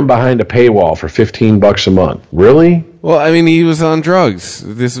hide them behind a paywall for $15 a month. Really? Well, he was on drugs.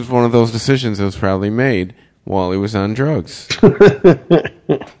 This is one of those decisions that was probably made while he was on drugs.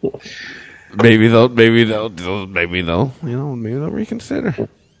 Maybe they'll reconsider.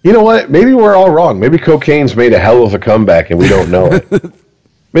 You know what? Maybe we're all wrong. Maybe cocaine's made a hell of a comeback and we don't know it.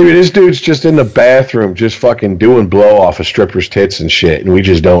 Maybe this dude's just in the bathroom just fucking doing blow off of strippers' tits and shit, and we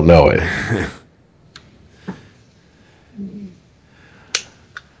just don't know it.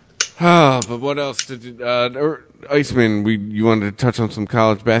 But what else did ICEman, you wanted to touch on some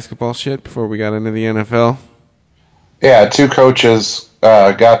college basketball shit before we got into the NFL? Yeah, two coaches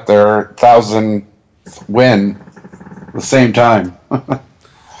got their 1,000th win at the same time.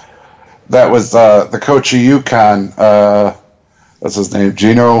 That was the coach of UConn, what's his name,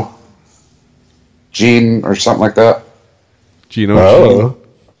 Gene or something like that. Gino.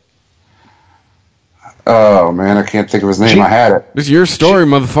 Oh man, I can't think of his name. I had it. This is your story,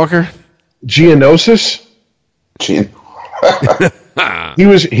 motherfucker. Geonosis? Gene. He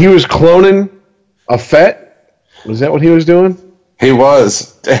was cloning a Fett? Was that what he was doing? He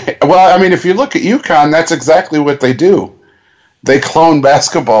was. Well, if you look at UConn, that's exactly what they do. They clone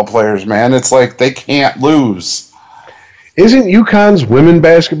basketball players, man. It's like they can't lose. Isn't UConn's women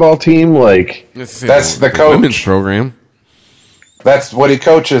basketball team that's the coach. Women's program. That's what he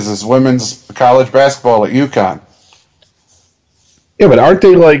coaches, is women's college basketball at UConn. Yeah, but aren't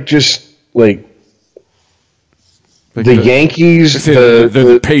they like just like the Yankees,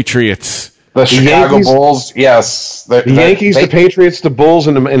 the Patriots, the Chicago Yankees, Bulls? Yes, the Yankees, the Patriots, the Bulls,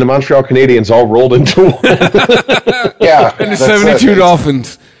 and the Montreal Canadiens all rolled into one. Yeah, and the 72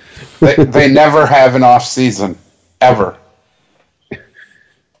 Dolphins. They never have an off season ever.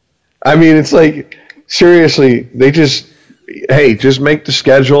 I mean, it's like seriously, they just make the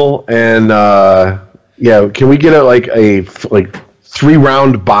schedule and can we get a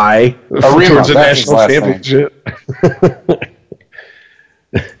 3-round bye towards the national championship?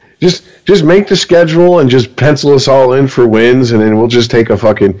 just make the schedule and just pencil us all in for wins, and then we'll just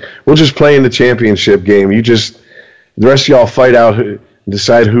we'll just play in the championship game. The rest of y'all fight out,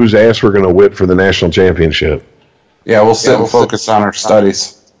 decide whose ass we're going to whip for the national championship. Yeah, we'll sit and focus on our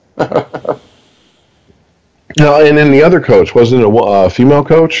studies. No, and then the other coach, wasn't it a female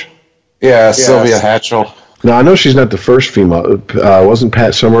coach? Yeah, Sylvia Hatchell. No, I know she's not the first female. Wasn't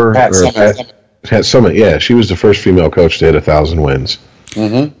Pat Summer? Pat Summit, yeah. She was the first female coach to hit 1,000 wins.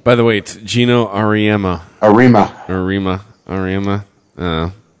 Mm-hmm. By the way, it's Gino Arima. Arima.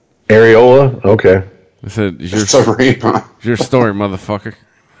 Areola? Okay. I said, it's Arima. Your story, motherfucker.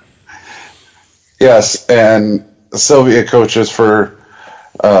 Yes, and Sylvia coaches for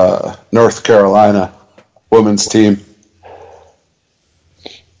North Carolina women's team.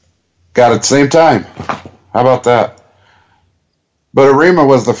 Got it at the same time. How about that? But Arima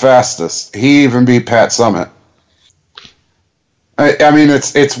was the fastest. He even beat Pat Summit. I mean,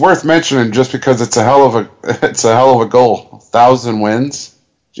 it's worth mentioning just because it's a hell of a goal. 1,000 wins,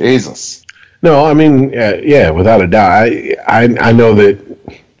 Jesus. No, I mean, yeah, without a doubt. I know that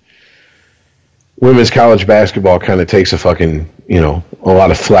women's college basketball kind of takes a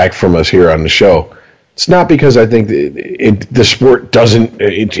lot of flack from us here on the show. It's not because I think the sport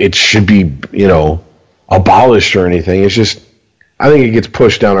it should be, abolished or anything. It's just, I think it gets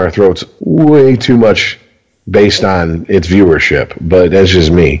pushed down our throats way too much based on its viewership, but that's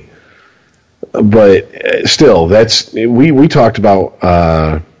just me. But still, we talked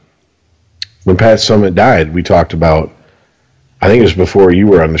about, when Pat Summit died, we talked about, I think it was before you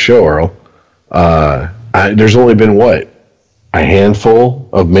were on the show, Earl. There's only been a handful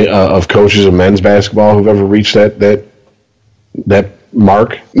of coaches of men's basketball who've ever reached that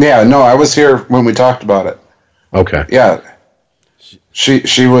mark. Yeah, no, I was here when we talked about it. Okay. Yeah,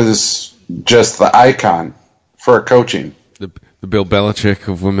 she was just the icon for coaching. The Bill Belichick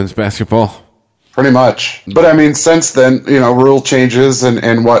of women's basketball. Pretty much. But I mean, since then, rule changes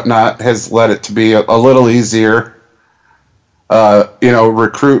and whatnot has led it to be a little easier.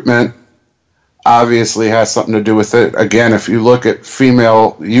 Recruitment obviously has something to do with it. Again, if you look at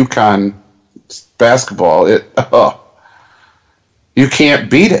female UConn basketball, you can't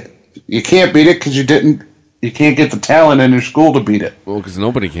beat it. You can't beat it because you can't get the talent in your school to beat it. Well, because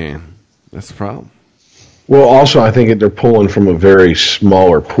nobody can. That's the problem. Well, also, I think they're pulling from a very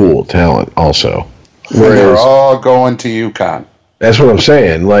smaller pool of talent also. Whereas, they're all going to UConn. That's what I'm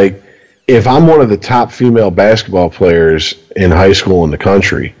saying. Like, if I'm one of the top female basketball players in high school in the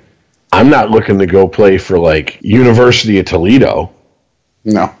country, I'm not looking to go play for, University of Toledo.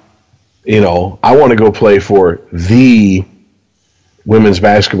 No. I want to go play for the women's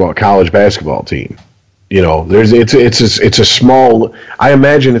college basketball team. It's a small. I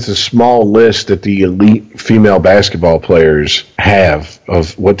imagine it's a small list that the elite female basketball players have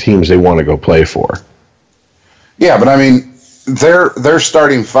of what teams they want to go play for. Yeah, but I mean, their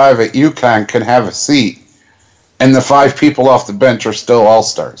starting five at UConn can have a seat, and the 5 people off the bench are still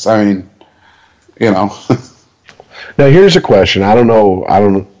all-stars. I mean, Now here's a question. I don't know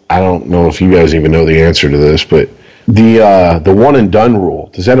if you guys even know the answer to this, but the one and done rule,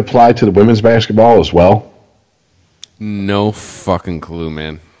 does that apply to the women's basketball as well? No fucking clue,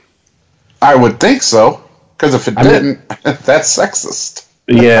 man. I would think so, because if it didn't, that's sexist.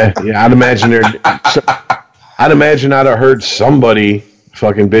 Yeah, I'd imagine I'd have heard somebody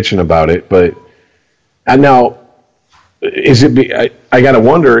fucking bitching about it, but now I got to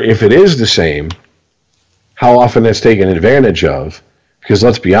wonder if it is the same, how often it's taken advantage of, because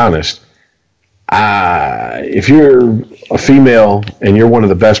let's be honest, if you're a female and you're one of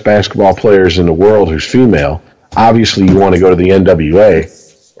the best basketball players in the world who's female, obviously you want to go to the NWA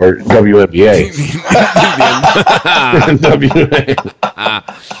or WNBA. NWA.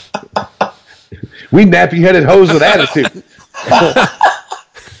 We nappy-headed hoes with attitude.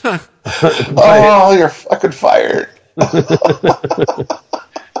 Oh, you're fucking fired.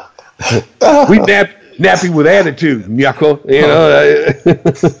 We nappy with attitude, yucko.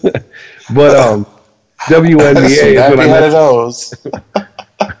 But WNBA is what I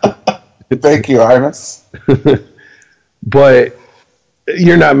meant. Thank you, Imus. But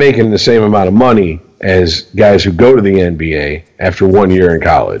you're not making the same amount of money as guys who go to the NBA after 1 year in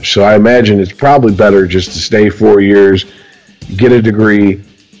college. So I imagine it's probably better just to stay 4 years, get a degree,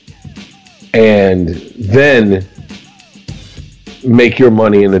 and then make your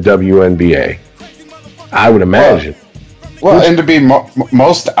money in the WNBA. I would imagine. Well, and to be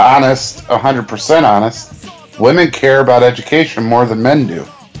most honest, 100% honest, women care about education more than men do.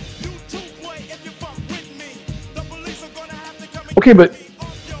 Okay, but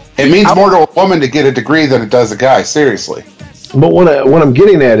it means more to a woman to get a degree than it does a guy, seriously. But what I'm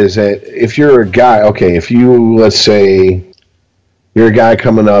getting at is that if you're a guy, okay, if you, let's say, you're a guy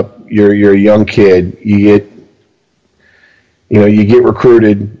coming up, you're a young kid, you get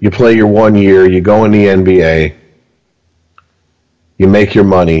recruited, you play your 1 year, you go in the NBA, you make your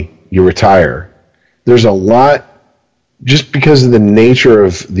money, you retire. There's a lot, just because of the nature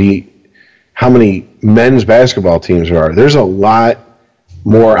of how many men's basketball teams there are, there's a lot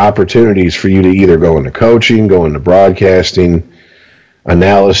more opportunities for you to either go into coaching, go into broadcasting,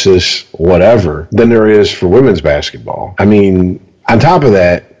 analysis, whatever, than there is for women's basketball. I mean, on top of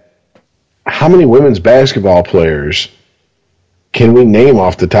that, how many women's basketball players can we name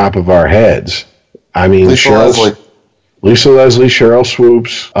off the top of our heads? I mean, Lisa Leslie, Cheryl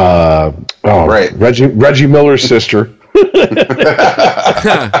Swoops, right. Reggie Miller's sister.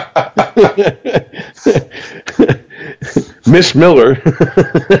 Miss Miller.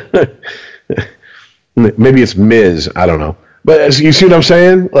 Maybe it's Ms. I don't know. But you see what I'm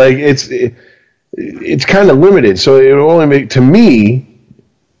saying? Like it's kind of limited. So it would only make, to me,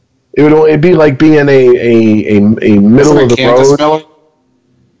 it'd be like being a middle of the road. Miller?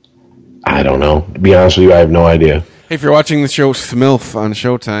 I don't know. To be honest with you, I have no idea. Hey, if you're watching the show Smilf on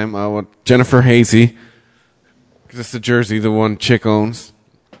Showtime, I want Jennifer Hazy, because it's the jersey the one chick owns.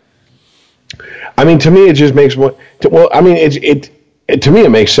 I mean, to me, it just makes more. Well, I mean, to me, it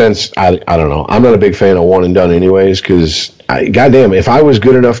makes sense. I don't know. I'm not a big fan of one and done, anyways. Because, goddamn, if I was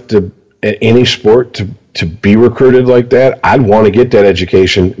good enough at any sport to be recruited like that, I'd want to get that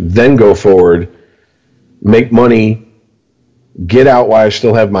education, then go forward, make money, get out while I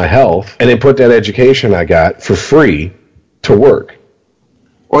still have my health, and then put that education I got for free to work.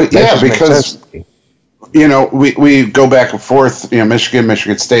 Well, yeah, because we go back and forth.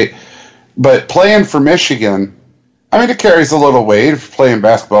 Michigan State. But playing for Michigan, I mean, it carries a little weight if you're playing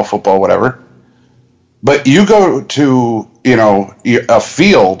basketball, football, whatever. But you go to, a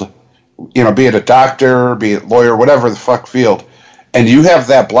field, be it a doctor, be it lawyer, whatever the fuck field, and you have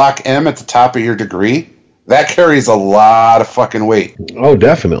that block M at the top of your degree, that carries a lot of fucking weight. Oh,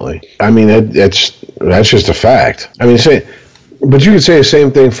 definitely. I mean, that's just a fact. I mean, but you could say the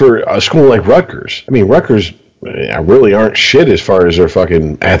same thing for a school like Rutgers. I mean, Rutgers really aren't shit as far as their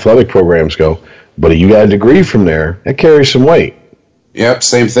fucking athletic programs go. But you got a degree from there, that carries some weight. Yep,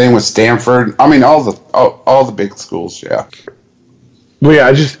 same thing with Stanford. I mean, all the big schools, yeah. Well, yeah,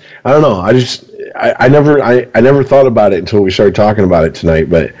 I don't know. I never thought about it until we started talking about it tonight.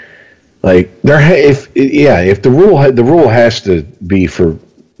 But like, if the rule has to be for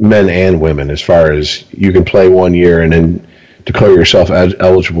men and women, as far as you can play 1 year and then declare yourself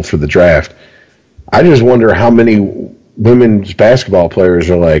eligible for the draft. I just wonder how many women's basketball players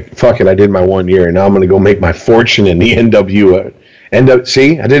are like, fuck it, I did my 1 year, and now I'm going to go make my fortune in the NWA.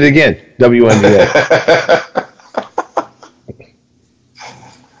 See, I did it again. WNBA.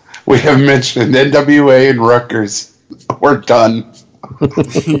 We have mentioned NWA and Rutgers. We're done.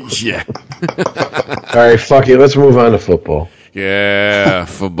 Yeah. All right, fuck it. Let's move on to football. Yeah,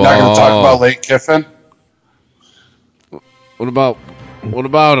 football. Not going to talk about Lane Kiffin? What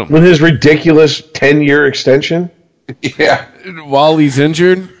about him? With his ridiculous 10-year extension? Yeah. While he's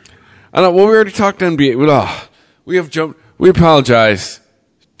injured? I know. Well, we already talked NBA. We have jumped. We apologize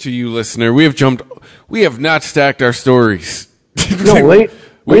to you, listener. We have not stacked our stories. No,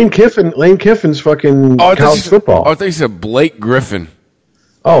 Lane Kiffin's fucking college football. Oh, I thought you said Blake Griffin.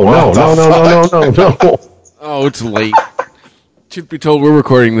 Oh, no. Oh, it's late. Should be told we're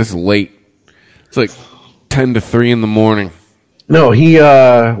recording this late. It's like 10 to 3 in the morning. No, he,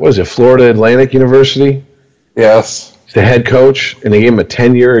 what is it, Florida Atlantic University? Yes. He's the head coach, and they gave him a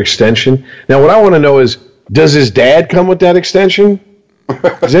 10-year extension. Now, what I want to know is, does his dad come with that extension?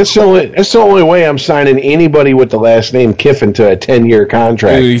 'Cause that's the only way I'm signing anybody with the last name Kiffin to a 10-year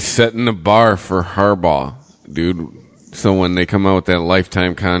contract. Dude, he's setting the bar for Harbaugh, dude. So when they come out with that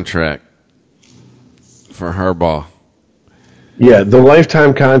lifetime contract for Harbaugh. Yeah, the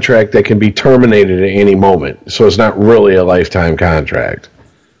lifetime contract that can be terminated at any moment. So it's not really a lifetime contract.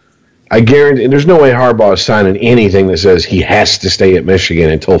 I guarantee there's no way Harbaugh is signing anything that says he has to stay at Michigan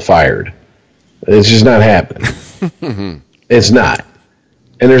until fired. It's just not happening. It's not.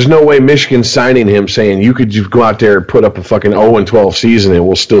 And there's no way Michigan's signing him saying you could just go out there and put up a fucking 0-12 season and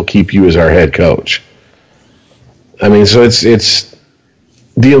we'll still keep you as our head coach. I mean, so it's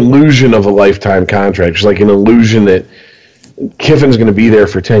the illusion of a lifetime contract. It's like an illusion that Kiffin's going to be there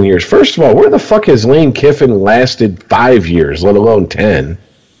for 10 years. First of all, where the fuck has Lane Kiffin lasted 5 years, let alone 10?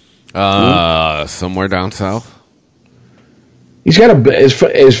 Somewhere down south. He's got as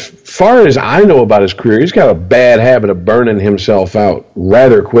far as I know about his career, he's got a bad habit of burning himself out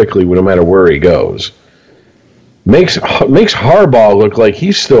rather quickly, no matter where he goes. Makes Harbaugh look like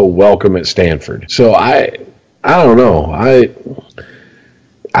he's still welcome at Stanford. So I don't know.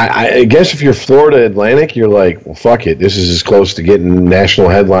 I guess if you're Florida Atlantic, you're like, well, fuck it. This is as close to getting national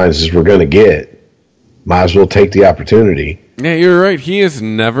headlines as we're going to get. Might as well take the opportunity. Yeah, you're right. He has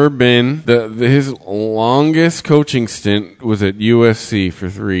never been his longest coaching stint was at USC for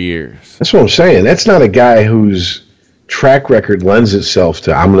 3 years. That's what I'm saying. That's not a guy whose track record lends itself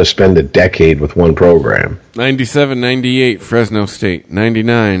to I'm going to spend a decade with one program. 97, 98, Fresno State.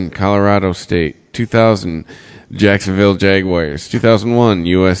 99, Colorado State. 2000, Jacksonville Jaguars. 2001,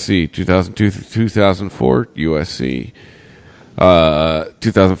 USC. 2002, 2004, USC.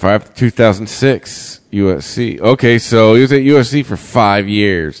 2005, 2006, USC. Okay, so he was at USC for 5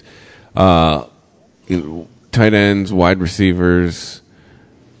 years. Tight ends, wide receivers,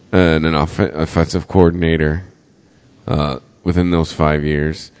 and an offensive coordinator within those 5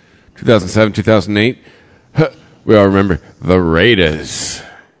 years. 2007, 2008, we all remember the Raiders.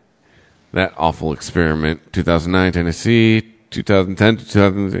 That awful experiment. 2009, Tennessee. 2010,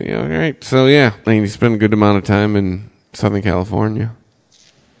 2000. All right, so yeah, I mean, he spent a good amount of time in Southern California,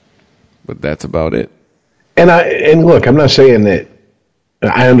 but that's about it. And look, I'm not saying that.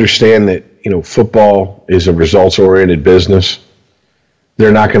 I understand that football is a results-oriented business.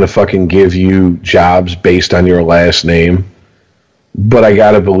 They're not going to fucking give you jobs based on your last name. But I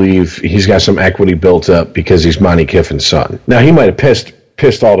gotta believe he's got some equity built up because he's Monty Kiffin's son. Now he might have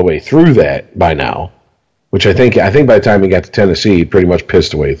pissed all the way through that by now, which I think by the time he got to Tennessee, he pretty much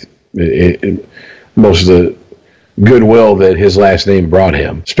pissed away most of the goodwill that his last name brought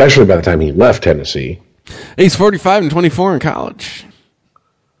him, especially by the time he left Tennessee. He's 45 and 24 in college.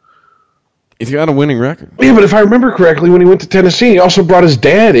 He's got a winning record. Yeah, but if I remember correctly, when he went to Tennessee, he also brought his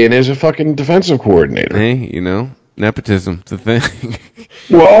dad in as a fucking defensive coordinator. Hey, nepotism, it's a thing.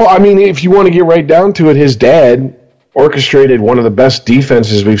 Well, I mean, if you want to get right down to it, his dad orchestrated one of the best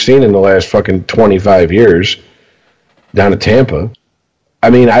defenses we've seen in the last fucking 25 years down at Tampa. I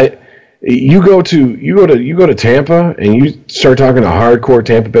mean, you go to Tampa and you start talking to hardcore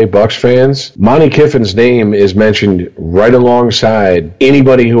Tampa Bay Bucks fans. Monty Kiffin's name is mentioned right alongside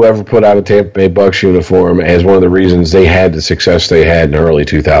anybody who ever put out a Tampa Bay Bucks uniform as one of the reasons they had the success they had in the early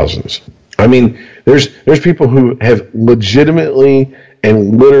 2000s. I mean, there's people who have legitimately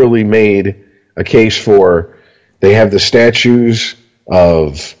and literally made a case for they have the statues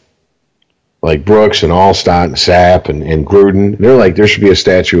of like Brooks and Allstott and Sapp and Gruden. They're like, there should be a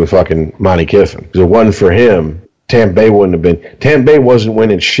statue of fucking Monty Kiffin. Because if it wasn't for him, Tampa Bay wouldn't have been. Tampa Bay wasn't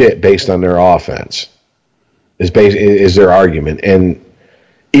winning shit based on their offense. Is their argument. And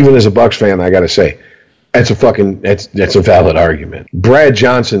even as a Bucks fan, I got to say, that's a valid argument. Brad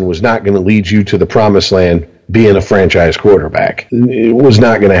Johnson was not going to lead you to the promised land being a franchise quarterback. It was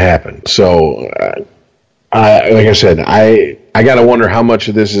not going to happen. So, like I said, I got to wonder how much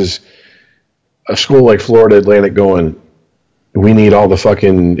of this is a school like Florida Atlantic going, we need all the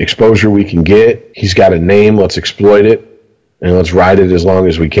fucking exposure we can get. He's got a name. Let's exploit it. And let's ride it as long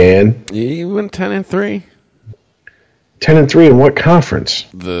as we can. You went 10-3. 10-3 in what conference?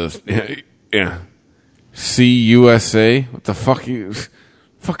 Yeah. CUSA? What the fuck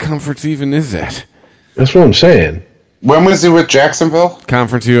conference even is that? That's what I'm saying. When was he with Jacksonville?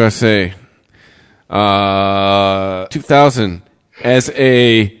 Conference USA. 2000 as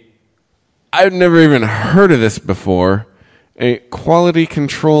I've never even heard of this before. A quality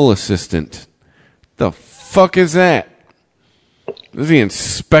control assistant. The fuck is that? Is he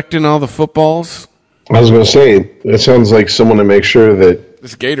inspecting all the footballs? I was going to say, that sounds like someone to make sure that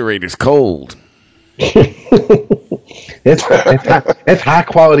this Gatorade is cold. It's high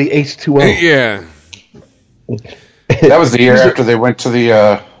quality H2O. Yeah. That was the year after they went to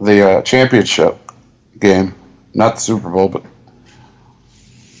the championship game, not the Super Bowl, but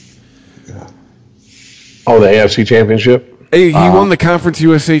yeah. Oh, the AFC Championship. Hey, he won the Conference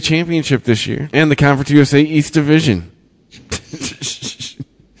USA Championship this year and the Conference USA East Division.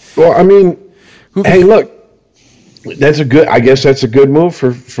 Well, I mean, hey, look, I guess that's a good move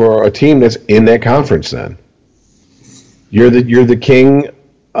for a team that's in that conference. Then you're the king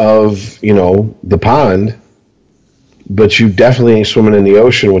of the pond. but you definitely ain't swimming in the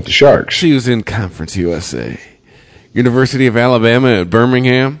ocean with the sharks. She was in Conference USA. University of Alabama at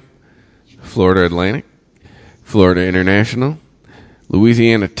Birmingham, Florida Atlantic, Florida International,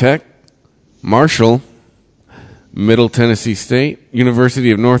 Louisiana Tech, Marshall, Middle Tennessee State,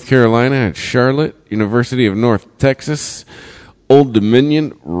 University of North Carolina at Charlotte, University of North Texas, Old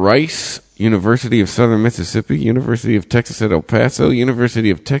Dominion, Rice, University of Southern Mississippi, University of Texas at El Paso, University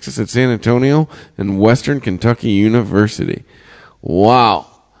of Texas at San Antonio, and Western Kentucky University. Wow.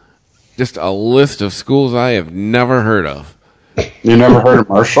 Just a list of schools I have never heard of. You never heard of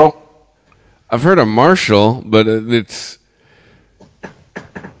Marshall? I've heard of Marshall, but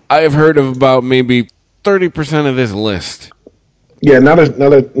I've heard of about maybe 30% of this list. Yeah, not as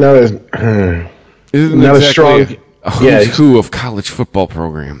Isn't not exactly a strong. a who's who of college football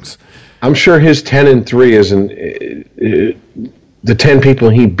programs. I'm sure his 10-3 isn't the 10 people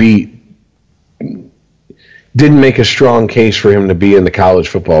he beat didn't make a strong case for him to be in the college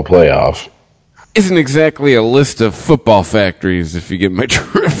football playoff. Isn't exactly a list of football factories, if you get my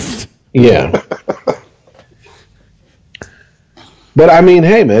drift. Yeah. But I mean,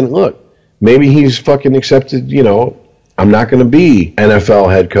 hey man, look, maybe he's fucking accepted, I'm not going to be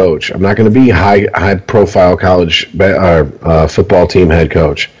NFL head coach. I'm not going to be high profile college football team head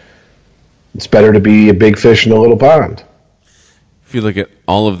coach. It's better to be a big fish in a little pond. If you look at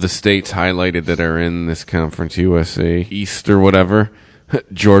all of the states highlighted that are in this Conference USA East or whatever,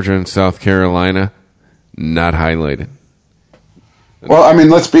 Georgia and South Carolina, not highlighted. Well, I mean,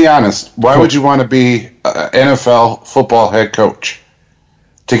 let's be honest. Why would you want to be an NFL football head coach?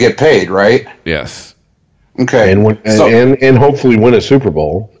 To get paid, right? Yes. Okay. And hopefully win a Super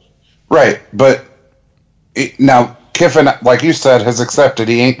Bowl. Right. But now, Kiffin, like you said, has accepted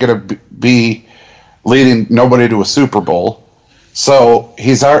he ain't going to be leading nobody to a Super Bowl. So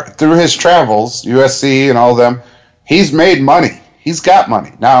he's through his travels, USC and all of them, he's made money. He's got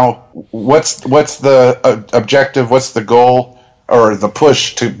money. Now, what's the objective? What's the goal or the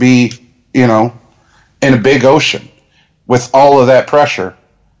push to be, in a big ocean with all of that pressure?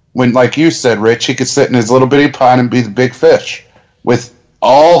 When, like you said, Rich, he could sit in his little bitty pond and be the big fish with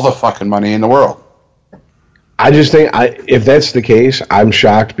all the fucking money in the world. I just think, if that's the case, I'm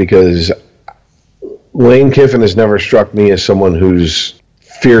shocked because Lane Kiffin has never struck me as someone who's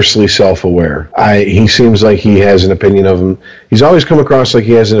fiercely self-aware. He seems like he has an opinion of him. He's always come across like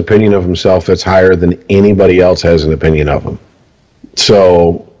he has an opinion of himself that's higher than anybody else has an opinion of him.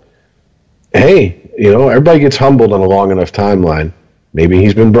 So, hey, everybody gets humbled on a long enough timeline. Maybe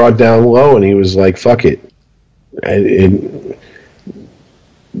he's been brought down low and he was like, fuck it. Being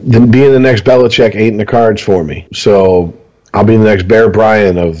the next Belichick ain't in the cards for me. So I'll be the next Bear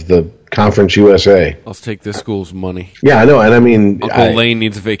Bryant of the Conference USA. Let's take this school's money. Yeah, I know. And I mean, Uncle Lane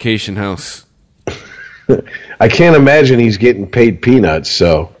needs a vacation house. I can't imagine he's getting paid peanuts.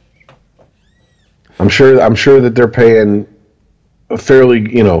 So I'm sure that they're paying a fairly,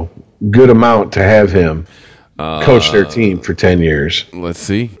 good amount to have him coach their team for 10 years. Let's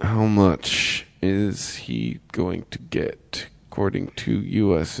see. How much is he going to get? According to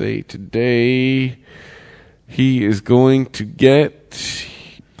USA Today, he is going to get...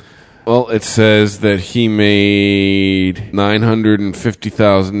 Well, it says that he made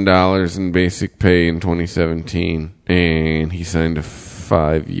 $950,000 in basic pay in 2017, and he signed a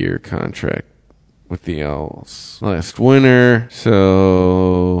 5-year contract with the Owls last winter.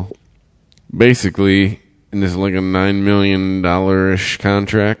 So basically, and this is like a $9 million-ish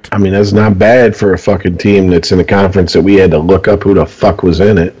contract. I mean, that's not bad for a fucking team that's in a conference that we had to look up who the fuck was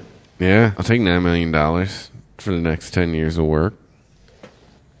in it. Yeah, I'll take $9 million for the next 10 years of work.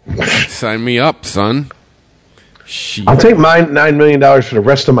 Sign me up, son. Shit. I'll take my $9 million for the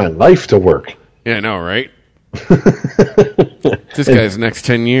rest of my life to work. Yeah, I know, right? This guy's next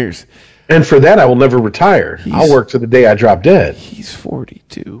 10 years. And for that, I will never retire. I'll work to the day I drop dead. He's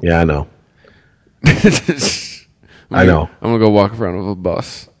 42. Yeah, I know. I know. I'm going to go walk around with a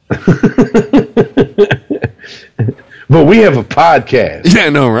bus. But we have a podcast. Yeah, I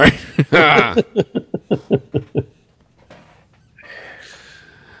know, right?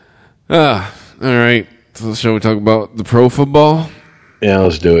 All right. So shall we talk about the pro football? Yeah,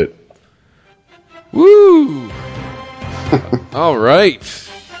 let's do it. Woo! All right.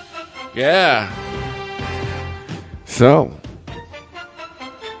 Yeah. So,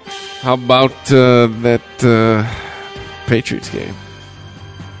 how about that Patriots game?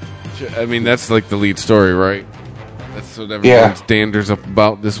 I mean, that's like the lead story, right? That's what everyone's standards up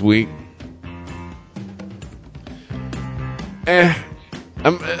about this week.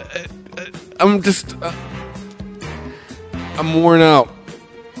 I'm just I'm worn out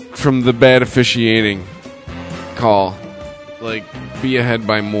from the bad officiating call. Like, be ahead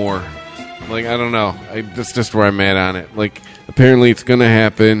by more. Like, I don't know. That's just where I'm at on it. Like, apparently it's going to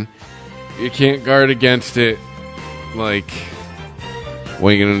happen. You can't guard against it. Like, what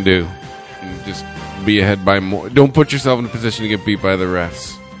are you going to do? And just be ahead by more. Don't put yourself in a position to get beat by the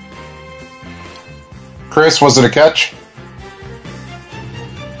refs. Chris, was it a catch?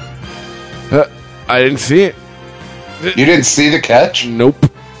 I didn't see it. You didn't see the catch? Nope.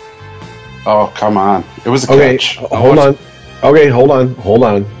 Oh, come on. It was a catch. Hold on. Okay, hold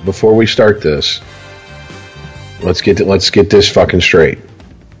on. Before we start this, let's get this fucking straight.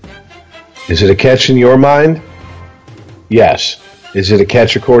 Is it a catch in your mind? Yes. Is it a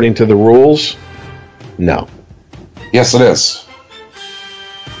catch according to the rules? No. Yes, it is.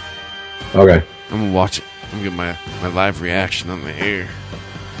 Okay. I'm going to watch it. I'm going to get my live reaction on the air.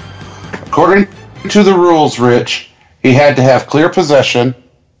 According to the rules, Rich, he had to have clear possession.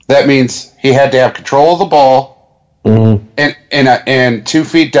 That means he had to have control of the ball. Mm-hmm. And 2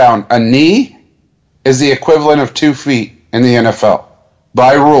 feet down. A knee is the equivalent of 2 feet in the NFL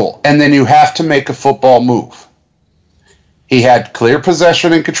by rule. And then you have to make a football move. He had clear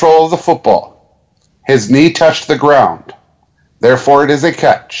possession and control of the football. His knee touched the ground. Therefore, it is a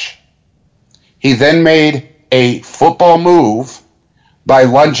catch. He then made a football move by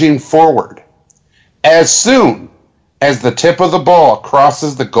lunging forward. As soon as the tip of the ball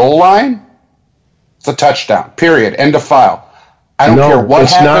crosses the goal line, it's a touchdown. Period. End of file. I don't care what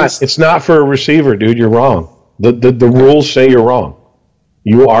happens. It's not for a receiver, dude. You're wrong. The rules say you're wrong.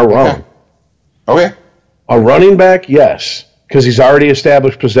 You are wrong. Okay. A running back, yes, because he's already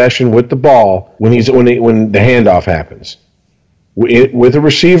established possession with the ball when the handoff happens. With a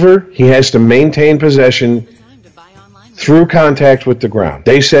receiver, he has to maintain possession through contact with the ground.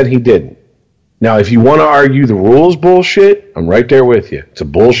 They said he didn't. Now, if you want to argue the rules bullshit, I'm right there with you. It's a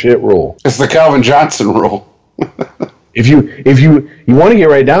bullshit rule. It's the Calvin Johnson rule. If you want to get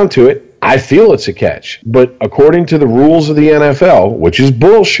right down to it, I feel it's a catch. But according to the rules of the NFL, which is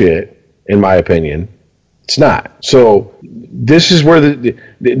bullshit, in my opinion, it's not. So this is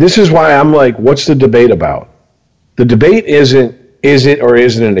why I'm like, what's the debate about? The debate isn't, is it or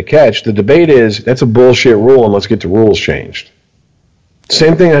isn't it a catch? The debate is, that's a bullshit rule and let's get the rules changed.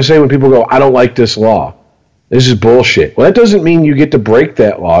 Same thing I say when people go, I don't like this law. This is bullshit. Well, that doesn't mean you get to break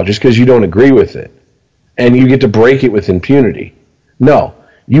that law just because you don't agree with it. And you get to break it with impunity. No.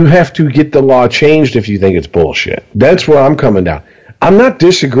 You have to get the law changed if you think it's bullshit. That's where I'm coming down. I'm not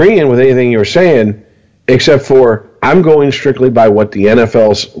disagreeing with anything you're saying, except for I'm going strictly by what the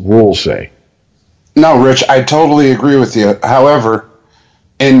NFL's rules say. No, Rich, I totally agree with you. However,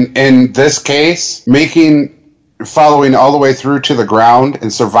 in this case, following all the way through to the ground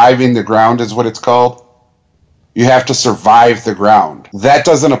and surviving the ground is what it's called. You have to survive the ground. That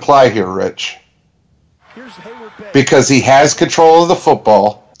doesn't apply here, Rich. Because he has control of the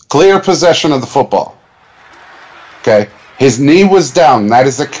football, clear possession of the football. Okay? His knee was down. That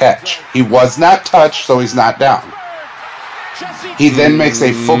is a catch. He was not touched, so he's not down. He then makes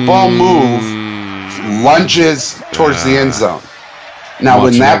a football move, lunges towards the end zone. Now,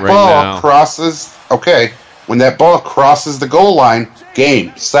 when that ball crosses... Okay. When that ball crosses the goal line,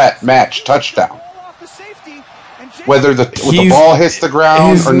 game, set, match, touchdown. Whether the ball hits the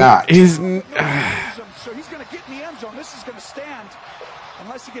ground or not. So he's going to get in the end zone. This is going to stand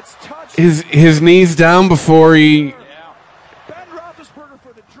unless he gets touched. His knee's down before he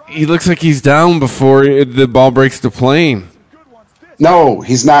looks like he's down before the ball breaks the plane. No,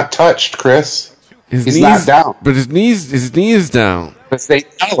 he's not touched, Chris. He's not down. But his knee is down. That's the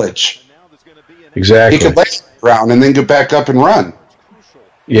knowledge. Exactly. He could lay on the ground and then go back up and run.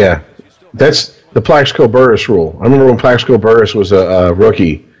 Yeah. That's the Plaxico Burress rule. I remember when Plaxico Burress was a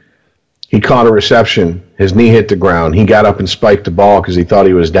rookie, he caught a reception, his knee hit the ground, he got up and spiked the ball because he thought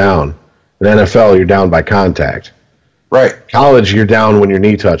he was down. In NFL, you're down by contact. Right. College, you're down when your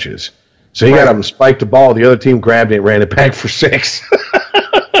knee touches. So he got up and spiked the ball, the other team grabbed it and ran it back for 6.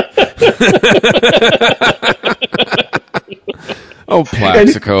 Oh,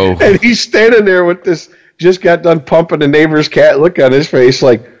 Plaxico. And he's standing there with this, just got done pumping the neighbor's cat look on his face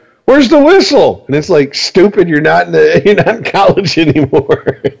like, where's the whistle? And it's like, stupid, you're not in college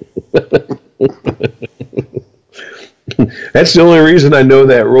anymore. That's the only reason I know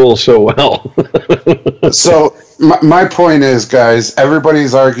that rule so well. So my point is, guys,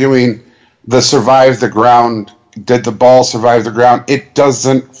 everybody's arguing the survive the ground. Did the ball survive the ground? It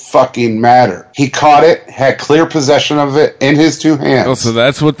doesn't fucking matter. He caught it, had clear possession of it in his 2 hands. Oh, so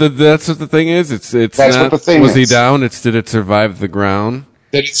that's what the thing is. It's that's not, what the thing was is. He down? It's did it survive the ground?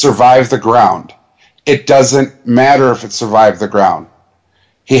 Did it survive the ground? It doesn't matter if it survived the ground.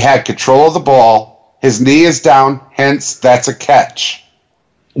 He had control of the ball. His knee is down, hence that's a catch.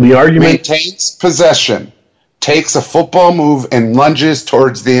 The argument maintains possession, takes a football move, and lunges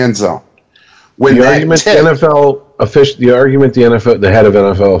towards the end zone. When the argument the head of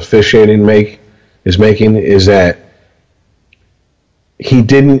NFL officiating is making is that he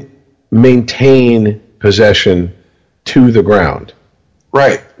didn't maintain possession to the ground.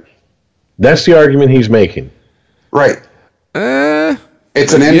 Right. That's the argument he's making. Right.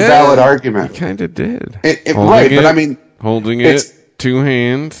 It's an invalid argument. He kind of did. But I mean, holding it, two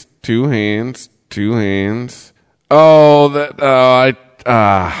hands. Oh,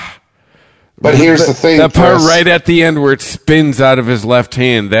 But here's the thing. That part right at the end where it spins out of his left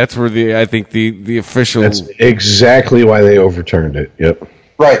hand. That's where I think the official. That's exactly why they overturned it. Yep.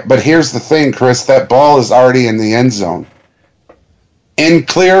 Right, but here's the thing, Chris. That ball is already in the end zone. In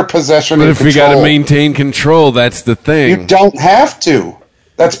clear possession but and if control. we got to maintain control, that's the thing. You don't have to.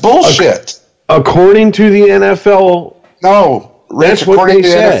 That's bullshit. According to the NFL, no. Rich, according to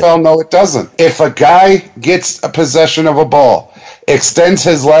the NFL, no, it doesn't. If a guy gets a possession of a ball, extends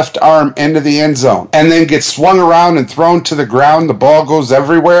his left arm into the end zone, and then gets swung around and thrown to the ground, the ball goes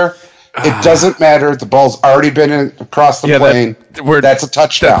everywhere. It doesn't matter. The ball's already been across the plane. That's a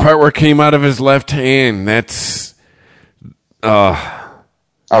touchdown. That part where it came out of his left hand, that's...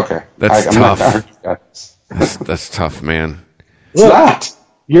 okay. That's tough. That's tough, man. It's not.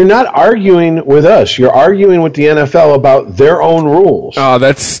 You're not arguing with us. You're arguing with the NFL about their own rules. Oh,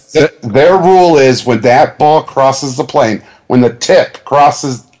 that's... Their rule is when that ball crosses the plane, when the tip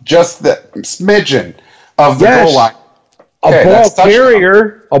crosses just the smidgen of the goal line.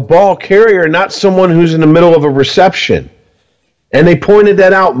 A ball carrier, not someone who's in the middle of a reception. And they pointed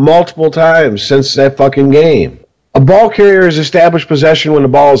that out multiple times since that fucking game. A ball carrier has established possession when the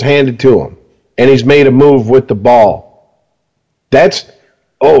ball is handed to him, and he's made a move with the ball. That's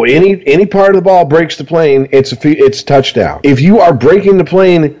any part of the ball breaks the plane, it's touchdown. If you are breaking the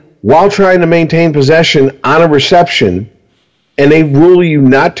plane while trying to maintain possession on a reception, and they rule you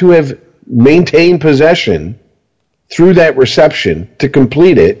not to have maintained possession through that reception to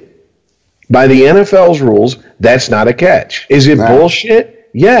complete it, by the NFL's rules, that's not a catch. Is it bullshit?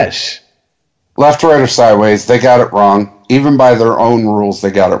 Yes. Left, right, or sideways, they got it wrong. Even by their own rules,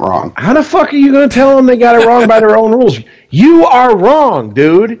 they got it wrong. How the fuck are you going to tell them they got it wrong by their own rules? You are wrong,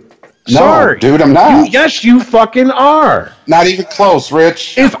 dude. Sorry. No, dude, I'm not. Yes, you fucking are. Not even close,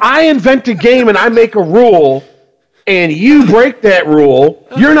 Rich. If I invent a game and I make a rule and you break that rule,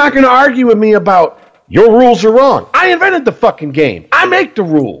 you're not going to argue with me about your rules are wrong. I invented the fucking game. I make the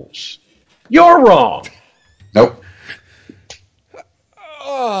rules. You're wrong. Nope.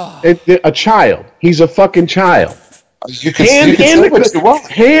 A child. He's a fucking child. You can say what you want.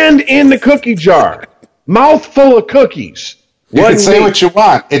 Hand in the cookie jar. Mouth full of cookies. You can say what you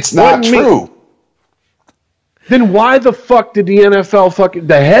want. It's not true. Then why the fuck did the NFL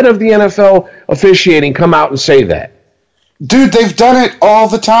the head of the NFL officiating come out and say that? Dude, they've done it all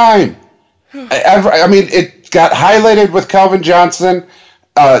the time. I mean, it got highlighted with Calvin Johnson.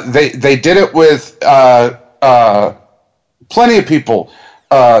 They did it with plenty of people.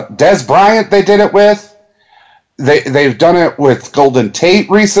 Des Bryant, they did it with. They've done it with Golden Tate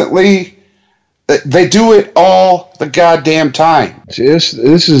recently. They do it all the goddamn time. This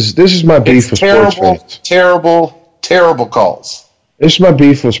is my beef with sports fans. Terrible calls. This is my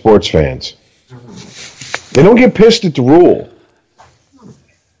beef with sports fans. They don't get pissed at the rule.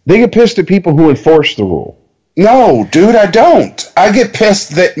 They get pissed at people who enforce the rule. No, dude, I don't. I get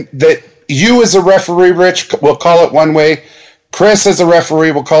pissed that you as a referee, Rich, will call it one way. Chris as a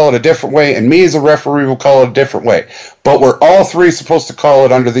referee will call it a different way, and me as a referee will call it a different way. But we're all three supposed to call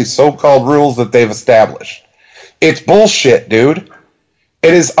it under these so-called rules that they've established. It's bullshit, dude.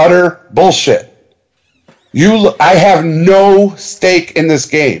 It is utter bullshit. I have no stake in this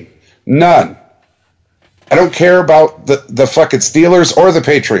game. None. I don't care about the fucking Steelers or the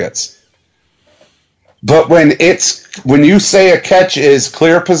Patriots. But when you say a catch is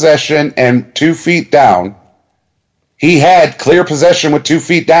clear possession and 2 feet down, he had clear possession with 2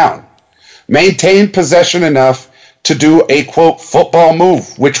 feet down. Maintained possession enough to do a, quote, football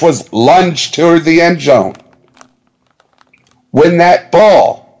move, which was lunge toward the end zone. When that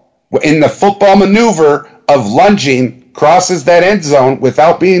ball, in the football maneuver of lunging, crosses that end zone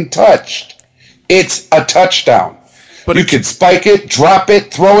without being touched, it's a touchdown. But you could spike it, drop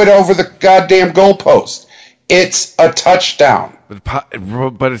it, throw it over the goddamn goalpost. It's a touchdown.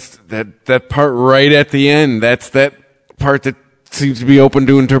 But it's that part right at the end. That's that part that seems to be open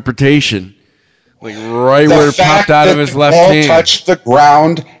to interpretation. Like right where it popped out of his left hand. The ball touched the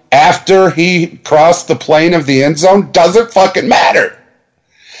ground after he crossed the plane of the end zone doesn't fucking matter.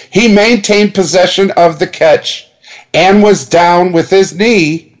 He maintained possession of the catch and was down with his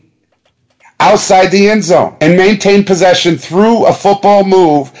knee outside the end zone and maintained possession through a football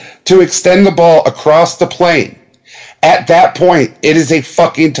move to extend the ball across the plane. At that point, it is a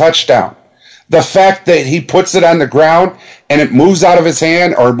fucking touchdown. The fact that he puts it on the ground and it moves out of his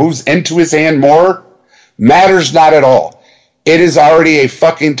hand or moves into his hand more matters not at all. It is already a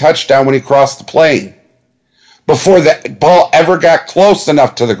fucking touchdown when he crossed the plane before the ball ever got close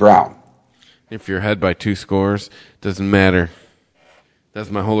enough to the ground. If you're ahead by 2 scores, doesn't matter. That's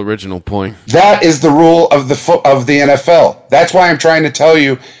my whole original point. That is the rule of the NFL. That's why I'm trying to tell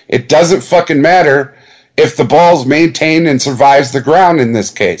you it doesn't fucking matter if the ball's maintained and survives the ground in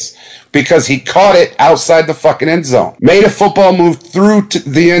this case, because he caught it outside the fucking end zone, made a football move through to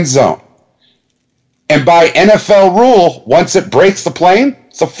the end zone. And by NFL rule, once it breaks the plane,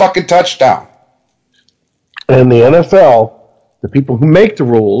 it's a fucking touchdown. And the NFL, the people who make the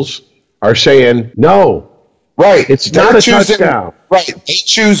rules, are saying, no. Right. It's not a touchdown. Right. They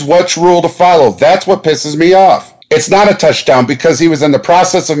choose which rule to follow. That's what pisses me off. It's not a touchdown because he was in the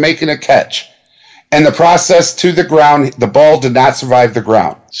process of making a catch. And the process to the ground, the ball did not survive the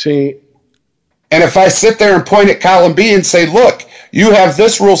ground. See. And if I sit there and point at column B and say, look, you have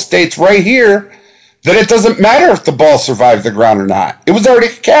this rule states right here that it doesn't matter if the ball survived the ground or not. It was already a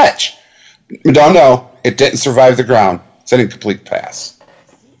catch. No, it didn't survive the ground. It's an incomplete pass.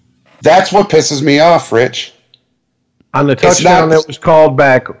 That's what pisses me off, Rich. On the touchdown that was called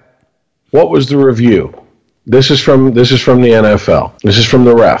back, what was the review? This is from the NFL. This is from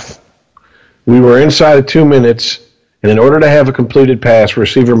the ref. We were inside of 2 minutes, and in order to have a completed pass,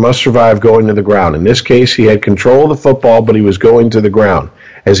 receiver must survive going to the ground. In this case, he had control of the football, but he was going to the ground.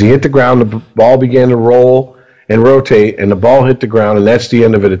 As he hit the ground, the ball began to roll and rotate, and the ball hit the ground, and that's the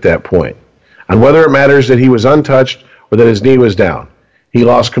end of it at that point. On whether it matters that he was untouched or that his knee was down, he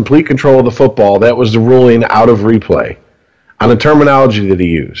lost complete control of the football. That was the ruling out of replay. On the terminology that he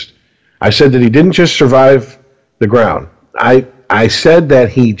used, I said that he didn't just survive the ground. I said that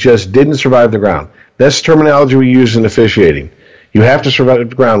he just didn't survive the ground. That's the terminology we use in officiating. You have to survive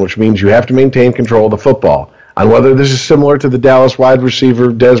the ground, which means you have to maintain control of the football. On whether this is similar to the Dallas wide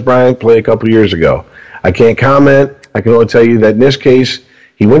receiver Des Bryant play a couple years ago, I can't comment. I can only tell you that in this case,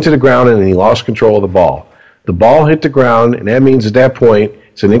 he went to the ground and he lost control of the ball. The ball hit the ground, and that means at that point,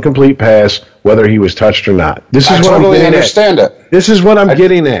 it's an incomplete pass, whether he was touched or not. This is what I'm getting at. This is what I'm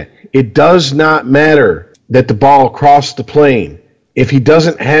getting at. It does not matter that the ball crossed the plane. If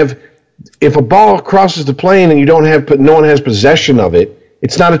a ball crosses the plane and no one has possession of it,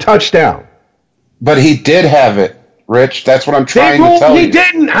 it's not a touchdown. But he did have it, Rich. That's what I'm trying to tell you. He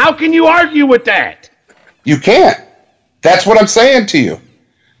didn't. How can you argue with that? You can't. That's what I'm saying to you.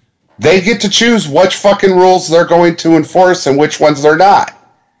 They get to choose which fucking rules they're going to enforce and which ones they're not.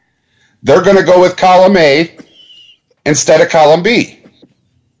 They're going to go with column A instead of column B.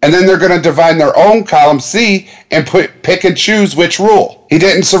 And then they're going to divide their own column C and pick and choose which rule. He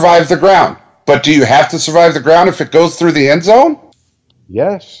didn't survive the ground. But do you have to survive the ground if it goes through the end zone?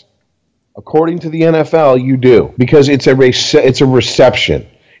 Yes. According to the NFL, you do. Because it's a reception.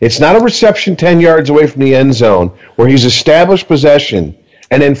 It's not a reception 10 yards away from the end zone where he's established possession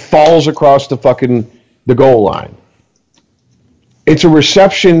and then falls across the goal line. It's a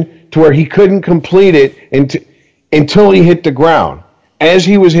reception to where he couldn't complete it until he hit the ground. As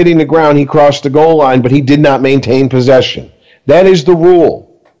he was hitting the ground, he crossed the goal line, but he did not maintain possession. That is the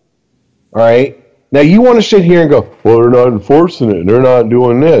rule. All right? Now, you want to sit here and go, well, they're not enforcing it. They're not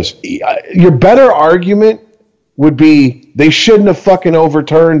doing this. Your better argument would be they shouldn't have fucking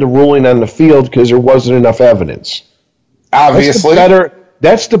overturned the ruling on the field because there wasn't enough evidence. Obviously.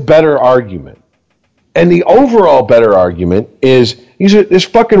 That's the better argument. And the overall better argument is this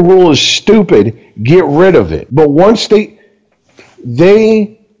fucking rule is stupid. Get rid of it. But once they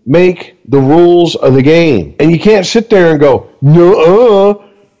make the rules of the game, and you can't sit there and go, no,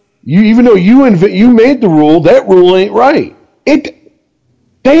 even though you made the rule, that rule ain't right. They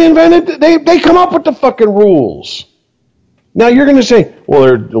come up with the fucking rules. Now you're going to say,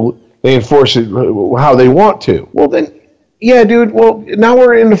 well, they enforce it how they want to. Well then, yeah, dude. Well, now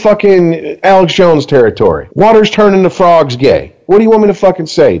we're in the fucking Alex Jones territory. Water's turning the frogs gay. What do you want me to fucking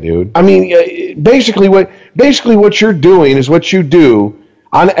say, dude? I mean, basically what you're doing is what you do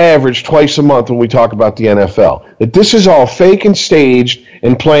on average twice a month when we talk about the NFL. That this is all fake and staged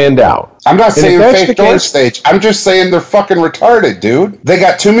and planned out. I'm not saying fake or staged. I'm just saying they're fucking retarded, dude. They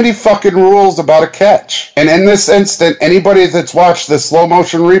got too many fucking rules about a catch. And in this instant, anybody that's watched the slow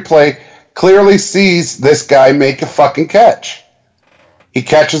motion replay clearly sees this guy make a fucking catch. He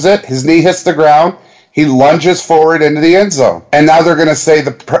catches it, his knee hits the ground, He lunges forward into the end zone. And now they're going to say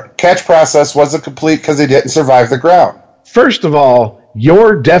the catch process wasn't complete because he didn't survive the ground. First of all,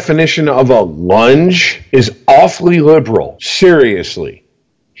 your definition of a lunge is awfully liberal. Seriously.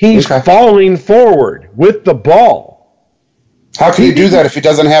 He's falling forward with the ball. How can you do that if he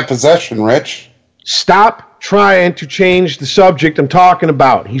doesn't have possession, Rich? Stop trying to change the subject I'm talking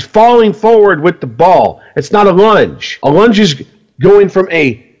about. He's falling forward with the ball. It's not a lunge. A lunge is going from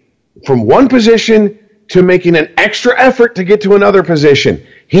one position to making an extra effort to get to another position.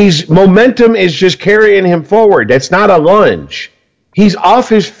 Momentum is just carrying him forward. That's not a lunge. He's off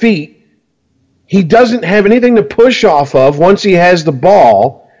his feet. He doesn't have anything to push off of once he has the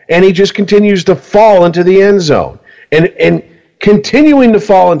ball, and he just continues to fall into the end zone. And continuing to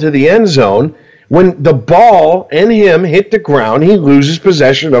fall into the end zone, when the ball and him hit the ground, he loses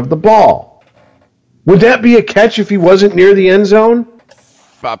possession of the ball. Would that be a catch if he wasn't near the end zone?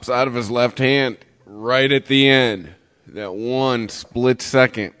 Pops out of his left hand right at the end. That one split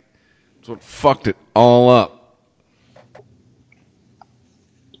second. That's what fucked it all up.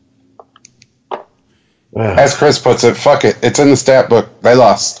 As Chris puts it, fuck it. It's in the stat book. They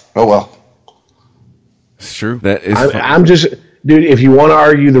lost. Oh well. It's true. That is. I'm just, dude. If you want to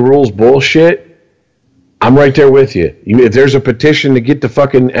argue the rules bullshit, I'm right there with you. If there's a petition to get the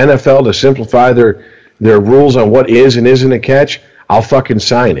fucking NFL to simplify their rules on what is and isn't a catch, I'll fucking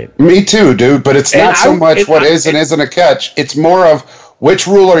sign it. Me too, dude. But it's not so much what is and isn't a catch. It's more of which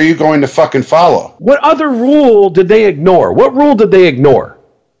rule are you going to fucking follow. What other rule did they ignore? What rule did they ignore?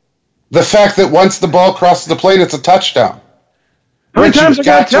 The fact that once the ball crosses the plane, it's a touchdown. How many times I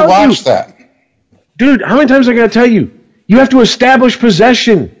got to watch that? Dude, how many times I got to tell you? You have to establish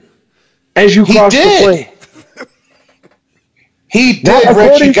possession as you cross the plane. He did,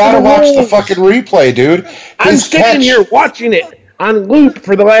 Rich. You got to watch the fucking replay, dude. I'm sitting here watching it on loop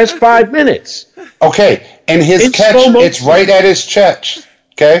for the last 5 minutes. Okay, and his catch, it's right at his chest,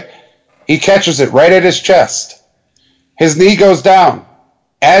 okay? He catches it right at his chest. His knee goes down.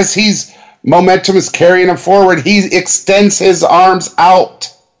 As momentum is carrying him forward, he extends his arms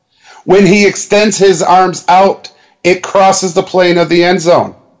out. When he extends his arms out, it crosses the plane of the end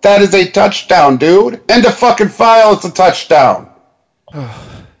zone. That is a touchdown, dude. End of fucking file, it's a touchdown.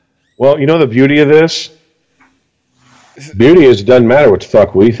 Well, you know the beauty of this? Beauty is it doesn't matter what the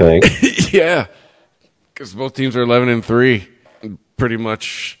fuck we think. Yeah. Because both teams are 11-3. Pretty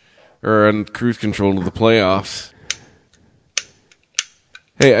much are on cruise control to the playoffs.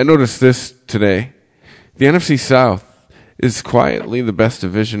 Hey, I noticed this today. The NFC South is quietly the best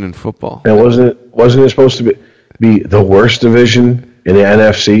division in football. And wasn't it supposed to be the worst division in the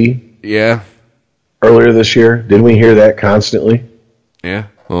NFC? Yeah. Earlier this year? Didn't we hear that constantly? Yeah.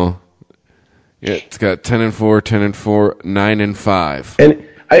 Well, yeah, it's got 10-4, 10-4, 9-5. And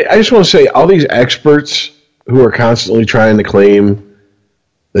I just want to say, all these experts who are constantly trying to claim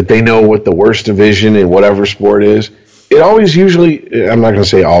that they know what the worst division in whatever sport is, it always usually, I'm not going to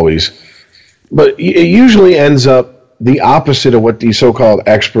say always, but it usually ends up the opposite of what these so-called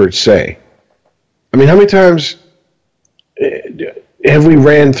experts say. I mean, how many times have we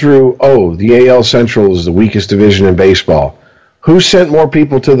ran through, the AL Central is the weakest division in baseball? Who sent more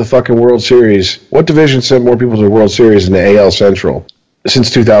people to the fucking World Series? What division sent more people to the World Series than the AL Central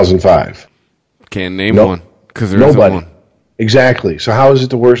since 2005? Can't name one because there isn't one. Exactly. So how is it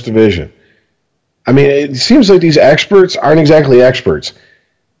the worst division? I mean, it seems like these experts aren't exactly experts.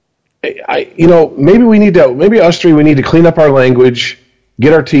 Maybe us three, we need to clean up our language,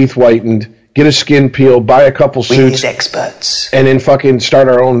 get our teeth whitened, get a skin peel, buy a couple suits. We need experts. And then fucking start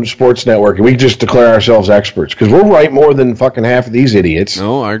our own sports network. And we just declare ourselves experts. Because we're right more than fucking half of these idiots.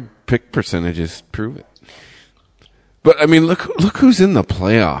 No, our pick percentages prove it. But, I mean, look who's in the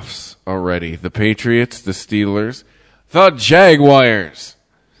playoffs already. The Patriots, the Steelers, the Jaguars.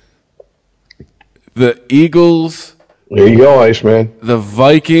 The Eagles. There you go, Iceman. The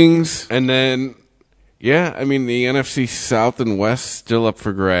Vikings. And then, the NFC South and West still up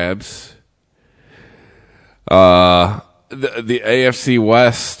for grabs. The AFC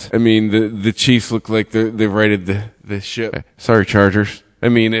West, the Chiefs look like they've righted the ship. Sorry, Chargers.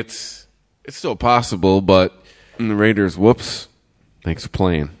 It's still possible, but the Raiders, whoops. Thanks for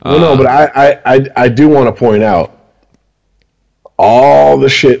playing. No, but I do want to point out all the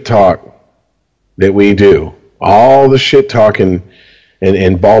shit talk that we do, all the shit talking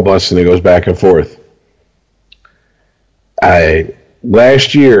and ball busting that goes back and forth.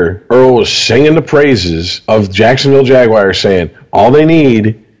 Last year, Earl was singing the praises of Jacksonville Jaguars, saying all they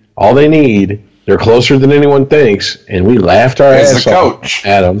need, they're closer than anyone thinks, and we laughed our ass off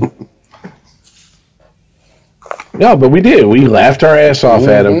at them. No, but we did. We laughed our ass off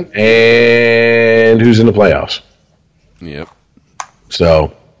at them, and and who's in the playoffs. Yep.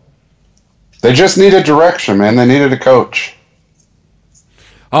 So they just needed direction, man. They needed a coach.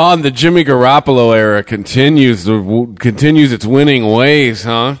 Oh, and the Jimmy Garoppolo era continues its winning ways,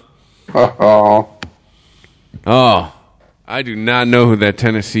 huh? Oh, I do not know who that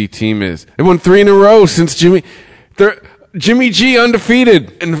Tennessee team is. They won 3 in a row since Jimmy G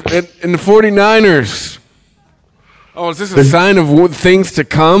undefeated in the 49ers. Oh, is this a sign of things to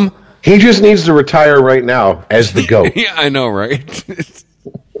come? He just needs to retire right now as the GOAT. Yeah, I know, right?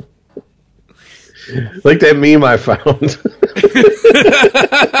 Like that meme I found.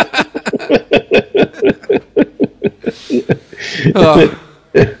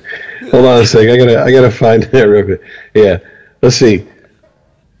 Hold on a sec. I gotta find that real quick. Yeah, let's see.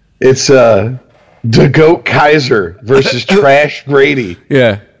 It's the GOAT Kaiser versus Trash Brady.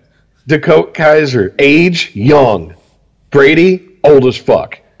 Yeah, the GOAT Kaiser, age young, Brady old as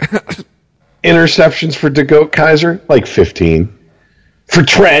fuck. Interceptions for the GOAT Kaiser like 15. For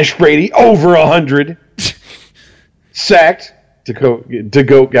Trash Brady, over 100. Sacked, the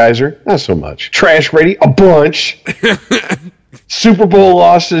GOAT Kaiser, not so much. Trash Brady, a bunch. Super Bowl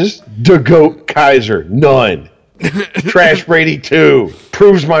losses, the GOAT Kaiser, none. Trash Brady, 2.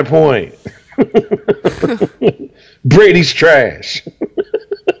 Proves my point. Brady's trash.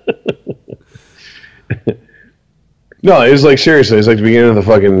 No, it was like, seriously, it was like the beginning of the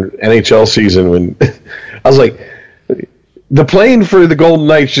fucking NHL season when I was like, the plane for the Golden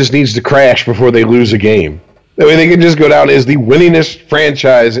Knights just needs to crash before they lose a game. That way they can just go down as the winningest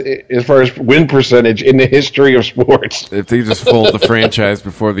franchise as far as win percentage in the history of sports. If they just fold the franchise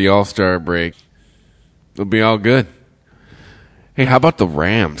before the All-Star break, it'll be all good. Hey, how about the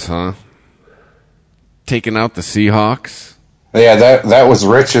Rams, huh? Taking out the Seahawks? Yeah, that was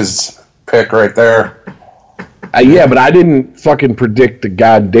Rich's pick right there. Yeah, but I didn't fucking predict the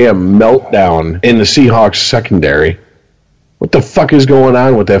goddamn meltdown in the Seahawks secondary. What the fuck is going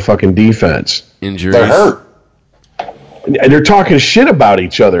on with that fucking defense? Injuries. They're hurt. And they're talking shit about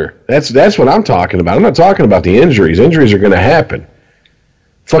each other. That's what I'm talking about. I'm not talking about the injuries. Injuries are going to happen.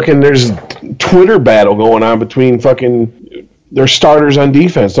 Fucking, there's a Twitter battle going on between fucking their starters on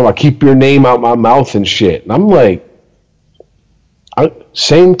defense. So I keep your name out my mouth and shit. And I'm like,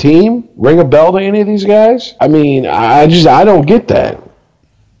 same team? Ring a bell to any of these guys? I mean, I don't get that.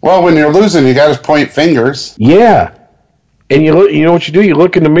 Well, when you're losing, you got to point fingers. Yeah. And you know what you do? You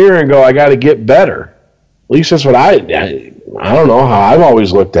look in the mirror and go, I got to get better. At least that's what I don't know how I've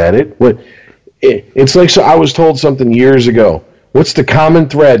always looked at it. It's like, so I was told something years ago. What's the common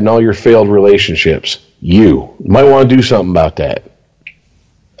thread in all your failed relationships? You might want to do something about that.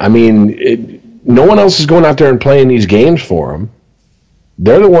 I mean, no one else is going out there and playing these games for them.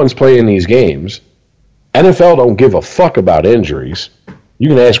 They're the ones playing these games. NFL don't give a fuck about injuries. You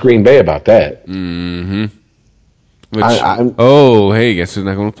can ask Green Bay about that. Mm-hmm. Hey, guess who's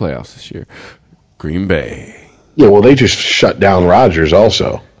not going to playoffs this year? Green Bay. Yeah, well, they just shut down Rodgers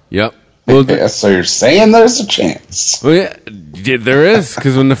also. Yep. Well, yeah, so you're saying there's a chance? Well, yeah, there is,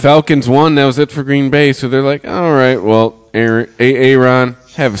 because when the Falcons won, that was it for Green Bay. So they're like, all right, well, Aaron,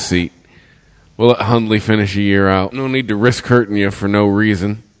 have a seat. We'll let Hundley finish a year out. No need to risk hurting you for no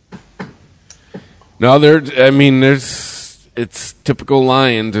reason. No, it's typical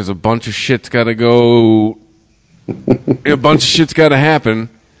Lions. There's a bunch of shit's got to go. A bunch of shit's got to happen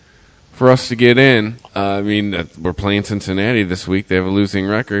for us to get in. We're playing Cincinnati this week. They have a losing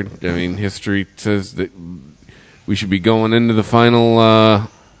record. I mean, history says that we should be going into the final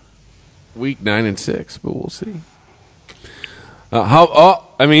week 9-6, but we'll see.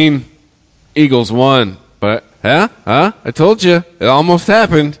 Eagles won, but I told you it almost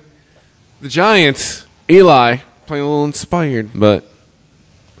happened. The Giants, Eli playing a little inspired, but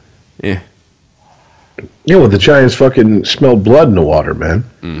yeah. Yeah, well, the Giants fucking smelled blood in the water, man.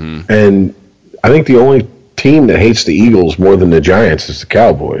 Mm-hmm. And I think the only team that hates the Eagles more than the Giants is the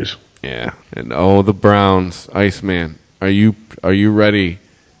Cowboys. Yeah, and the Browns, ICEman, are you ready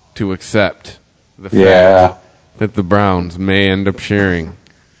to accept the fact that the Browns may end up sharing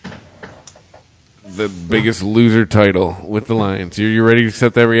the biggest loser title with the Lions? You ready to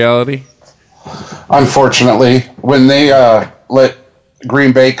accept that reality? Unfortunately, when they let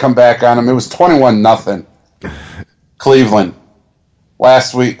Green Bay come back on them, it was 21-0. Cleveland.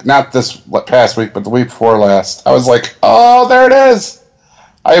 Last week, not this past week, but the week before last. I was like, oh, there it is.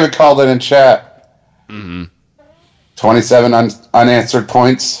 I even called it in chat. Mm-hmm. 27 unanswered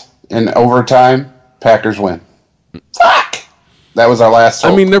points in overtime. Packers win. Fuck! That was our last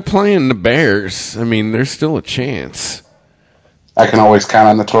hope. They're playing the Bears. There's still a chance. I can always count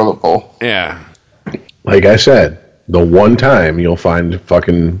on the toilet bowl. Yeah. Like I said, the one time you'll find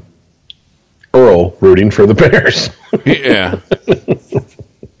fucking Earl rooting for the Bears. Yeah.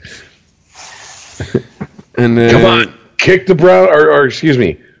 And then, come on, kick the Brown, or excuse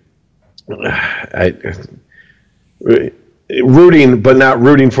me, rooting, but not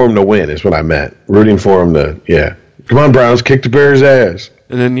rooting for them to win is what I meant. Rooting for them to, yeah. Come on, Browns, kick the Bears' ass.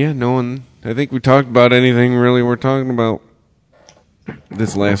 And then, yeah, no one. I think we talked about anything really we're talking about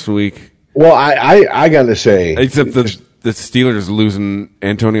this last week. Well, I got to say, except the Steelers losing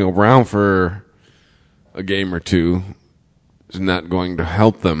Antonio Brown for a game or two is not going to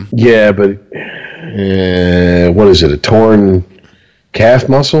help them. Yeah, but what is it? A torn calf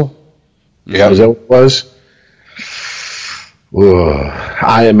muscle? Yeah, is that what it was?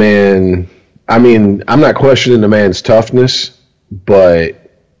 I mean, I'm not questioning the man's toughness, but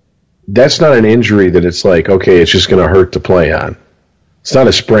that's not an injury that it's like, okay, it's just going to hurt to play on. It's not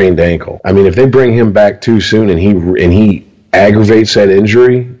a sprained ankle. I mean, if they bring him back too soon and he aggravates that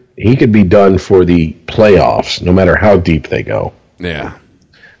injury, he could be done for the playoffs, no matter how deep they go. Yeah,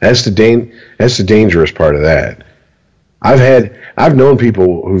 that's the dangerous part of that. I've known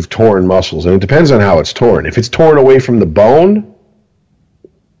people who've torn muscles, and it depends on how it's torn. If it's torn away from the bone,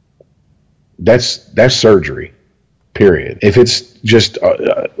 that's surgery. Period. If it's just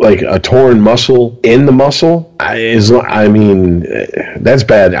like a torn muscle in the muscle, I mean, that's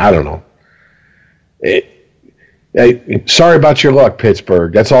bad. I don't know. Sorry about your luck,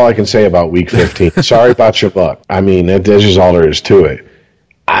 Pittsburgh. That's all I can say about Week 15. Sorry about your luck. I mean, that's just all there is to it.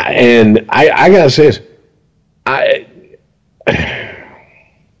 I gotta say this.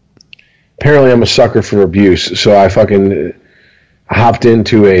 Apparently, I'm a sucker for abuse, so I fucking hopped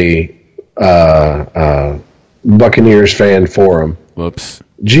into a Buccaneers fan forum. Whoops.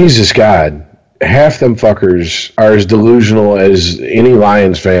 Jesus God, half them fuckers are as delusional as any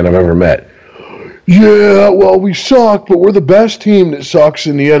Lions fan I've ever met. Yeah, well, we suck, but we're the best team that sucks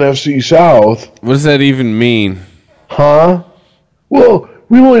in the NFC South. What does that even mean? Huh? Well,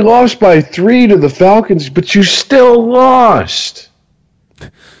 we only lost by 3 to the Falcons, but you still lost.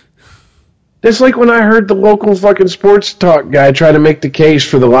 That's like when I heard the local fucking sports talk guy try to make the case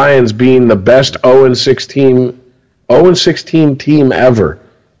for the Lions being the best 0-16 team ever.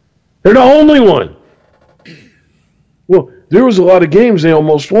 They're the only one. Well, there was a lot of games they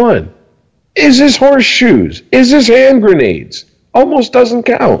almost won. Is this horseshoes? Is this hand grenades? Almost doesn't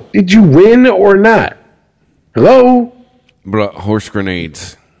count. Did you win or not? Hello? Horse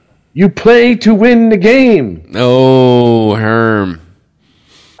grenades. You play to win the game. Oh, Herm.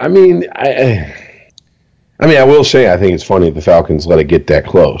 I mean, I will say I think it's funny the Falcons let it get that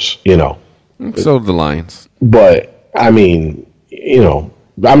close, you know. So did the Lions. But I mean, you know,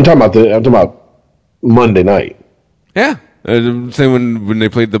 I'm talking about Monday night. Yeah, same when they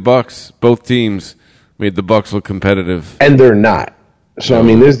played the Bucks. Both teams made the Bucks look competitive, and they're not. So I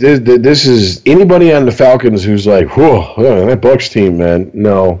mean, this is anybody on the Falcons who's like, whoa, that Bucks team, man.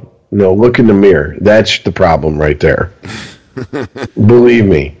 No, look in the mirror. That's the problem right there. Believe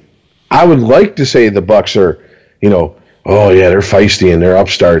me, I would like to say the Bucks are, you know, oh yeah, they're feisty and they're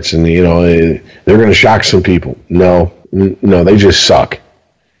upstarts and you know they're going to shock some people. No, they just suck.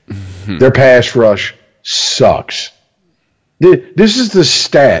 Their pass rush sucks. This is the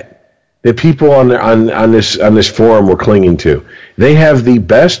stat that people on this forum were clinging to. They have the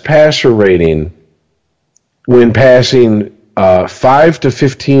best passer rating when passing 5 to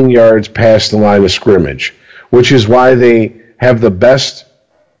 15 yards past the line of scrimmage, which is why they have the best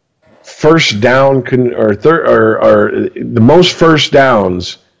first down or the most first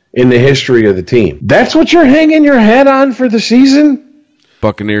downs in the history of the team. That's what you're hanging your head on for the season?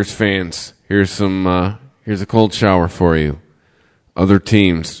 Buccaneers fans, here's a cold shower for you. Other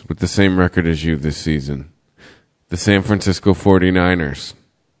teams with the same record as you this season. The San Francisco 49ers,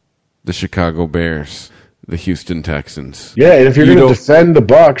 the Chicago Bears, the Houston Texans. Yeah, and if you're going to defend the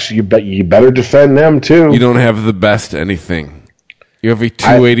Bucks, you better defend them too. You don't have the best anything. You have a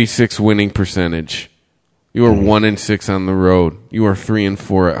 286 winning percentage. You are 1-6 on the road. You are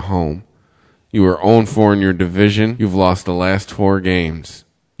 3-4 at home. You are 0-4 in your division. You've lost the last 4 games.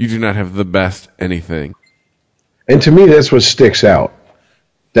 You do not have the best anything. And to me, that's what sticks out.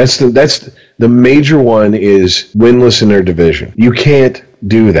 That's the major one is winless in their division. You can't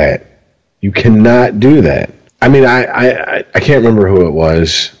do that. You cannot do that. I mean, I can't remember who it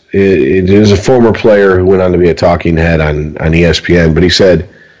was. It is a former player who went on to be a talking head on ESPN, but he said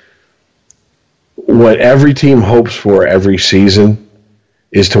what every team hopes for every season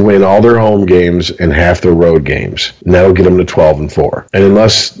is to win all their home games and half their road games, and that'll get them to 12-4. And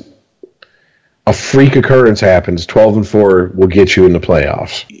unless a freak occurrence happens, 12-4 will get you in the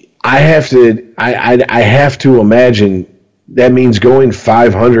playoffs. I have to imagine that means going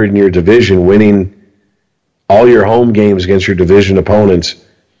 500 in your division, winning all your home games against your division opponents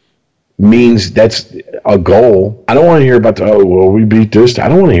means that's a goal. I don't want to hear about we beat this. I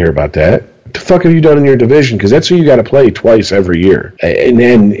don't want to hear about that. What the fuck have you done in your division? Because that's who you got to play twice every year. And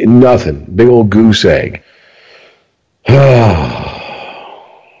then nothing. Big old goose egg. Oh.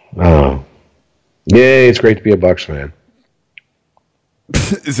 Yeah, it's great to be a Bucks fan.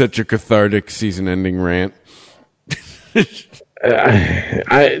 Is that your cathartic season-ending rant?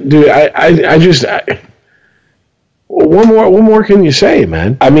 What more can you say,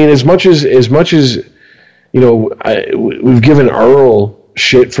 man? I mean, as much as we've given Earl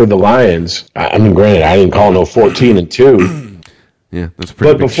shit for the Lions. I mean, granted, I didn't call no 14-2. Yeah, that's a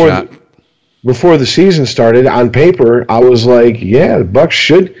pretty big shot. Before the season started, on paper, I was like, yeah, the Bucks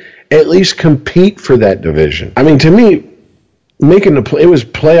should at least compete for that division. I mean, to me, it was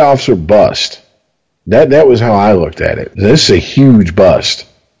playoffs or bust. That was how I looked at it. This is a huge bust.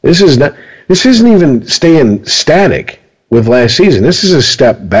 This isn't even staying static with last season. This is a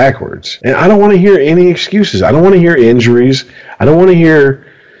step backwards. And I don't want to hear any excuses. I don't want to hear injuries. I don't want to hear,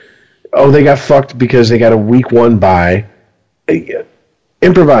 they got fucked because they got a week 1 bye.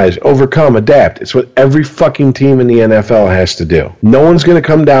 Improvise, overcome, adapt. It's what every fucking team in the NFL has to do. No one's going to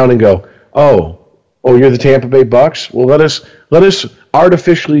come down and go, oh, you're the Tampa Bay Bucks? Well, let us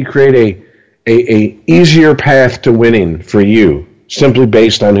artificially create a easier path to winning for you, simply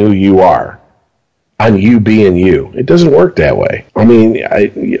based on who you are, on you being you. It doesn't work that way. I mean,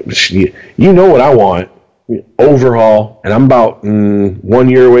 you know what I want. Overhaul, and I'm about 1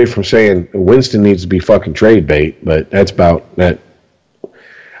 year away from saying Winston needs to be fucking trade bait, but that's about that.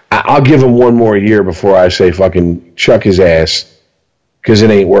 I'll give him 1 more year before I say fucking chuck his ass, because it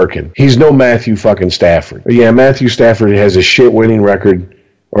ain't working. He's no Matthew fucking Stafford. Yeah, Matthew Stafford has a shit winning record,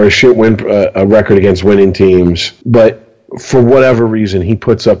 or a record against winning teams, but for whatever reason, he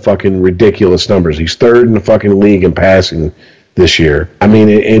puts up fucking ridiculous numbers. He's 3rd in the fucking league in passing this year. I mean,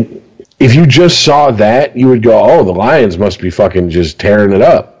 if you just saw that, you would go, the Lions must be fucking just tearing it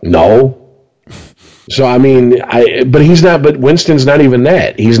up. No. So, I mean, but Winston's not even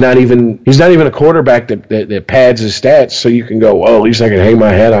that. He's not even a quarterback that pads his stats, so you can go, at least I can hang my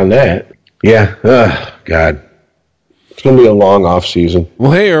hat on that. Yeah. God. It's going to be a long off season.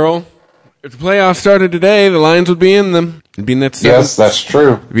 Well, hey, Earl. If the playoffs started today, the Lions would be in them. It'd be in that 7th, yes, that's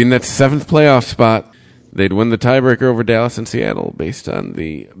true. It'd be in that 7th playoff spot. They'd win the tiebreaker over Dallas and Seattle based on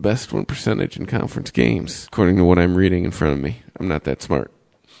the best win percentage in conference games, according to what I'm reading in front of me. I'm not that smart.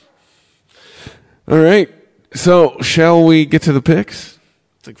 All right. So, shall we get to the picks?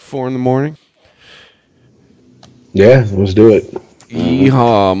 It's like 4 a.m. Yeah, let's do it.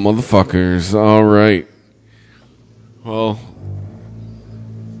 Yeehaw, motherfuckers. All right. Well,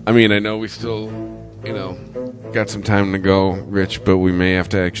 I mean, I know we still, got some time to go, Rich, but we may have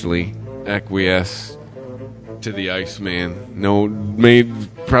to actually acquiesce to the ICEman.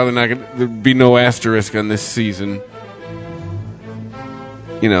 Probably not going to be no asterisk on this season.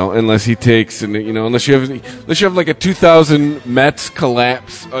 Unless he takes, and unless you have like a 2000 Mets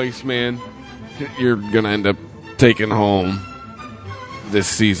collapse, ICEman, you're gonna end up taking home this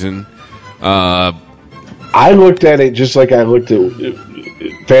season. I looked at it just like I looked at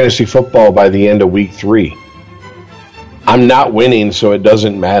fantasy football by the end of week 3. I'm not winning, so it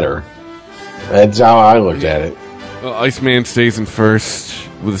doesn't matter. That's how I looked at it. Well, ICEman stays in first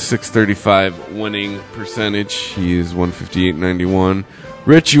with a 635 winning percentage. He is 158.91.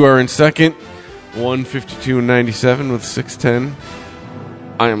 Rich, you are in second, 152.97 with 610.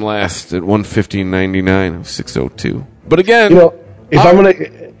 I am last at 115.99 with 602. But again, if I'm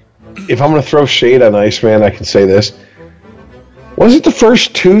gonna throw shade on ICEman, I can say this: was it the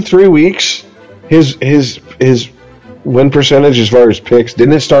first 2-3 weeks his win percentage as far as picks?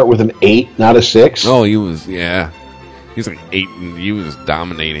 Didn't it start with an 8, not a 6? Oh, he was like 8, and he was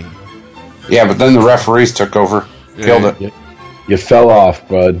dominating. Yeah, but then the referees took over, killed it. You fell off,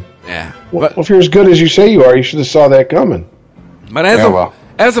 bud. Yeah. Well, if you're as good as you say you are, you should have saw that coming. But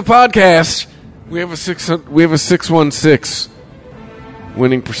as a podcast, we have a 616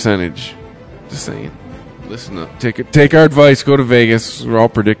 winning percentage. Just saying. Listen up. Take our advice. Go to Vegas. We're all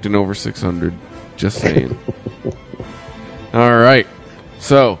predicting over 600. Just saying. All right.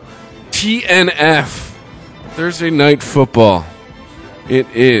 So, TNF Thursday Night Football. It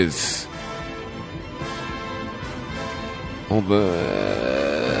is.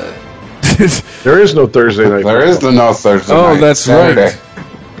 There is no Thursday night. There is no Thursday night. Oh, that's Saturday. right.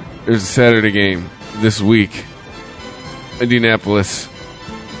 There's a Saturday game this week. Indianapolis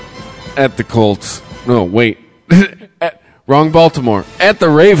at the Colts. No, wait. Wrong Baltimore. At the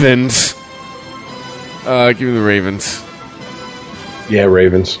Ravens. Give me the Ravens. Yeah,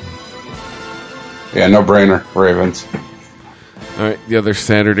 Ravens. Yeah, no brainer. Ravens. All right, the other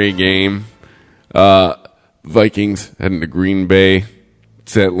Saturday game, Vikings heading to Green Bay.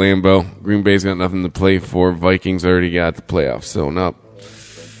 It's at Lambeau. Green Bay's got nothing to play for. Vikings already got the playoffs sewn up.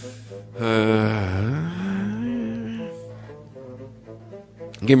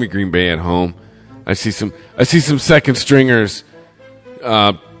 Give me Green Bay at home. I see some second stringers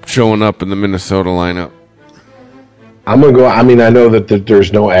showing up in the Minnesota lineup. I'm gonna go. I mean, I know that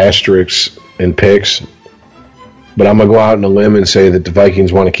there's no asterisks in picks, but I'm gonna go out on a limb and say that the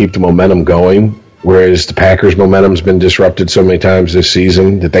Vikings want to keep the momentum going, whereas the Packers' momentum's been disrupted so many times this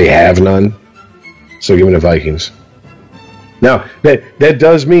season that they have none. So give me the Vikings. Now that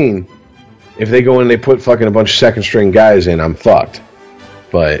does mean if they go in and they put fucking a bunch of second string guys in, I'm fucked.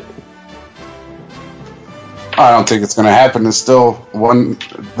 But I don't think it's going to happen. It's still one.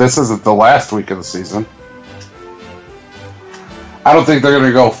 This isn't the last week of the season. I don't think they're going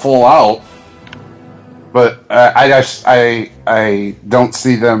to go full out, but I don't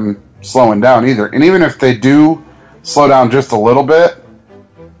see them slowing down either. And even if they do slow down just a little bit,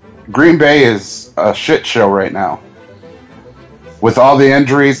 Green Bay is a shit show right now. With all the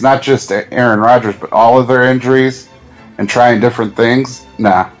injuries, not just Aaron Rodgers, but all of their injuries, and trying different things,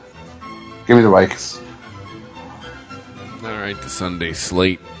 nah. Give me the Vikings. All right, the Sunday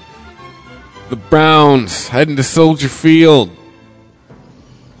slate. The Browns heading to Soldier Field.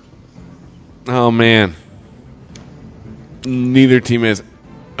 Oh, man. Neither team has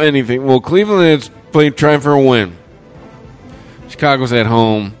anything. Well, Cleveland is trying for a win. Chicago's at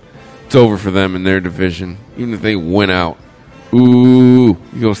home. It's over for them in their division. Even if they win out. Ooh,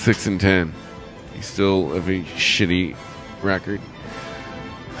 you go 6-10. You still have a shitty record.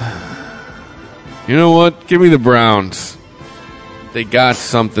 You know what? Give me the Browns. They got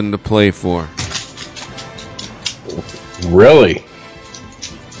something to play for. really,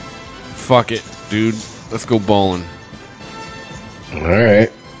 Fuck it, dude. Let's go bowling. all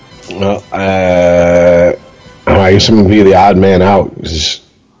right. Well, I guess I'm gonna be the odd man out.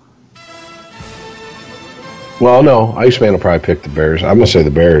 Well, no, ICEman will probably pick the Bears. I'm gonna say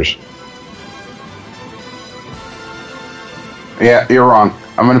the Bears. Yeah, you're wrong.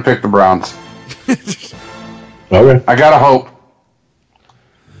 I'm going to pick the Browns. Okay. I got to hope.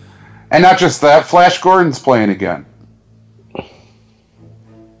 And not just that, Flash Gordon's playing again. All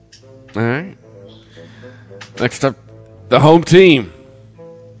right. Next up, the home team.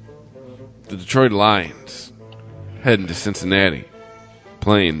 The Detroit Lions. Heading to Cincinnati.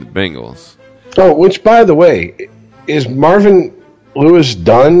 Playing the Bengals. Oh, which, by the way, is Marvin Lewis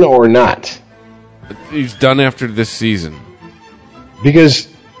done or not? He's done after this season. Because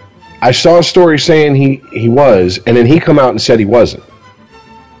I saw a story saying he was, and then he come out and said he wasn't.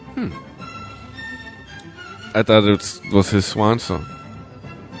 I thought it was his swan song.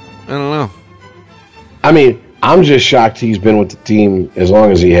 I don't know. I mean, I'm just shocked he's been with the team as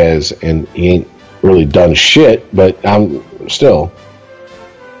long as he has, and he ain't really done shit, but I'm still.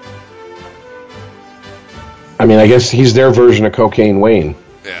 I mean, I guess he's their version of Cocaine Wayne.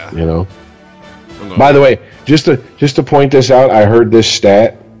 Yeah. You know? By the way, just to point this out, I heard this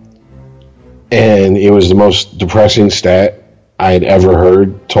stat, and it was the most depressing stat I had ever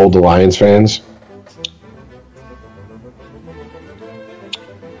heard told to Lions fans.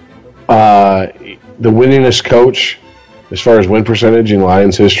 The winningest coach, as far as win percentage in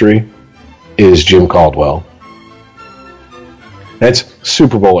Lions history, is Jim Caldwell. That's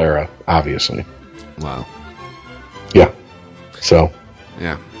Super Bowl era, obviously. Wow. Yeah. So.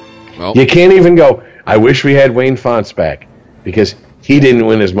 Yeah. Well, you can't even go, I wish we had Wayne Fontes back, because he didn't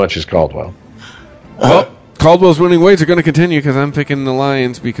win as much as Caldwell. Well, Caldwell's winning ways are going to continue because I'm picking the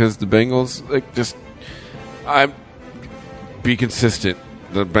Lions because the Bengals, be consistent.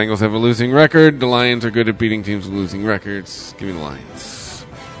 The Bengals have a losing record. The Lions are good at beating teams with losing records. Give me the Lions.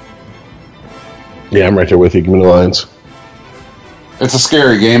 Yeah, I'm right there with you. Give me the Lions. It's a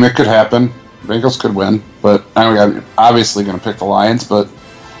scary game. It could happen. Bengals could win, but I'm obviously going to pick the Lions, but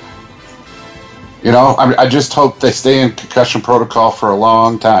you know, I just hope they stay in concussion protocol for a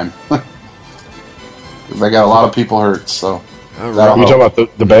long time. They got a lot of people hurt, so. You talking about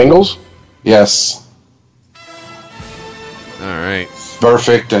the Bengals? Yes. All right.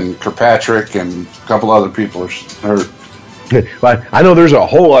 Perfect and Kirkpatrick and a couple other people are hurt. But I know there's a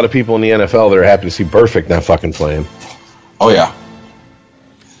whole lot of people in the NFL that are happy to see Perfect not fucking playing. Oh, yeah.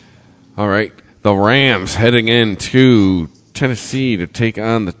 All right. The Rams heading into Tennessee to take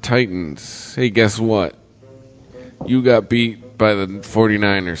on the Titans. Hey, guess what? You got beat by the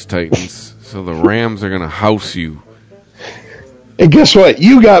 49ers, Titans. So the Rams are going to house you. And guess what?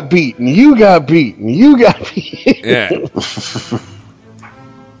 You got beaten. You got beaten. You got beaten. Yeah.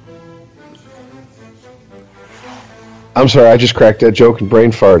 I'm sorry, I just cracked that joke and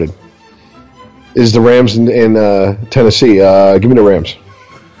brain farted. Is the Rams in Tennessee? Give me the Rams.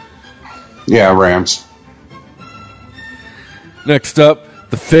 Yeah, Rams. Next up,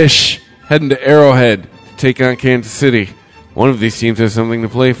 the Fish heading to Arrowhead to take on Kansas City. One of these teams has something to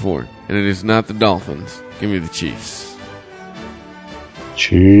play for, and it is not the Dolphins. Give me the Chiefs.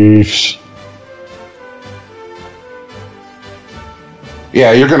 Chiefs.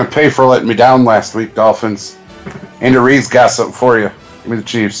 Yeah, you're going to pay for letting me down last week, Dolphins. Andy Reid's got something for you. Give me the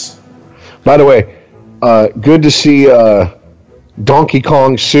Chiefs. By the way, good to see Donkey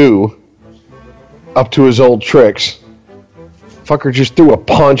Kong Sue up to his old tricks. Fucker just threw a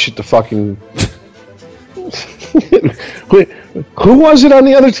punch at the fucking... Who was it on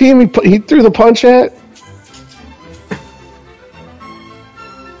the other team he threw the punch at?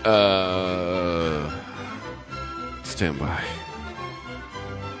 Stand by.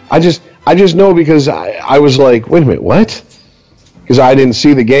 I just know because I was like, wait a minute, what? Because I didn't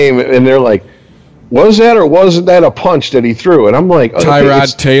see the game, and they're like, was that or wasn't that a punch that he threw? And I'm like, okay,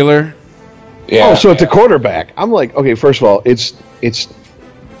 Tyrod Taylor. Yeah. Oh, so it's a quarterback. I'm like, okay, first of all, it's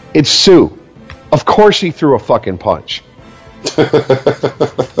Sue. Of course he threw a fucking punch.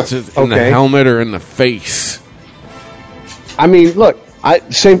 Just in the helmet or in the face. I mean, look,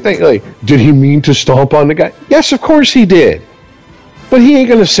 same thing. Like, did he mean to stomp on the guy? Yes, of course he did. But he ain't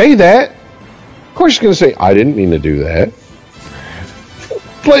going to say that. Of course he's going to say, I didn't mean to do that.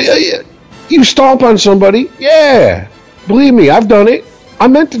 But you stomp on somebody, yeah. Believe me, I've done it. I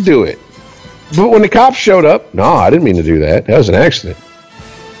meant to do it. But when the cops showed up, no, I didn't mean to do that. That was an accident.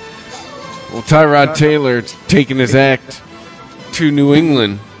 Well, Tyrod Taylor's taking his act to New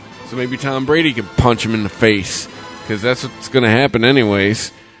England, so maybe Tom Brady can punch him in the face, because that's what's going to happen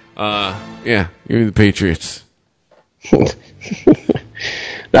anyways. Yeah, you're the Patriots.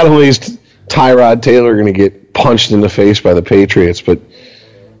 Not only is Tyrod Taylor going to get punched in the face by the Patriots, but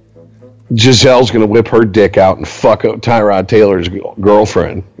Giselle's going to whip her dick out and fuck up Tyrod Taylor's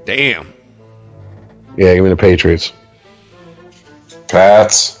girlfriend. Damn. Yeah, give me the Patriots.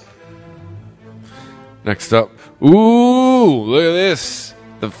 Pats. Next up. Ooh, look at this.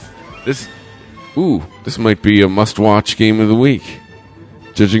 This might be a must-watch game of the week,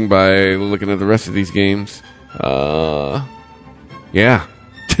 judging by looking at the rest of these games. Yeah.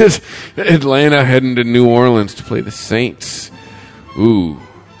 Atlanta heading to New Orleans to play the Saints. Ooh.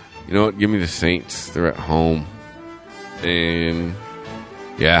 You know what? Give me the Saints. They're at home. And,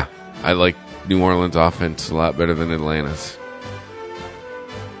 yeah, I like New Orleans' offense a lot better than Atlanta's.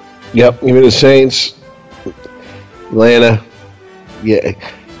 Yep, give me the Saints. Atlanta. Yeah.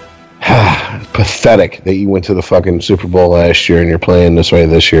 Pathetic that you went to the fucking Super Bowl last year and you're playing this way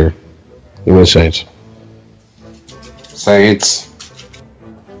this year. Give me the Saints. Saints.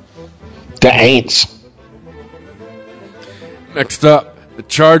 The Aints. Next up, the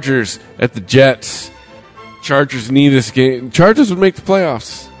Chargers at the Jets. Chargers need this game. Chargers would make the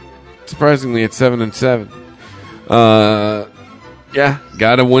playoffs. Surprisingly, at 7-7. Yeah,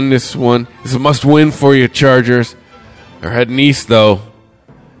 gotta win this one. It's a must-win for you, Chargers. They're heading east, though,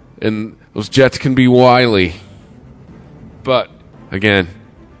 and those Jets can be wily. But again,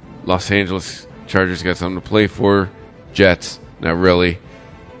 Los Angeles Chargers got something to play for. Jets, not really.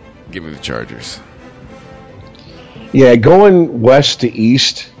 Give me the Chargers. Yeah, going west to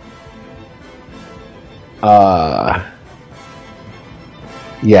east. Yeah,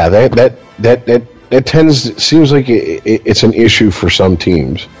 that tends, seems like it's an issue for some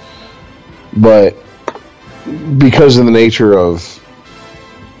teams, but because of the nature of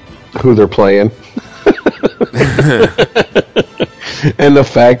who they're playing and the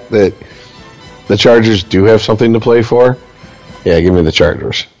fact that the Chargers do have something to play for, yeah, give me the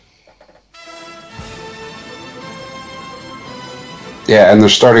Chargers. Yeah, and their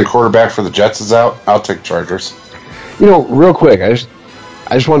starting quarterback for the Jets is out. I'll take Chargers. You know, real quick, I just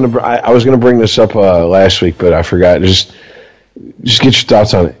wanted to. I was going to bring this up last week, but I forgot. Just get your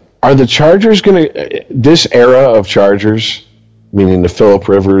thoughts on it. Are the Chargers going to this era of Chargers, meaning the Phillip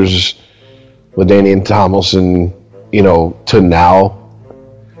Rivers, LaDainian Tomlinson, you know, to now?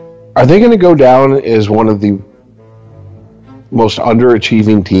 Are they going to go down as one of the most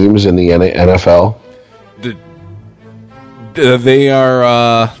underachieving teams in the NFL? They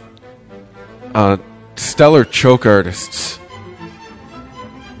are stellar choke artists.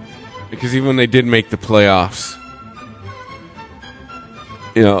 Because even when they did make the playoffs,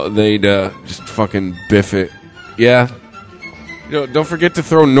 you know, they'd just fucking biff it. Yeah. You know, don't forget to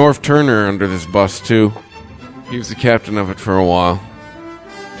throw Norv Turner under this bus, too. He was the captain of it for a while.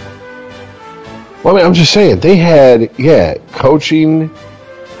 Well, I mean, I'm just saying, they had, coaching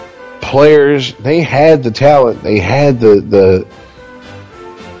players, they had the talent, they had the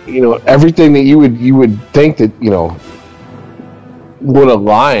everything that you would think that would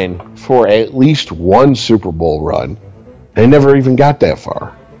align for at least one Super Bowl run. They never even got that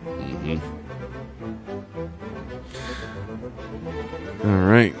far. Mm-hmm. All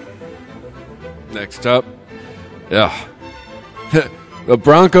right. Next up, the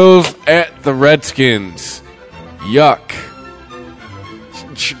Broncos at the Redskins. Yuck.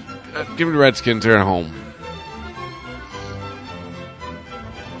 Give me the Redskins. They're at home.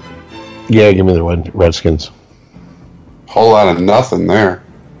 Yeah, give me the Redskins. Whole lot of nothing there.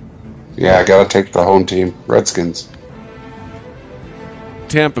 Yeah, I got to take the home team, Redskins.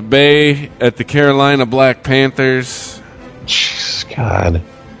 Tampa Bay at the Carolina Black Panthers. Jeez, God.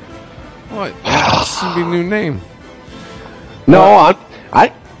 What? This should be a new name. No,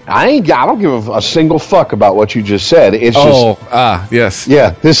 I don't give a single fuck about what you just said. It's yes.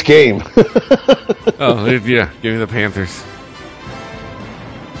 Yeah, this game. Yeah, give me the Panthers.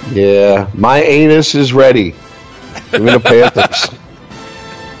 Yeah, my anus is ready. Give me the Panthers.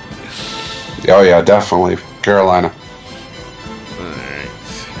 Oh, yeah, definitely. Carolina. All right.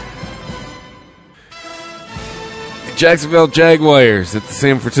 The Jacksonville Jaguars at the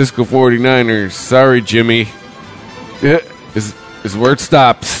San Francisco 49ers. Sorry, Jimmy. Is where it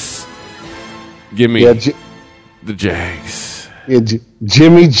stops. Give me the Jags. Yeah,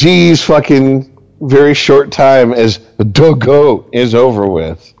 Jimmy G's fucking very short time as the GOAT is over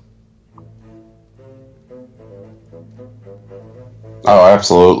with. Oh,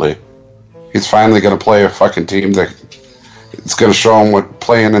 absolutely. He's finally going to play a fucking team that it's going to show him what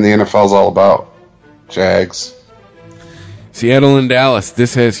playing in the NFL is all about. Jags. Seattle and Dallas.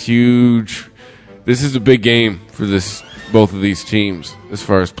 This is a big game for both of these teams as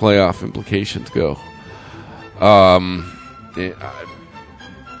far as playoff implications go. You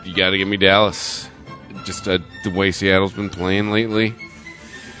got to give me Dallas. Just the way Seattle's been playing lately.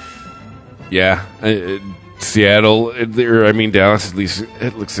 Yeah. Seattle, Dallas, at least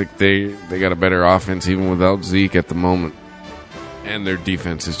it looks like they got a better offense even without Zeke at the moment. And their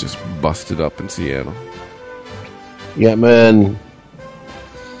defense is just busted up in Seattle. Yeah, man.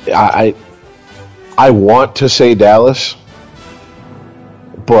 I want to say Dallas,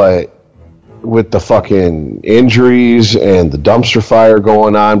 but with the fucking injuries and the dumpster fire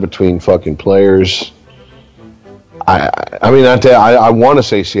going on between fucking players, I want to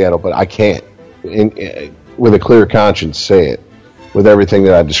say Seattle, but I can't. With a clear conscience, say it with everything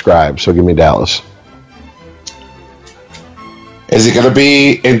that I described. So give me Dallas. Is he going to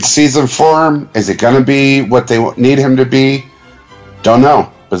be in season form? Is he going to be what they need him to be? Don't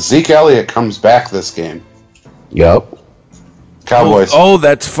know. But Zeke Elliott comes back this game. Yep. Cowboys. Oh,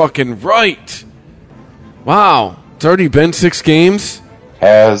 that's fucking right. Wow. It's already been 6 games?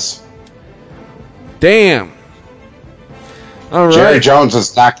 Has. Damn. All right. Jerry Jones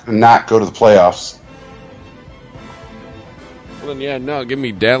is not go to the playoffs. Well, then, yeah, no, give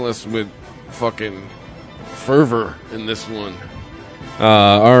me Dallas with fucking fervor in this one.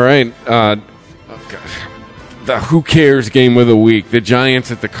 All right. Oh, gosh. The who cares game of the week. The Giants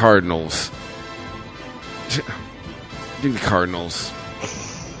at the Cardinals. Give me the Cardinals.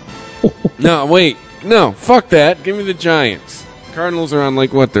 No, wait. No, fuck that. Give me the Giants. Cardinals are on,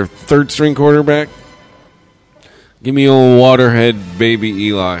 their third string quarterback. Give me old waterhead baby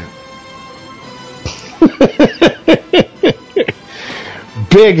Eli.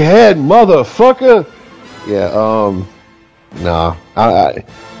 Big head motherfucker. Yeah, nah.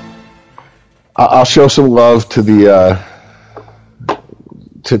 I'll show some love to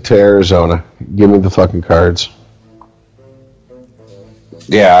to Arizona. Give me the fucking Cards.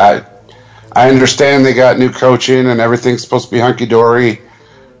 Yeah, I understand they got new coaching and everything's supposed to be hunky-dory,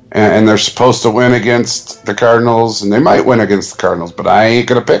 and they're supposed to win against the Cardinals, and they might win against the Cardinals, but I ain't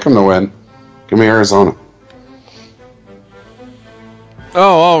going to pick them to win. Give me Arizona.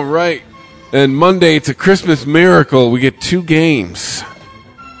 Oh, all right. And Monday, it's a Christmas miracle. We get 2 games.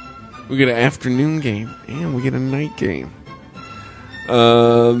 We get an afternoon game, and we get a night game.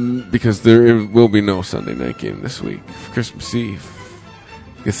 Because there will be no Sunday night game this week for Christmas Eve.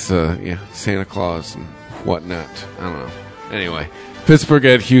 I guess, Santa Claus and whatnot. I don't know. Anyway, Pittsburgh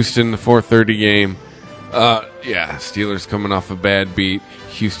at Houston, the 4:30 game. Steelers coming off a bad beat.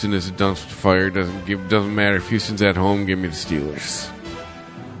 Houston is a dumpster fire. Doesn't matter if Houston's at home. Give me the Steelers.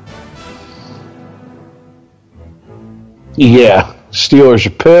 Yeah, Steelers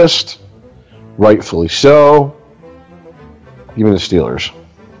are pissed. Rightfully so. Give me the Steelers.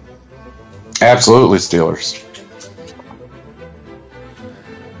 Absolutely Steelers.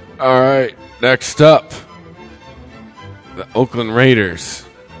 All right, next up, the Oakland Raiders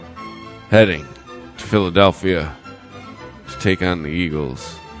heading to Philadelphia to take on the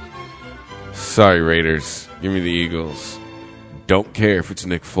Eagles. Sorry, Raiders. Give me the Eagles. Don't care if it's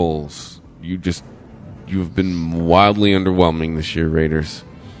Nick Foles. You've been wildly underwhelming this year, Raiders.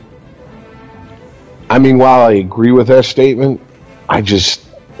 I mean, while I agree with that statement, I just...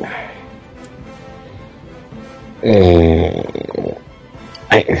 I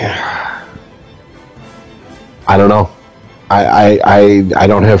don't know. I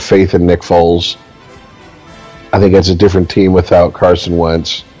don't have faith in Nick Foles. I think it's a different team without Carson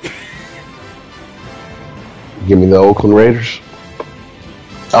Wentz. Give me the Oakland Raiders.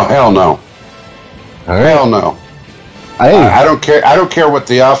 Oh, hell no. All right. Hell no. I don't care. I don't care what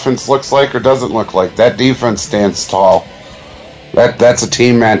the offense looks like or doesn't look like. That defense stands tall. That's a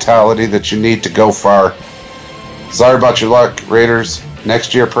team mentality that you need to go far. Sorry about your luck, Raiders.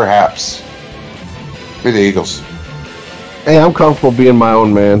 Next year, perhaps. Be the Eagles. Hey, I'm comfortable being my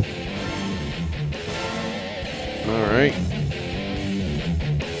own man. All right.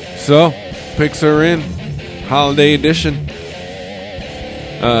 So, picks are in. Holiday edition.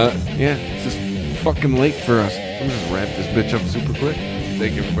 Yeah, it's just fucking late for us. I'm gonna just wrap this bitch up super quick.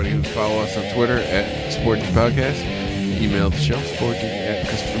 Thank everybody who's followed us on Twitter at Sporty Podcast. Email the show,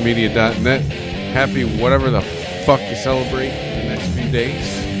 sporty@ChristopherMedia.net. Happy whatever the fuck you celebrate in the next few days.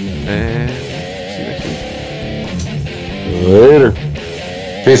 And see you next week. Later.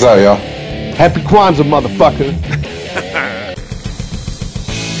 Peace out, y'all. Happy Kwanzaa, motherfucker.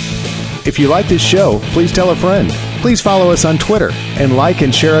 If you like this show, please tell a friend. Please follow us on Twitter and like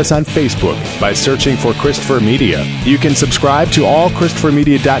and share us on Facebook by searching for Christopher Media. You can subscribe to all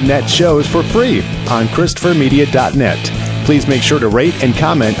ChristopherMedia.net shows for free on ChristopherMedia.net. Please make sure to rate and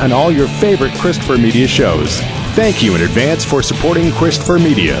comment on all your favorite Christopher Media shows. Thank you in advance for supporting Christopher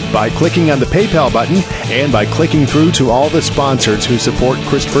Media by clicking on the PayPal button and by clicking through to all the sponsors who support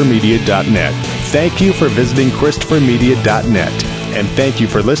ChristopherMedia.net. Thank you for visiting ChristopherMedia.net, and thank you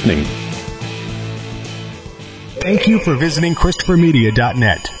for listening. Thank you for visiting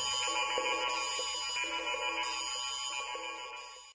ChristopherMedia.net.